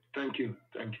 Thank you.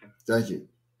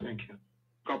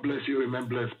 God bless you. Remain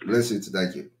blessed, please. Bless you.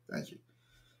 Thank you.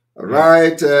 All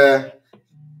right.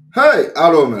 Hey,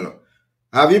 hello, Melo.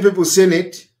 Have you people seen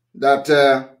it? That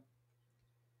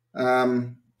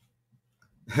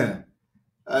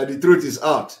the truth is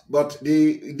out. But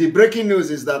the breaking news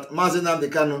is that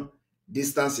Nnamdi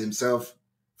distanced himself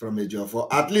from Ejiofor,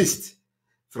 at least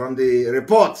from the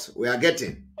reports we are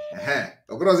getting.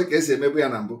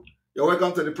 You're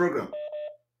welcome to the program.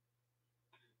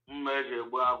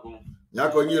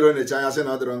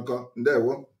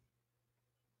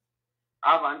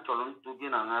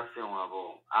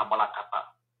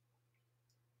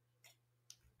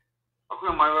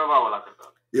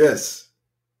 Yes.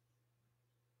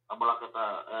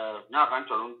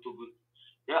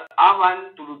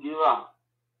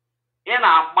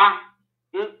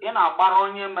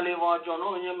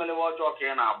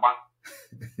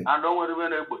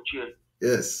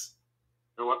 Yes.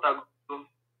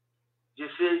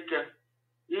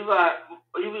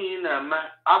 Even in a man,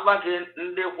 Abakin,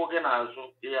 they walking as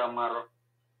Yamaro.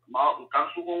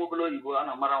 Kamsuko below you and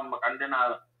a maram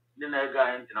Macandena, dinner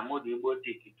guy, and a modi will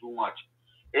take it too much.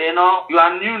 You know,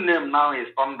 your new name now is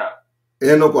Thunder.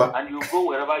 And you go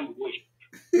wherever you wish.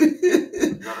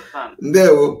 You understand?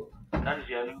 No. That is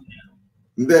your new name.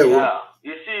 Yeah.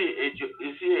 You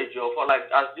see a job, like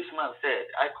as this man said,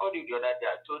 I called you the other day,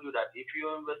 I told you that if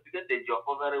you investigate a job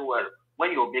very well,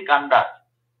 when you began that,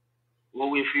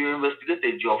 well, if you investigate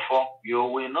a job, you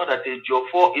will know that a job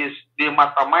is the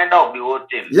mastermind of the whole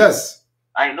thing. Yes.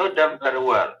 I know them very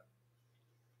well.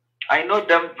 I know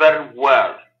them very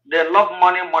well. They love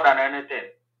money more than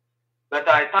anything. But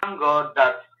I thank God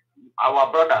that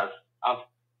our brothers have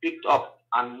picked up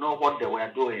and know what they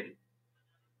were doing.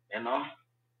 You know,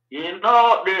 I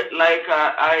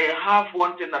have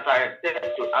one thing that I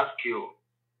intend to ask you.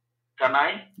 Can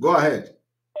I? Go ahead.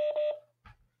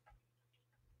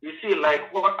 You see,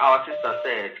 like what our sister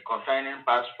said concerning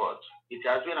passports, it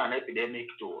has been an epidemic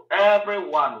to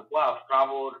everyone who have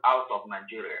traveled out of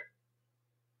Nigeria.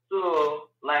 So,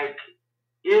 like,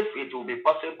 if it will be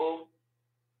possible,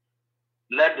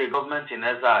 let the government in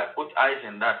exile put eyes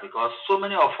in that, because so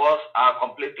many of us are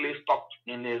completely stuck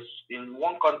in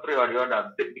one country or the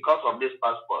other because of this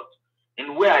passport.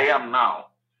 In where I am now,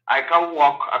 I can't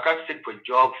work, I can't seek for a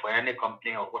job for any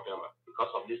company or whatever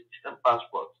because of this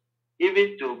passport.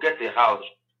 Even to get a house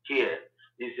here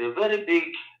is a very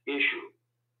big issue.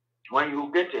 When you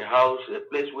get a house, a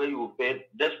place where you pay,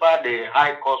 despite the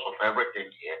high cost of everything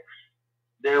here,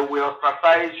 they will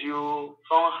ostracize you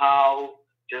somehow,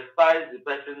 despise the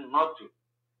person not to,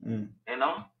 you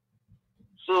know.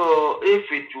 So if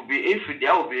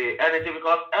there will be anything,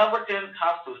 because everything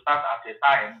has to start at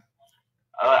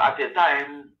a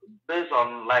time based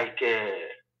on like.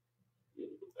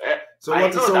 So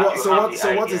what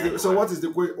is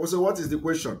the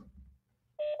question?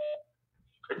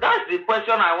 That's the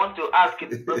question I want to ask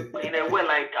in a way,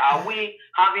 like, are we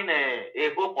having a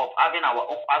hope of having our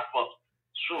own passport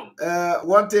soon?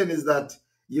 One thing is that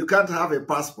you can't have a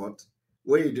passport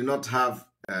where you do not have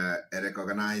a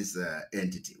recognized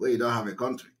entity, where you don't have a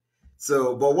country.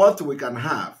 So, but what we can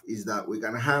have is that we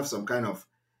can have some kind of,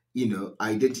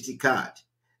 identity card.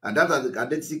 And that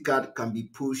identity card can be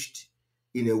pushed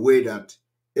in a way that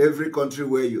every country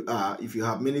where you are, if you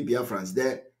have many Biafrans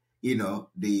there,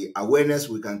 the awareness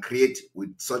we can create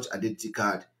with such identity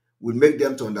card will make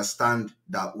them to understand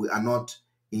that we are not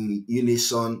in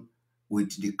unison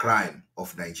with the crime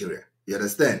of Nigeria. You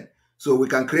understand? So we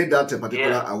can create that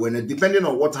particular awareness depending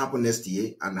on what happened next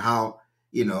year and how,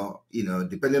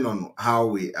 depending on how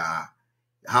we are,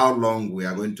 how long we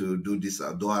are going to do this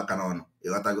Doha Canon.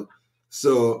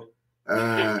 So,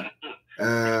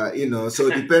 so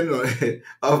depending on,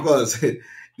 of course,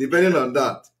 depending on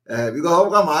that, because how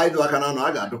come I do Canon?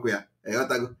 I got to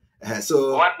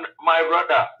so my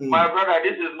brother,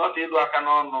 this is not Edwa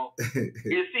Canon.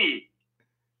 You see,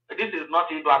 this is not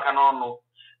Edwa Canon.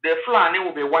 The Fulani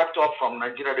will be wiped off from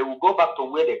Nigeria. They will go back to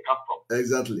where they come from.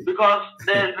 Exactly. Because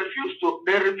they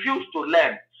refuse to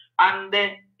learn. And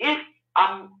then if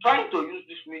I'm trying to use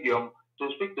this medium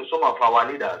to speak to some of our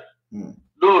leaders,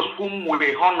 those whom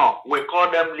we honor, we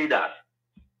call them leaders,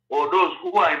 or those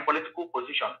who are in political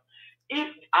position.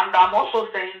 And I'm also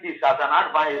saying this as an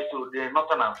advice to the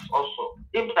Northerners also,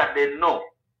 if that they know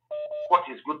what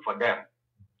is good for them,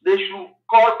 they should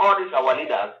call all these our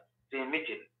leaders to a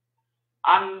meeting.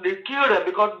 And they kill them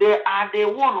because they are the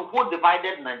one who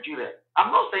divided Nigeria.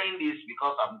 I'm not saying this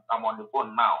because I'm on the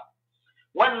phone now.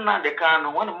 When Nnamdi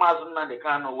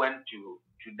Kanu went to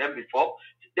them before,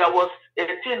 there was a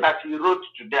thing that he wrote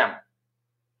to them.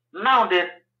 Now they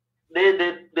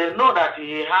know that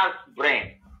he has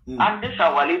brain. And these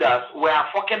our leaders were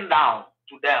fucking down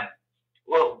to them.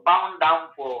 Well, bound down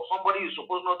for somebody you're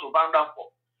supposed not to bound down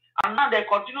for. And now they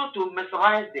continue to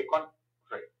mesmerize the country.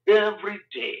 Every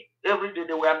day they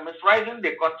were mesmerizing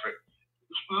the country,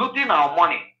 looting our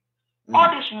money. All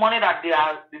this money that they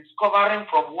are discovering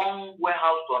from one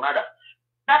warehouse to another,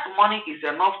 that money is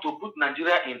enough to put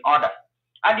Nigeria in order.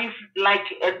 And if, like,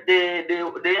 the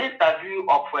interview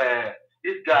of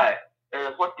this guy,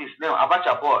 what is his name,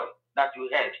 Abacha boy, that you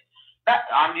heard, that,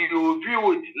 and you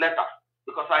view it later,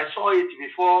 because I saw it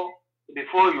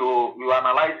before you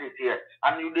analyze it here,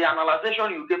 and the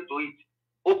analyzation you gave to it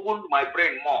opened my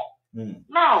brain more.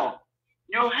 Now,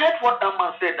 you heard what that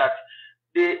man said, that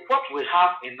what we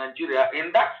have in Nigeria,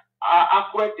 in that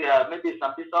accurate, maybe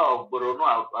some piece of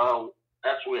Borono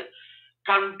elsewhere,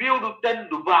 can build 10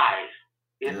 Dubais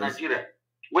in Nigeria.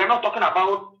 We're not talking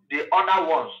about the other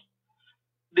ones.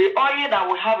 The oil that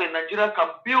we have in Nigeria can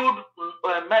build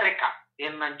America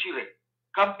in Nigeria,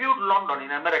 can build London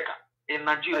in America, in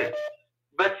Nigeria.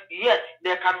 But yet,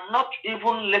 they cannot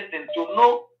even listen to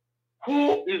know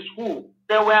who is who.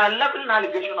 There were 11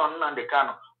 allegations on Nnamdi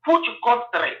Kanu. Which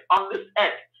country on this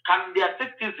earth can their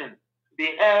citizens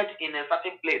be held in a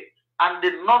certain place? And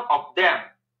none of them,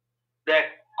 the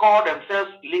call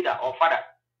themselves leader or father,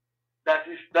 that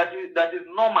is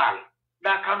normal,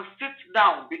 that can sit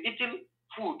down, be eating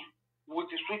food with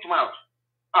a sweet mouth.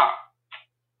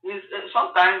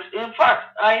 Sometimes, in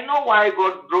fact, I know why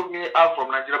God drove me out from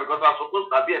Nigeria, because I'm supposed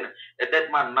to be a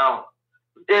dead man now.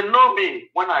 They know me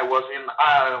when I was in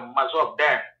myself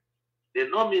then. They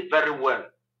know me very well.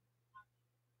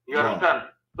 You understand?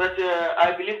 But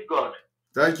I believe God.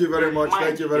 Thank you very much.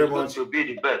 Thank you very much. To be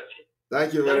the best.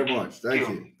 Thank you very much. Thank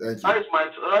you. Thank you. That is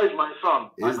my son.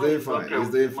 He's doing fine. He's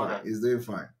doing fine. He's doing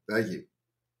fine. Thank you.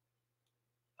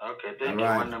 Okay, thank you.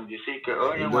 Right. Nnamdi.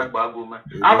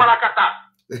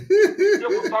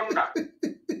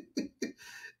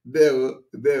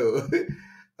 There.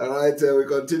 All right, we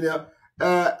continue.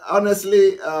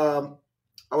 Honestly,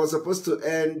 I was supposed to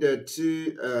end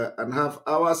 2.5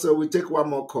 hours, so we take one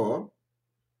more call.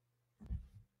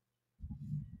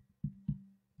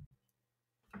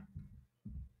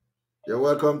 You're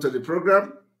welcome to the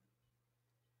program.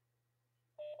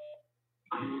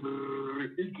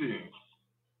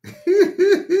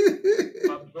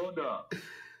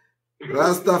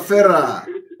 Rastafari.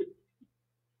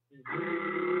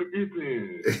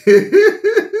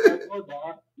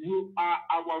 You are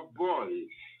our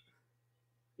voice.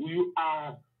 You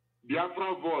are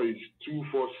Biafra voice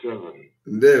 247.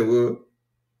 There we.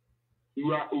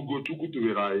 You are Ugochukwu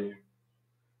Tuberai.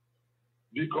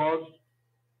 Because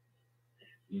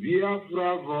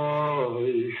Biafra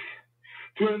voice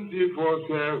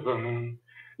 24/7.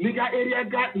 Nigga area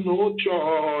got no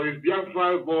choice.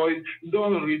 Biafra voice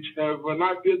don't reach heaven.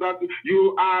 I say that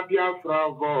you are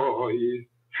Biafra voice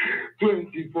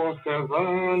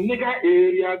 24/7. Nigga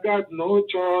area got no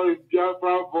choice.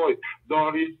 Biafra voice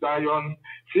don't reach Zion.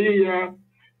 See ya.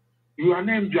 You are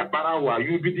named Biafra.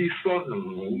 You be the son.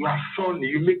 You are sonny.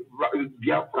 You make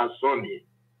Biafra sonny.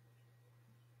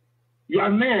 You are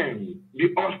named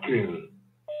the Austin.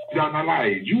 You are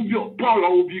alive. You be Paul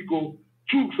Obiko.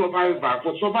 True survivor,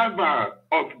 for survivor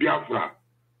of Biafra.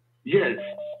 Yes,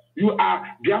 you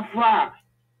are Biafra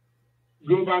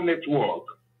Global Network.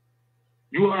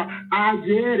 You are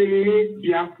Ajere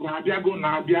Biafra,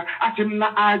 Biagonabia,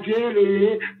 Atimna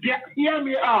Ajere, hear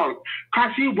me out.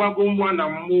 Kasi Wagumwana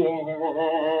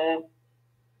more.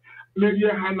 Maybe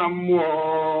Hana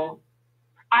more.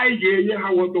 I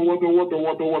hear water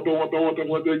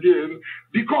again.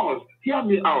 Because, hear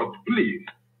me out, please.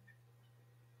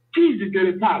 Please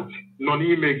telepathy,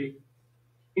 non-imaging.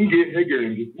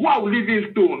 Wow, living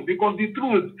stone, because the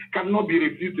truth cannot be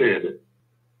refuted.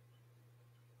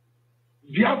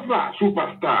 Biafra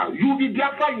superstar, you be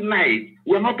Biafra unite.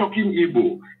 We're not talking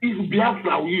Igbo. It's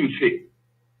Biafra, you say.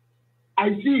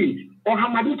 I see.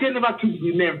 Ohamadike never took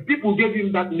the name. People gave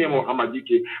him that name,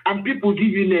 Ohamadike, and people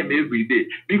give him name every day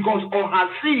because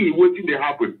Ohasi waiting they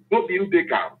happen. Not you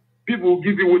take out. People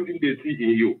give you waiting they see in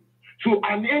you. So,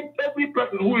 and every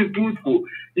person who is truthful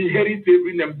inherits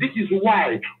every name. This is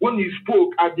why when he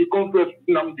spoke at the conference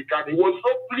with Nnamdi, he was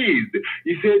so pleased.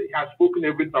 He said he has spoken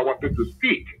everything I wanted to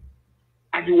speak.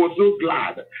 And he was so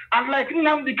glad. And like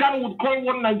Nnamdi would call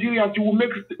one Nigerian, he will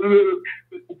make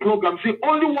program, say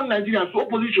only one Nigerian, so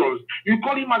oppositions. You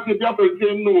call him as a Biafra and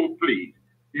say, no, please,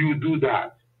 you do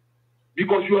that.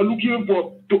 Because you are looking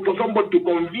for somebody to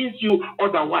convince you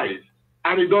otherwise.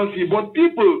 And you don't see. But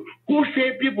people who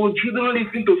say people shouldn't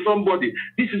listen to somebody,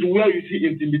 this is where you see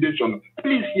intimidation.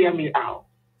 Please hear me out.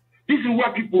 This is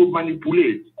where people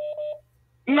manipulate.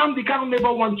 Nnamdi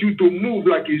never want you to move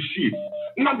like a sheep.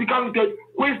 Nnamdi said,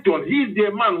 question. He is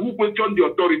the man who questioned the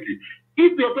authority.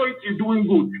 If the authority is doing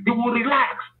good, he will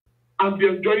relax and be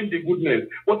enjoying the goodness.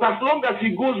 But as long as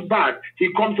he goes bad,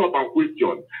 he comes up and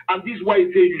questions. And this is why he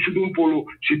says you shouldn't follow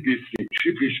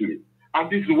sheepishly. And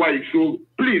this is why he's so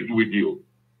pleased with you.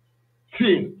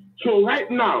 See, so right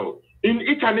now, in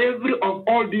each and every of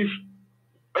all these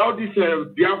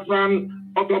Biafran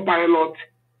autopilot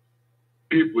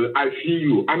people, I see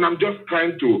you. And I'm just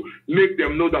trying to make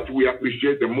them know that we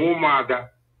appreciate them. Oh, mother.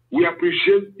 We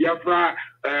appreciate Biafra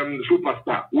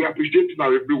superstar. We appreciate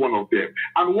every one of them.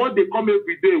 And what they come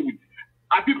every day with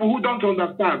are people who don't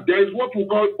understand. There is what we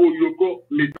call Oyoko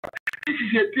meter. This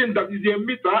is a thing that is a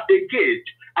meter, a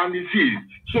gauge, and it is.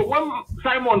 So when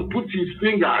Simon puts his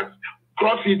fingers,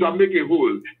 cross it and make a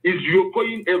hole, is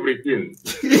yokoing everything.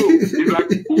 So it's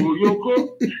like, oh,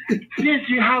 Yoko, since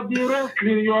you have the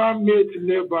wrestling, your mate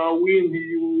never win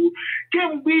you.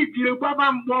 Can beat you,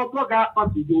 Baba Mboga,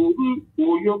 but you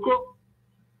oh, Yoko.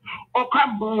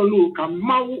 Okambolo,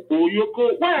 Kamau, oh,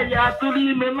 Yoko, why ya to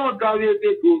me not gave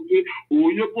the cookie? Oh,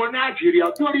 Yoko,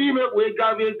 Nigeria, to me, we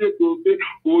gave the cookie.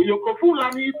 Oh, Yoko,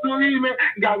 Fulani, to me,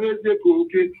 gave the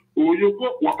cookie. Oh, Yoko,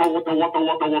 water,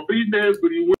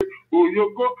 everywhere. Oh,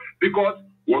 you go because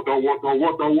water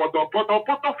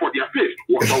for their face.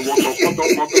 Water for their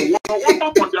face.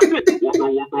 Water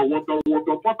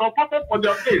for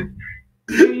their face.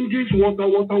 In this water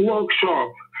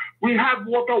workshop, we have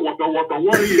water warriors.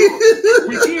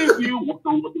 We give you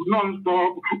water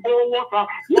non-stop. Oh, water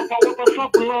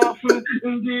surplus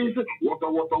in this water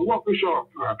workshop.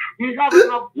 We have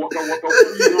enough water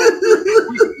warriors.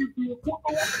 We give you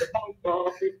water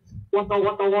non-stop. Water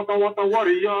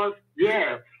warriors.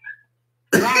 Yeah.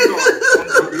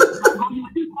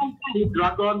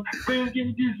 Dragon,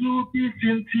 bringing the zoo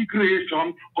disintegration,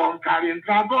 conquering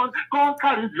dragon,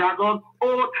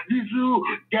 oh, the zoo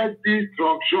get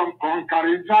destruction,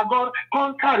 conquering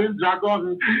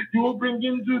dragon, you bring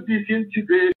into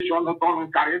disintegration,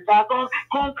 conquering dragon,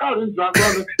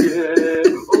 yeah,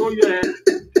 oh yeah.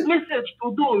 Message to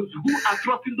those who are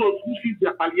trusting those who see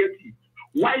their palliative,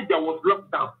 why there was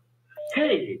lockdown.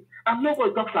 Hey, I'm not going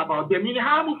to talk about them. You know,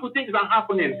 harmful things are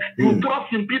happening. You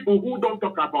trust in people who don't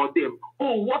talk about them.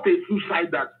 Oh, what a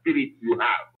suicidal spirit you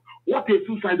have. What a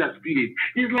suicidal spirit.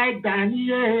 It's like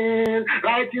Daniel,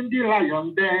 right in the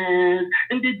lion den,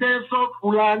 in the dance of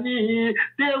Fulani.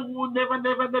 They will never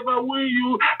win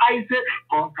you. I say,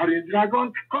 conquering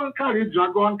dragon,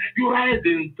 you ride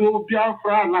into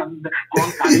Biafra land.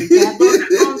 Conquering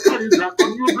dragon,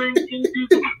 you bring into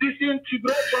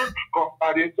disintegration.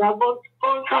 Conquering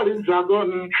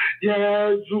dragon,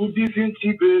 yes, to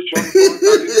disintegration.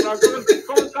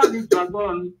 Conquering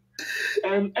dragon.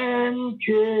 And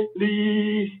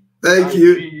please. Thank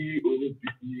you.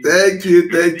 Thank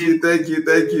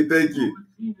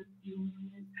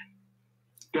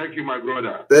you, my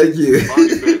brother. Thank you.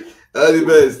 All the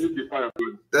best.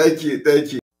 Thank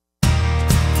you.